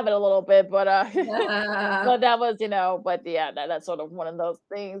him have it a little bit, but but that was, but yeah, that's sort of one of those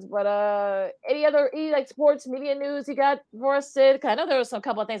things. But any like sports media news you got for us, Sid? I know there was a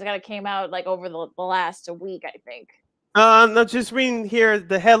couple of things that kind of came out like over the last week, I think. No, just reading here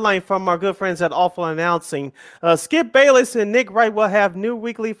the headline from our good friends at Awful Announcing. Skip Bayless and Nick Wright will have new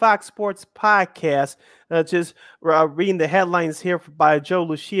weekly Fox Sports podcast. Just reading the headlines here by Joe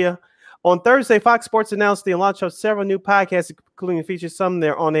Lucia. On Thursday, Fox Sports announced the launch of several new podcasts, including features some of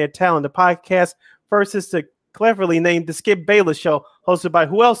their on-air talent. The podcast first is the cleverly named The Skip Bayless Show, hosted by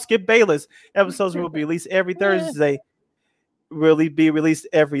who else? Skip Bayless. Episodes will be released every Thursday.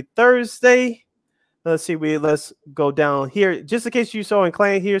 Let's see. Let's go down here. Just in case you saw in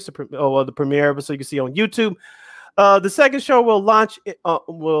Clan, here's the premiere episode you can see on YouTube. The second show will launch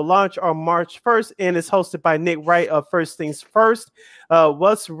on March 1st, and it's hosted by Nick Wright of First Things First.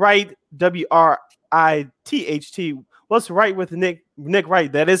 What's Right? WRITHT. What's Right with Nick Wright?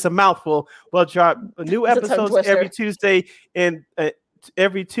 That is a mouthful. We'll drop new episodes every Tuesday, and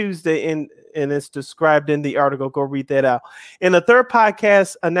it's described in the article. Go read that out. And the third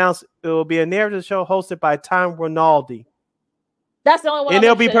podcast announced it will be a narrative show hosted by Tom Rinaldi. That's the only one. And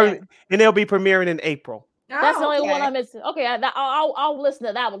they'll be premiering in April. That's the only one I'm missing. Okay, I'll listen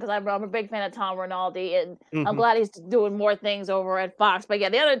to that one because I'm a big fan of Tom Rinaldi, and I'm glad he's doing more things over at Fox. But yeah,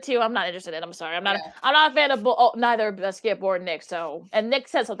 the other two I'm not interested in. I'm sorry, I'm not a fan of neither Skip or Nick. So, and Nick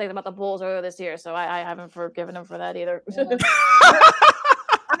said something about the Bulls earlier this year, so I haven't forgiven him for that either. I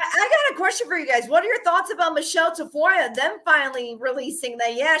got a question for you guys. What are your thoughts about Michelle Tafoya? Them finally releasing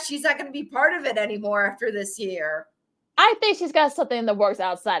that? Yeah, she's not going to be part of it anymore after this year. I think she's got something in the works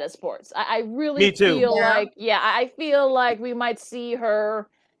outside of sports. I really feel like, I feel like we might see her,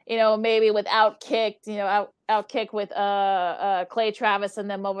 maybe with Outkick, Outkick with Clay Travis and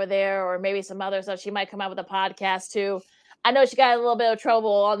them over there, or maybe some other stuff. She might come out with a podcast too. I know she got a little bit of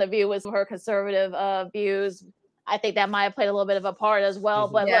trouble on The View with her conservative views. I think that might have played a little bit of a part as well.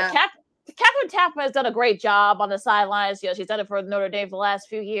 But look, Catherine Tappan has done a great job on the sidelines. She's done it for Notre Dame for the last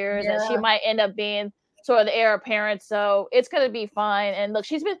few years, and she might end up being sort of the heir apparent, so it's gonna be fine. And look,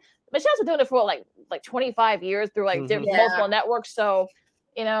 Michelle's been doing it for like 25 years through multiple networks. So,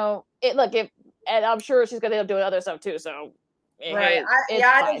 and I'm sure she's gonna end up doing other stuff too. So, right,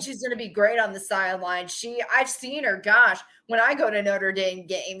 I think she's gonna be great on the sideline. I've seen her, gosh, when I go to Notre Dame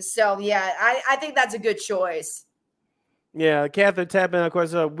games. So yeah, I think that's a good choice. Yeah, Catherine Tappan, of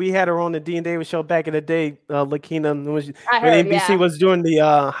course, we had her on the Dean Davis show back in the day, Lakina, when NBC was doing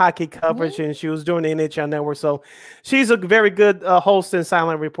the hockey coverage, and she was doing the NHL Network. So she's a very good host and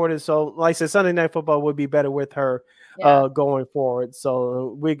silent reporter. So, like I said, Sunday Night Football would be better with her going forward.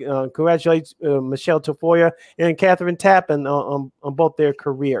 So we congratulate Michelle Tafoya and Catherine Tappan on both their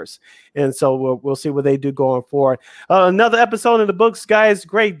careers. And so we'll see what they do going forward. Another episode in the books, guys.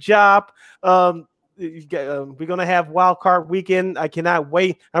 Great job. We're going to have wild card weekend. I cannot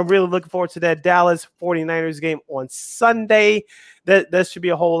wait. I'm really looking forward to that Dallas 49ers game on Sunday. That should be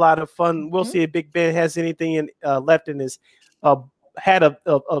a whole lot of fun. We'll see if Big Ben has anything left in his hat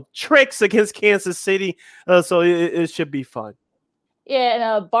of tricks against Kansas City. So it should be fun.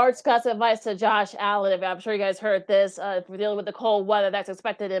 Yeah, and Bart Scott's advice to Josh Allen. I'm sure you guys heard this. If we're dealing with the cold weather that's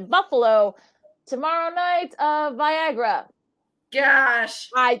expected in Buffalo tomorrow night, Viagra. Gosh,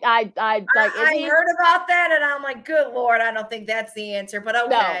 I heard about that, and I'm like, good Lord, I don't think that's the answer, but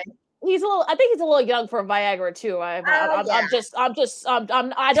okay. No, I think he's a little young for Viagra too. I don't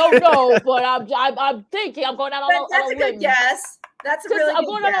know, but I'm thinking I'm going out on a limb. That's a good guess. That's a really good guess. I'm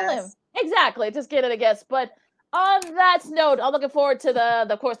going out on a limb. Exactly, just get it a guess. But on that note, I'm looking forward to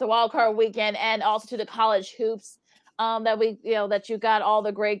the wild card weekend, and also to the college hoops. That you got all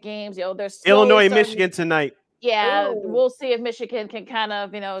the great games. There's Illinois and Michigan tonight. Yeah, we'll see if Michigan can kind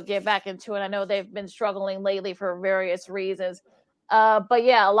of, get back into it. I know they've been struggling lately for various reasons. But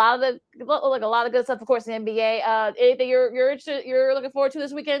yeah, a lot of good stuff, of course, in the NBA. Anything you're looking forward to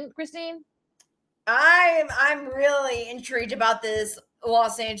this weekend, Christine? I'm really intrigued about this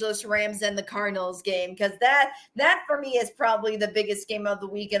Los Angeles Rams and the Cardinals game, because that for me is probably the biggest game of the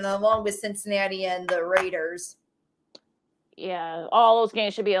weekend, along with Cincinnati and the Raiders. Yeah, all those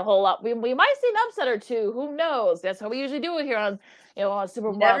games should be a whole lot. We might see an upset or two. Who knows? That's how we usually do it here on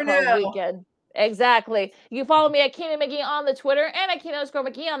Super Bowl weekend. Exactly. You can follow me at Keenan McGee on the Twitter and at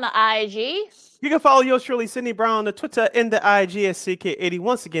Keenan_McGee on the IG. You can follow yours truly, Sydney Brown, on the Twitter and the IG at CK80.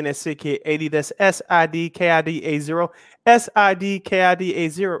 Once again, at CK80. That's SIDKIDA0.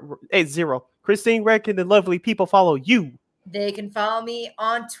 SIDKIDA0. Christine, where can the lovely people follow you? They can follow me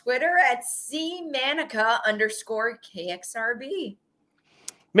on Twitter at CManica_KXRB.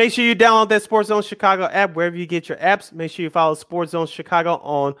 Make sure you download that Sports Zone Chicago app wherever you get your apps. Make sure you follow Sports Zone Chicago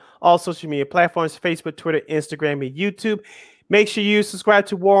on all social media platforms, Facebook, Twitter, Instagram, and YouTube. Make sure you subscribe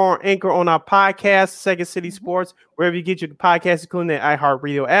to War on Anchor on our podcast, Second City Sports, wherever you get your podcasts, including the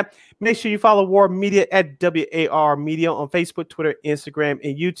iHeartRadio app. Make sure you follow War Media at WAR Media on Facebook, Twitter, Instagram,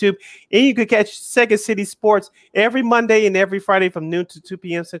 and YouTube. And you can catch Second City Sports every Monday and every Friday from noon to 2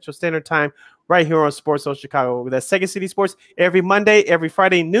 p.m. Central Standard Time right here on Sports Zone Chicago. That's Second City Sports every Monday, every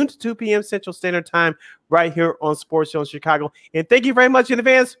Friday, noon to 2 p.m. Central Standard Time right here on Sports Zone Chicago. And thank you very much in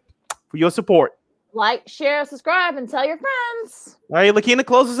advance for your support. Like, share, subscribe, and tell your friends. All right, Lakina,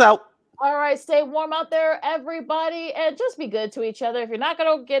 close us out. All right, stay warm out there, everybody, and just be good to each other. If you're not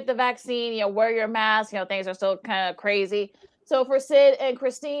going to get the vaccine, wear your mask. Things are still kind of crazy. So for Sid and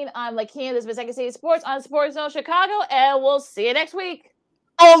Christine, I'm Lakina. This has been Second City Sports on Sports Zone Chicago, and we'll see you next week.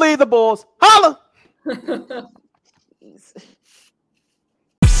 Only the Bulls. Holla! Jeez.